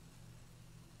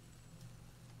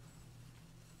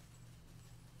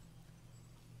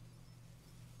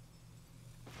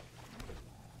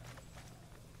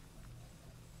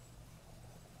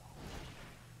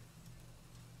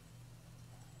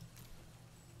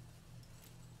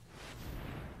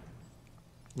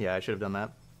 Yeah, I should have done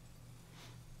that.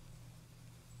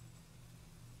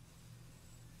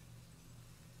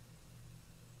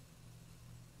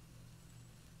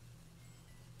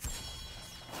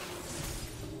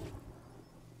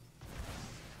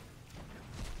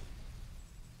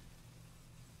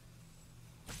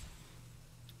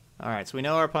 Alright, so we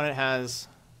know our opponent has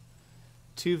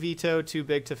 2 Veto, 2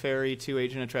 Big Teferi, 2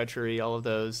 Agent of Treachery, all of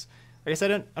those. I guess I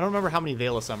don't remember how many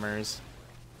Veil of Summers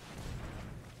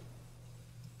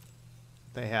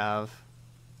they have.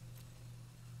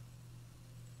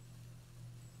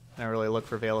 I don't really look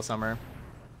for Veil of Summer.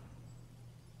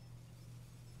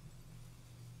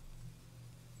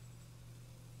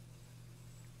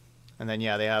 And then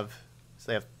yeah, they have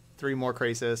 3 more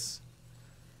Krasis.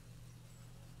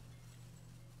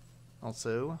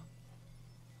 Also,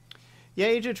 yeah,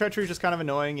 Agent of Treachery is just kind of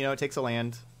annoying. You know, it takes a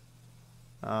land.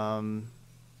 You know,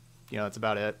 that's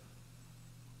about it.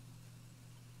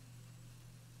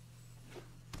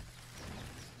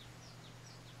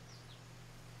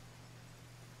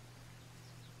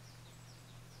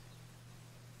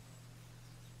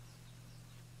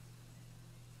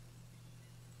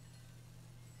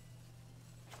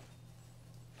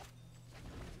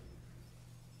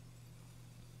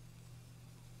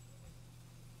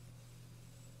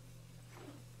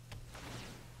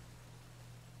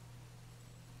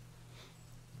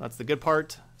 That's the good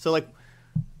part. So, like,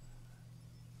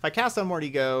 if I cast on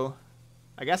Mortigo,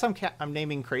 I guess I'm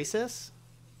naming Krasis.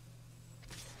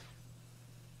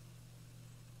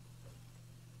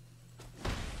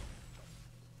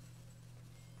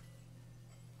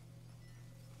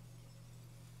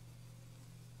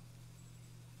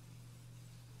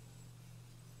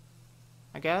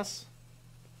 I guess.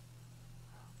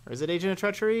 Or is it Agent of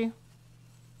Treachery?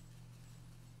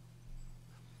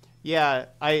 Yeah,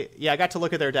 I got to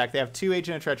look at their deck. They have 2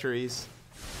 Agent of Treacheries.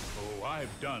 Oh, I've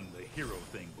done the hero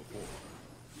thing before.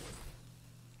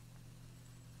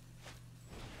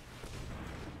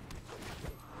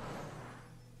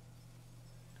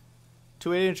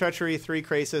 Two Agent of Treachery, 3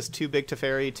 Krasis, 2 Big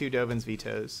Teferi, 2 Dovin's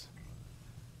Vetoes.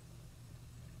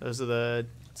 Those are the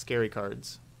scary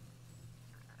cards.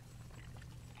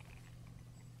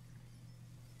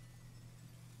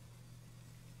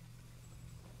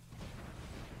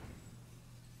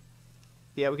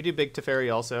 Yeah, we could do Big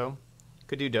Teferi also.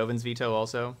 Could do Dovin's Veto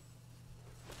also.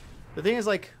 The thing is,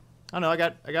 like, I don't know,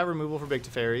 I got removal for Big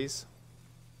Teferis.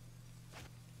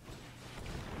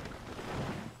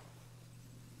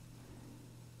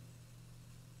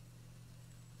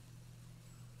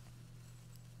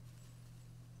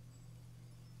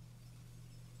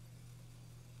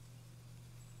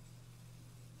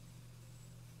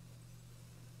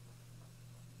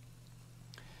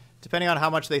 Depending on how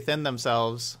much they thin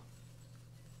themselves.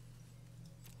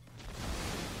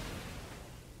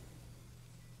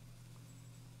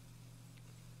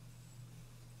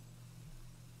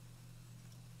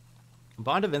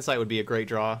 Bond of Insight would be a great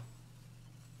draw.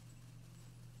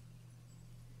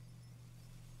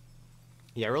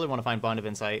 Yeah, I really want to find Bond of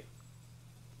Insight.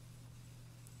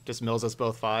 Just mills us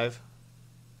both 5.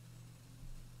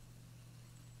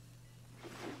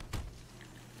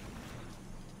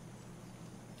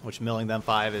 Which milling them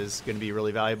 5 is going to be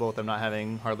really valuable with them not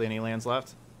having hardly any lands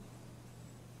left.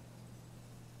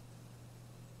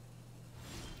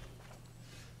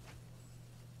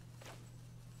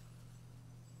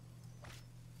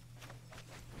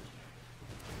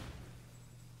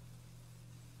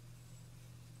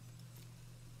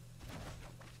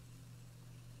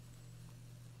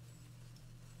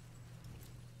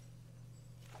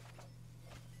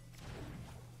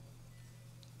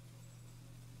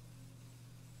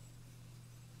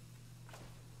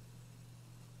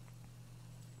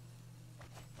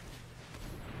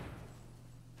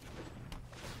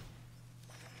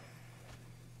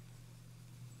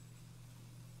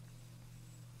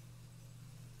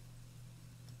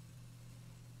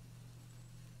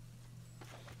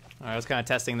 Alright, I was kind of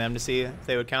testing them to see if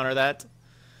they would counter that.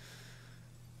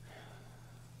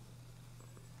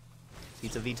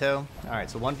 It's a veto.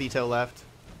 Alright, so 1 veto left.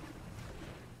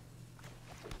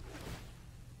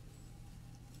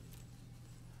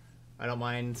 I don't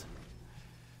mind.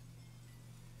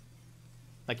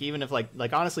 Like, even if,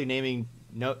 like honestly, naming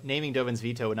Dovin's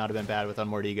veto would not have been bad with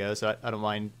Unmoored Ego, so I don't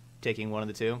mind taking one of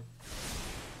the two.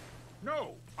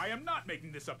 No, I am not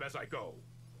making this up as I go.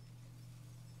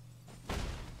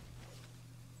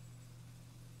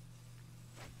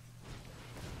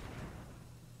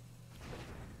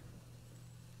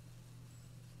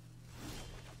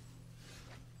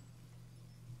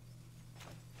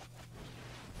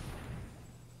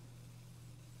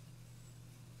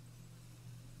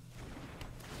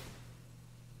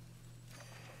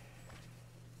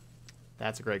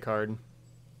 That's a great card.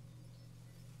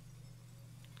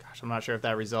 Gosh, I'm not sure if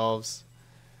that resolves.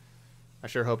 I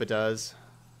sure hope it does,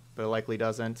 but it likely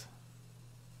doesn't.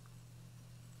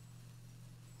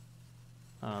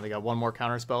 They got one more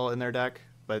counterspell in their deck,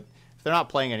 but if they're not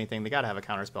playing anything, they gotta have a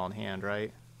counterspell in hand,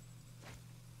 right?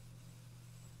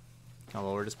 Oh,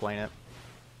 well, we're just playing it.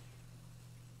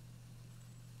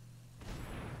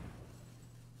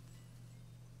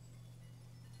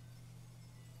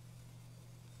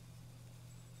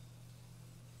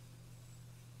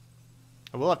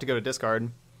 We'll have to go to discard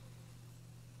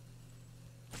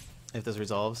if this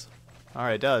resolves.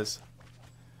 Alright, it does.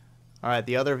 Alright,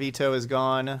 the other veto is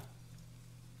gone.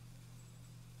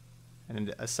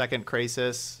 And a second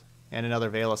Krasis and another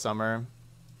Veil of Summer.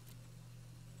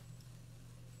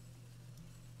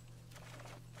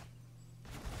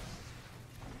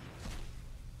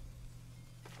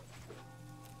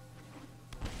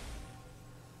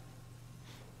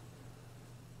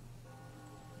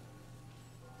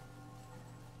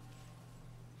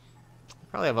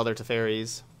 Probably have other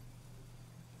Teferis.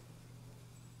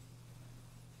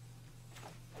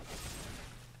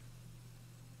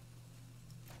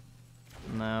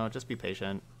 No, just be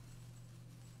patient.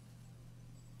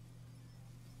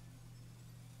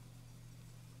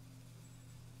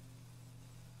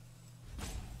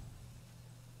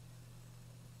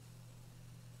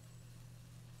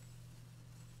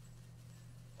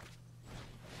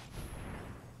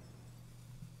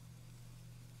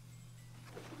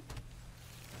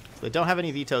 They don't have any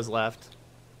vetoes left.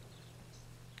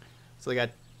 So they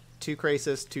got 2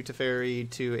 Krasis, 2 Teferi,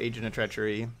 2 Agent of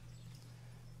Treachery.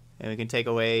 And we can take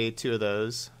away 2 of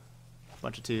those. A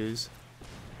bunch of 2s.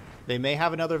 They may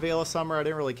have another Veil of Summer. I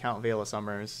didn't really count Veil of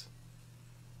Summers.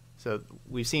 So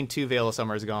we've seen 2 Veil of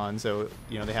Summers gone. So,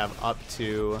 you know, they have up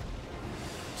to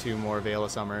 2 more Veil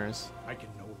of Summers. I can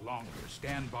no longer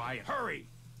stand by and hurry!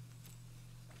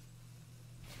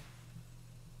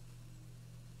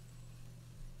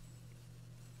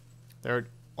 They're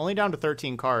only down to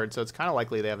 13 cards, so it's kind of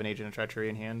likely they have an Agent of Treachery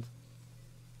in hand.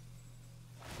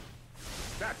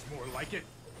 That's more like it.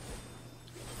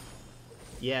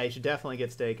 Yeah, you should definitely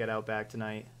get steak at Outback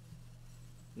tonight.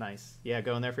 Nice. Yeah,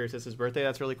 going there for your sister's birthday.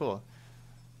 That's really cool.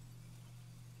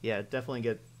 Yeah, definitely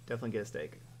get a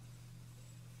steak.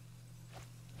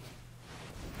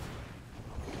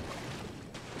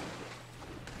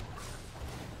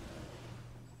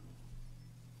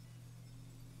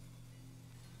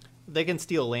 They can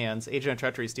steal lands. Agent of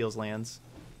Treachery steals lands.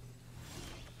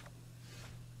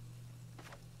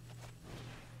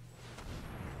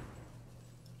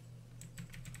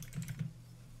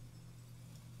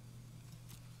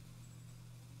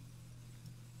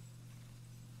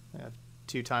 They have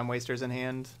 2 Time Wasters in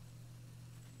hand.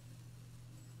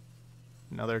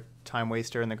 Another Time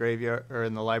Waster in the graveyard or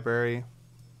in the library.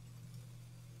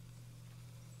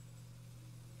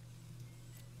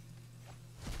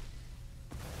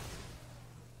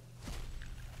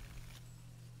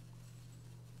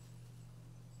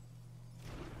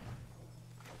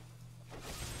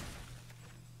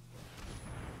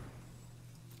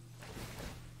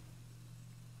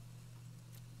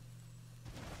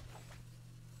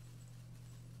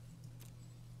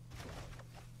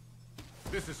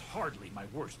 This is hardly my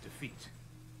worst defeat.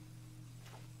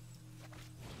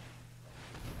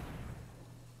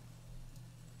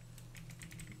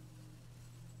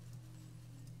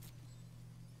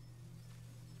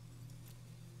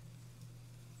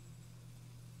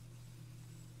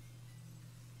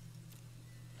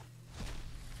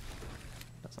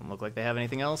 Doesn't look like they have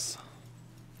anything else.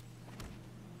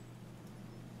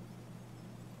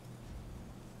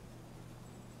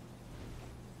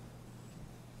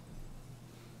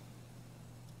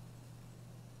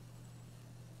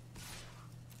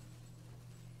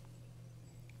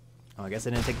 Oh, I guess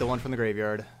I didn't take the one from the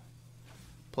graveyard.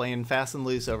 Playing fast and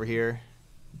loose over here.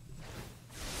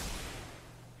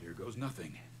 was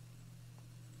nothing.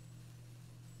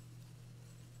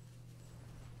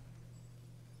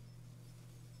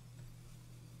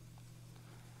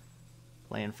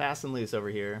 Playing fast and loose over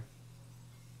here.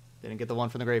 Didn't get the one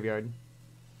from the graveyard.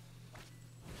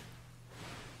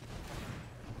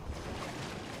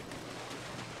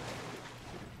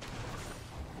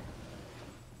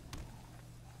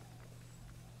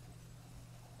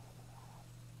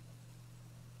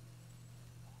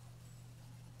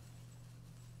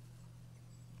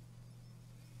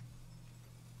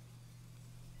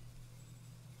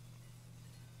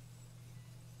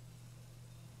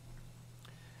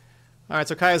 Alright,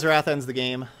 so Kaya's Wrath ends the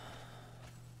game.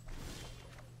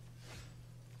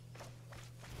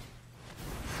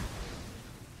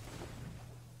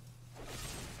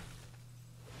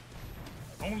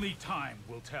 Only time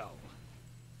will tell.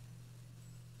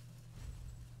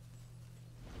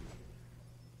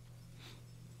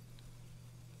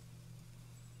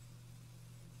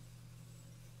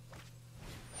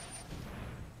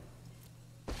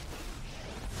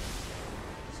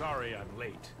 Sorry I'm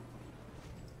late.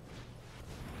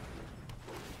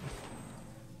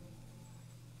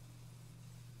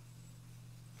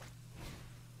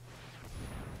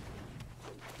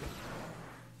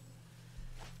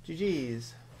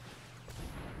 GG's.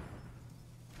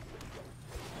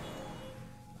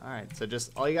 Alright, so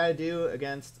just all you gotta do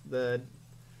against the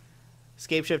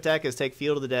Scapeshift deck is take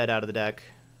Field of the Dead out of the deck.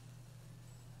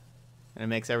 And it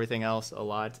makes everything else a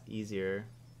lot easier.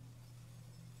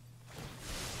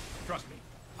 Trust me,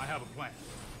 I have a plan.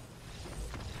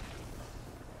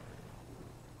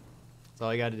 That's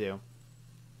all you gotta do.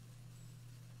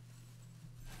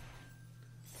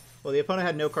 Well, the opponent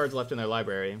had no cards left in their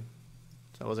library.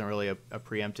 So it wasn't really a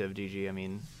preemptive GG. I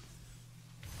mean,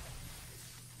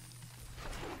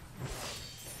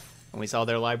 when we saw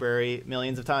their library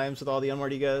millions of times with all the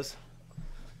Unward Egos.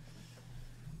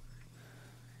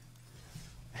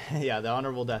 Yeah, the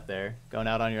honorable death there. Going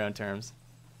out on your own terms.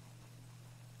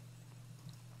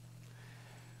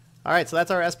 Alright, so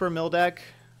that's our Esper Mill deck.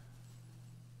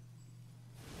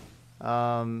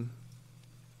 Yeah,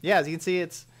 as you can see,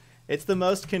 it's the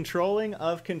most controlling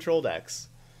of control decks.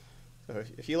 So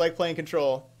if you like playing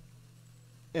control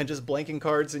and just blanking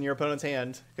cards in your opponent's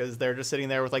hand because they're just sitting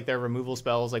there with like their removal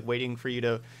spells, like waiting for you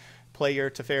to play your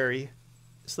Teferi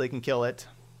so they can kill it,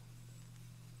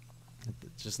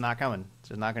 it's just not coming. It's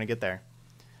just not going to get there.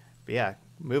 But yeah,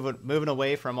 moving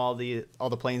away from all the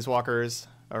planeswalkers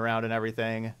around and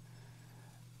everything,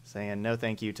 saying no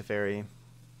thank you Teferi.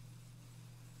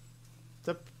 It's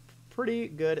a pretty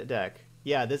good deck.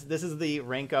 Yeah, this is the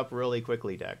rank up really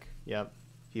quickly deck. Yep.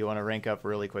 If you want to rank up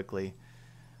really quickly,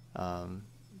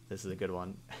 this is a good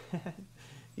one.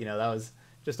 You know, that was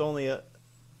just only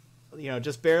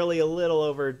just barely a little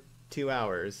over 2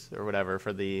 hours or whatever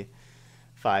for the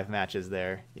 5 matches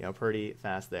there. You know, pretty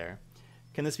fast there.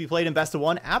 Can this be played in best of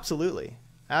 1? Absolutely.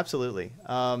 Absolutely.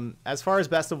 As far as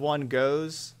best of 1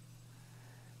 goes,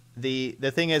 the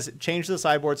thing is, change the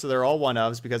sideboard so they're all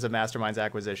 1-ofs because of Mastermind's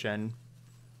acquisition.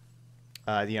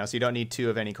 So you don't need 2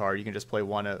 of any card. You can just play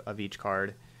 1 of each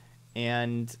card.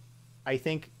 And I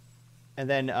think, and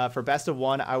then for best of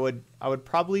 1, I would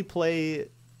probably play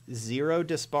 0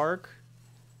 Dispark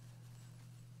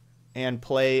and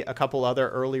play a couple other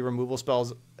early removal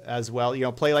spells as well. You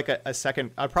know, play like a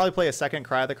second. I'd probably play a second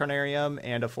Cry of the Carnarium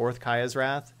and a 4th Kaya's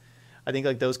Wrath. I think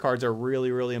like those cards are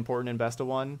really, really important in best of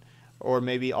 1. Or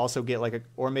maybe also get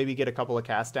get a couple of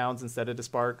cast downs instead of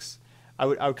Disparks. I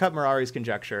would cut Mirari's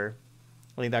Conjecture.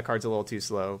 I think that card's a little too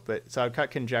slow, but so I'd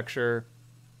cut Conjecture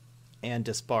and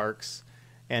Disparks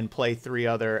and play 3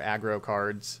 other aggro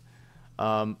cards.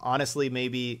 Honestly,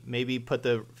 maybe put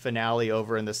the Finale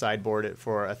over in the sideboard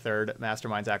for a 3rd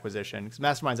Mastermind's Acquisition, because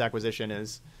Mastermind's Acquisition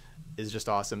is just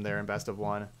awesome there in best of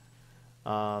 1.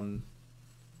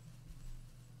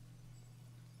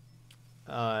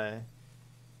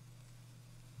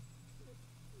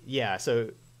 Yeah.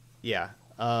 So yeah.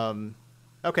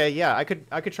 Okay, yeah, I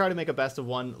could try to make a best of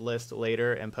 1 list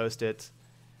later and post it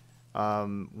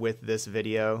with this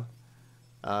video.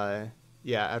 Yeah,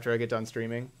 after I get done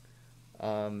streaming.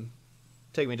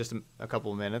 Take me just a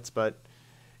couple of minutes, but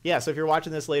yeah, so if you're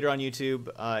watching this later on YouTube,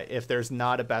 if there's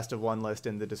not a best of 1 list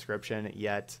in the description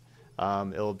yet,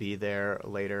 it'll be there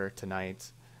later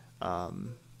tonight.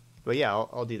 But yeah,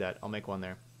 I'll do that. I'll make one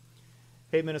there.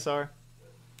 Hey, Minosaur.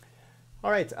 All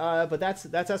right, but that's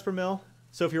Esper Mill.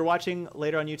 So if you're watching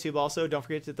later on YouTube also, don't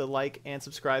forget to hit the like and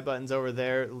subscribe buttons over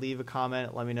there. Leave a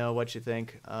comment. Let me know what you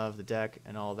think of the deck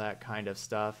and all that kind of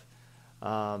stuff.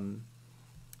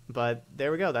 But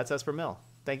there we go. That's Esper Mill.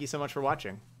 Thank you so much for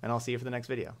watching, and I'll see you for the next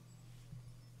video.